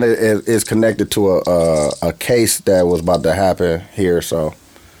 They said it's connected to a case that was about to happen here, so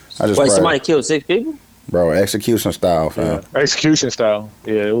I just wait. pray. Somebody killed 6 people, bro. Execution style, fam. Yeah. Execution style.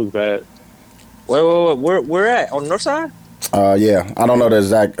 Yeah, it was bad. Wait. Where at? On the north side? Yeah. I don't know the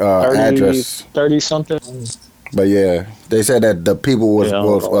exact 30, address. 30 something. But yeah, they said that the people was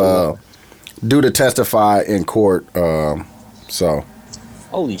due to testify in court. So.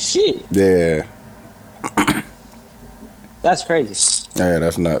 Holy shit. Yeah. That's crazy. Yeah,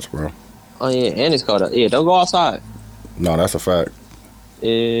 that's nuts, bro. Oh yeah, and it's called yeah. Don't go outside. No, that's a fact.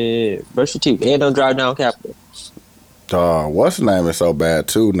 Brush your teeth and don't drive down Capitol. What's the name is so bad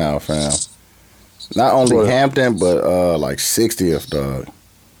too now, fam. Not only Hampton, but like 60th, dog.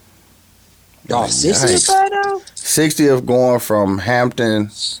 Oh, 60th bad now? 60th going from Hampton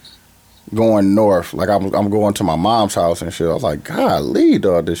going north. Like I'm going to my mom's house and shit. I was like, golly,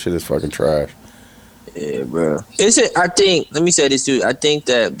 dog, this shit is fucking trash. Yeah, bro. I think, let me say this too. I think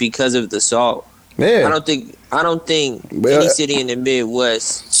that because of the salt, yeah. I don't think any city in the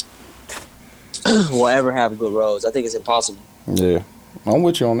Midwest will ever have good roads. I think it's impossible. Yeah. I'm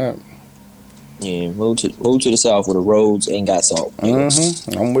with you on that. Yeah, move to the south where the roads ain't got salt.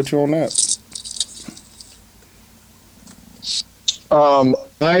 Mm-hmm. I'm with you on that.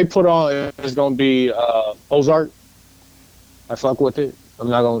 I put on is gonna be Ozark. I fuck with it. I'm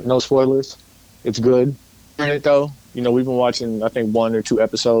not gonna no spoilers. It's good. In it though, you know, we've been watching I think 1 or 2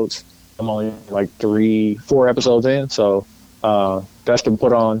 episodes. I'm only like 3-4 episodes in, so that's to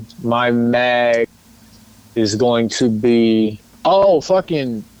put on. My mag is going to be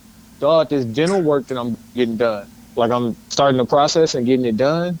fucking dog, this dental work that I'm getting done. Like I'm starting the process and getting it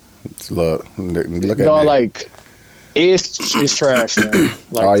done. Look at dog, it. Like it's trash, man.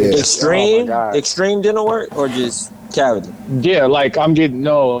 Like, extreme dental work or just cavity? Yeah, like I'm getting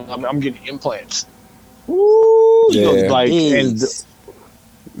implants. Ooh, yeah. Like with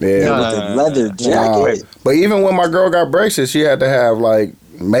the leather jacket. But even when my girl got braces, she had to have like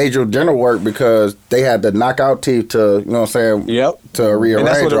major dental work because they had to knock out teeth to, you know what I'm saying? Yep. To rearrange And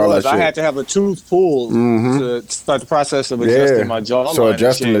that's what it all was. that I shit. had to have a tooth pulled to start the process of adjusting my jawline. So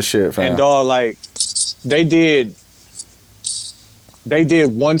adjusting and the shit, fam. And dog, like they did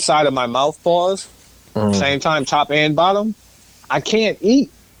one side of my mouth pause, same time top and bottom. I can't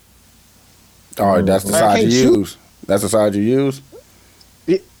eat. Oh, that's the side you use. That's the side you use?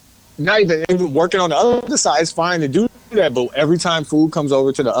 Not even working on the other side is fine to do that, but every time food comes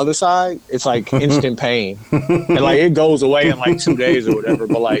over to the other side, it's like instant pain. And like it goes away in like 2 days or whatever.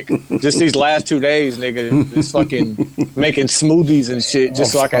 But like just these last 2 days, nigga, it's fucking making smoothies and shit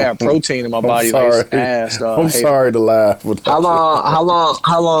just so I can have protein in my body. Sorry. Like ass, dog. I'm sorry to laugh. How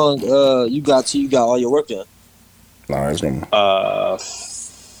long you got till you got all your work done? No, it's gonna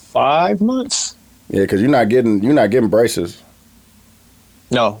 5 months. Yeah, because you're not getting braces.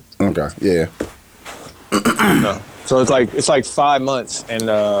 No. Okay. Yeah. No. So it's like 5 months, and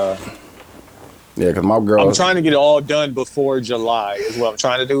yeah, because my girl. I'm trying to get it all done before July is what I'm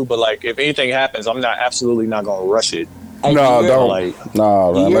trying to do. But like, if anything happens, I'm absolutely not gonna rush it. Hey, No, don't. Like,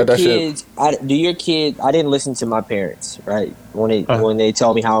 No, man, let that kids, shit. do your kids? I didn't listen to my parents, right? When they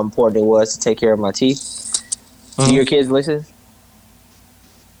told me how important it was to take care of my teeth. Do your kids listen?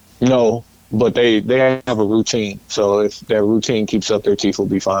 No, but they have a routine. So if their routine keeps up, their teeth will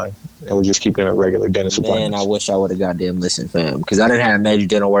be fine, and we'll just keep them at regular dentist appointments. Man, I wish I would have goddamn listened, fam. Because I didn't have major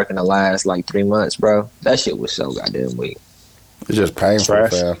dental work in the last like 3 months, bro. That shit was so goddamn weak. It's just painful,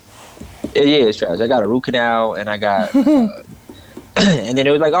 Trash. fam. It's trash. I got a root canal, and I got, and then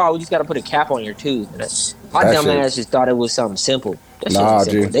it was like, oh, we just got to put a cap on your tooth. And my That dumb shit- ass just thought it was something simple. That shit Nah, was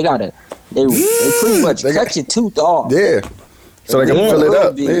simple. dude. They pretty much They cut got- your tooth off. Yeah. So they can Yeah, fill it little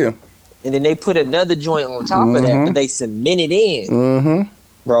up. bit. Yeah. And then they put another joint on top of that, but they cement it in. Mm-hmm.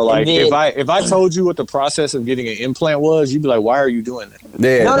 Bro, like And then- if I told you what the process of getting an implant was, you'd be like, why are you doing that?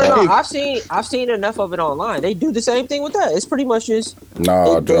 Yeah. No. bro. I've seen enough of it online. They do the same thing with that. It's pretty much just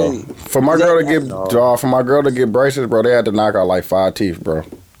Nah, They- bro. they- For my girl to get braces, bro, they had to knock out like 5 teeth, bro.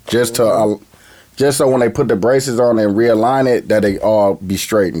 Just so when they put the braces on and realign it, that they all be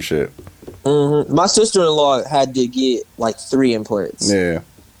straight and shit. Mm-hmm. My sister-in-law had to get like 3 implants. Yeah.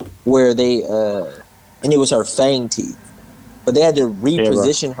 Where they and it was her fang teeth, but they had to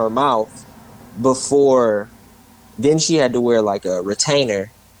reposition her mouth before. Then she had to wear like a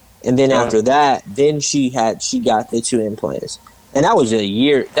retainer, and then after that, then she got the 2 implants, and that was a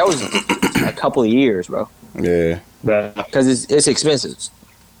year. That was a couple of years, bro. Yeah. Because it's expensive.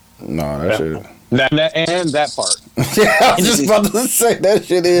 No, that shit. That part. Yeah, I was just about to say that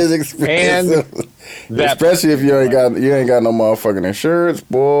shit is expensive. Especially if you ain't got no motherfucking insurance,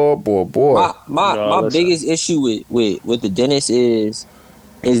 boy. My biggest issue with the dentist is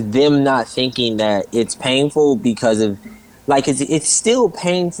them not thinking that it's painful because of like it's still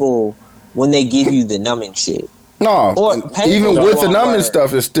painful when they give you the numbing shit. No, Or even painful with the wrong numbing word.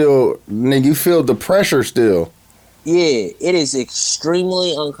 stuff, it's still nigga. You feel the pressure still. Yeah, it is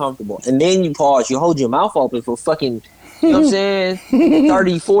extremely uncomfortable. And then you pause, you hold your mouth open for fucking, you know what I'm saying,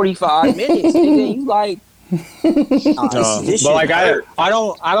 30, 45 minutes. Nigga, you like, this But like shit hurt. I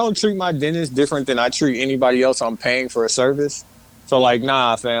don't treat my dentist different than I treat anybody else I'm paying for a service. So like,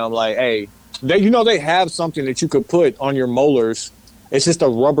 nah, fam, like, hey, they have something that you could put on your molars. It's just a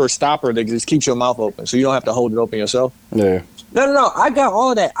rubber stopper that just keeps your mouth open, so you don't have to hold it open yourself. Yeah. No, I got all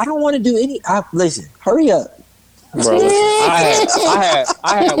of that. I don't want to do any. Listen, hurry up. Bro, I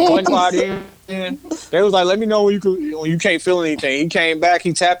had one body in. They was like, let me know when you can't feel anything. He came back,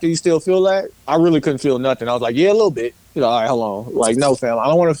 he tapped it, you still feel that? I really couldn't feel nothing. I was like, yeah, a little bit. He's like, all right, hold on. Like, no, fam, I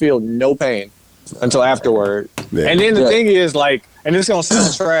don't want to feel no pain until afterward. Yeah. And then the thing is, like, and it's gonna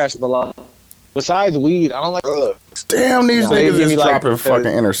sound trash, but like, besides weed, I don't like drugs. Damn, these They niggas give me, is like, dropping fucking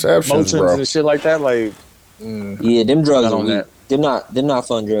interceptions, Motions bro. and shit like that, like, Yeah, them drugs Not are on weak. that. Them not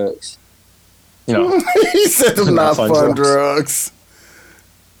fun drugs. you know, He said them not fun drugs.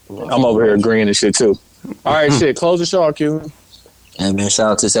 I'm over here agreeing and shit too. All right, shit, close the show, Q. Hey man,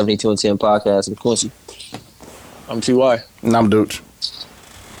 shout out to 72 and 10 podcast. I'm Quincy. I'm TY. And I'm Dooch.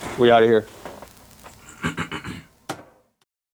 We out of here.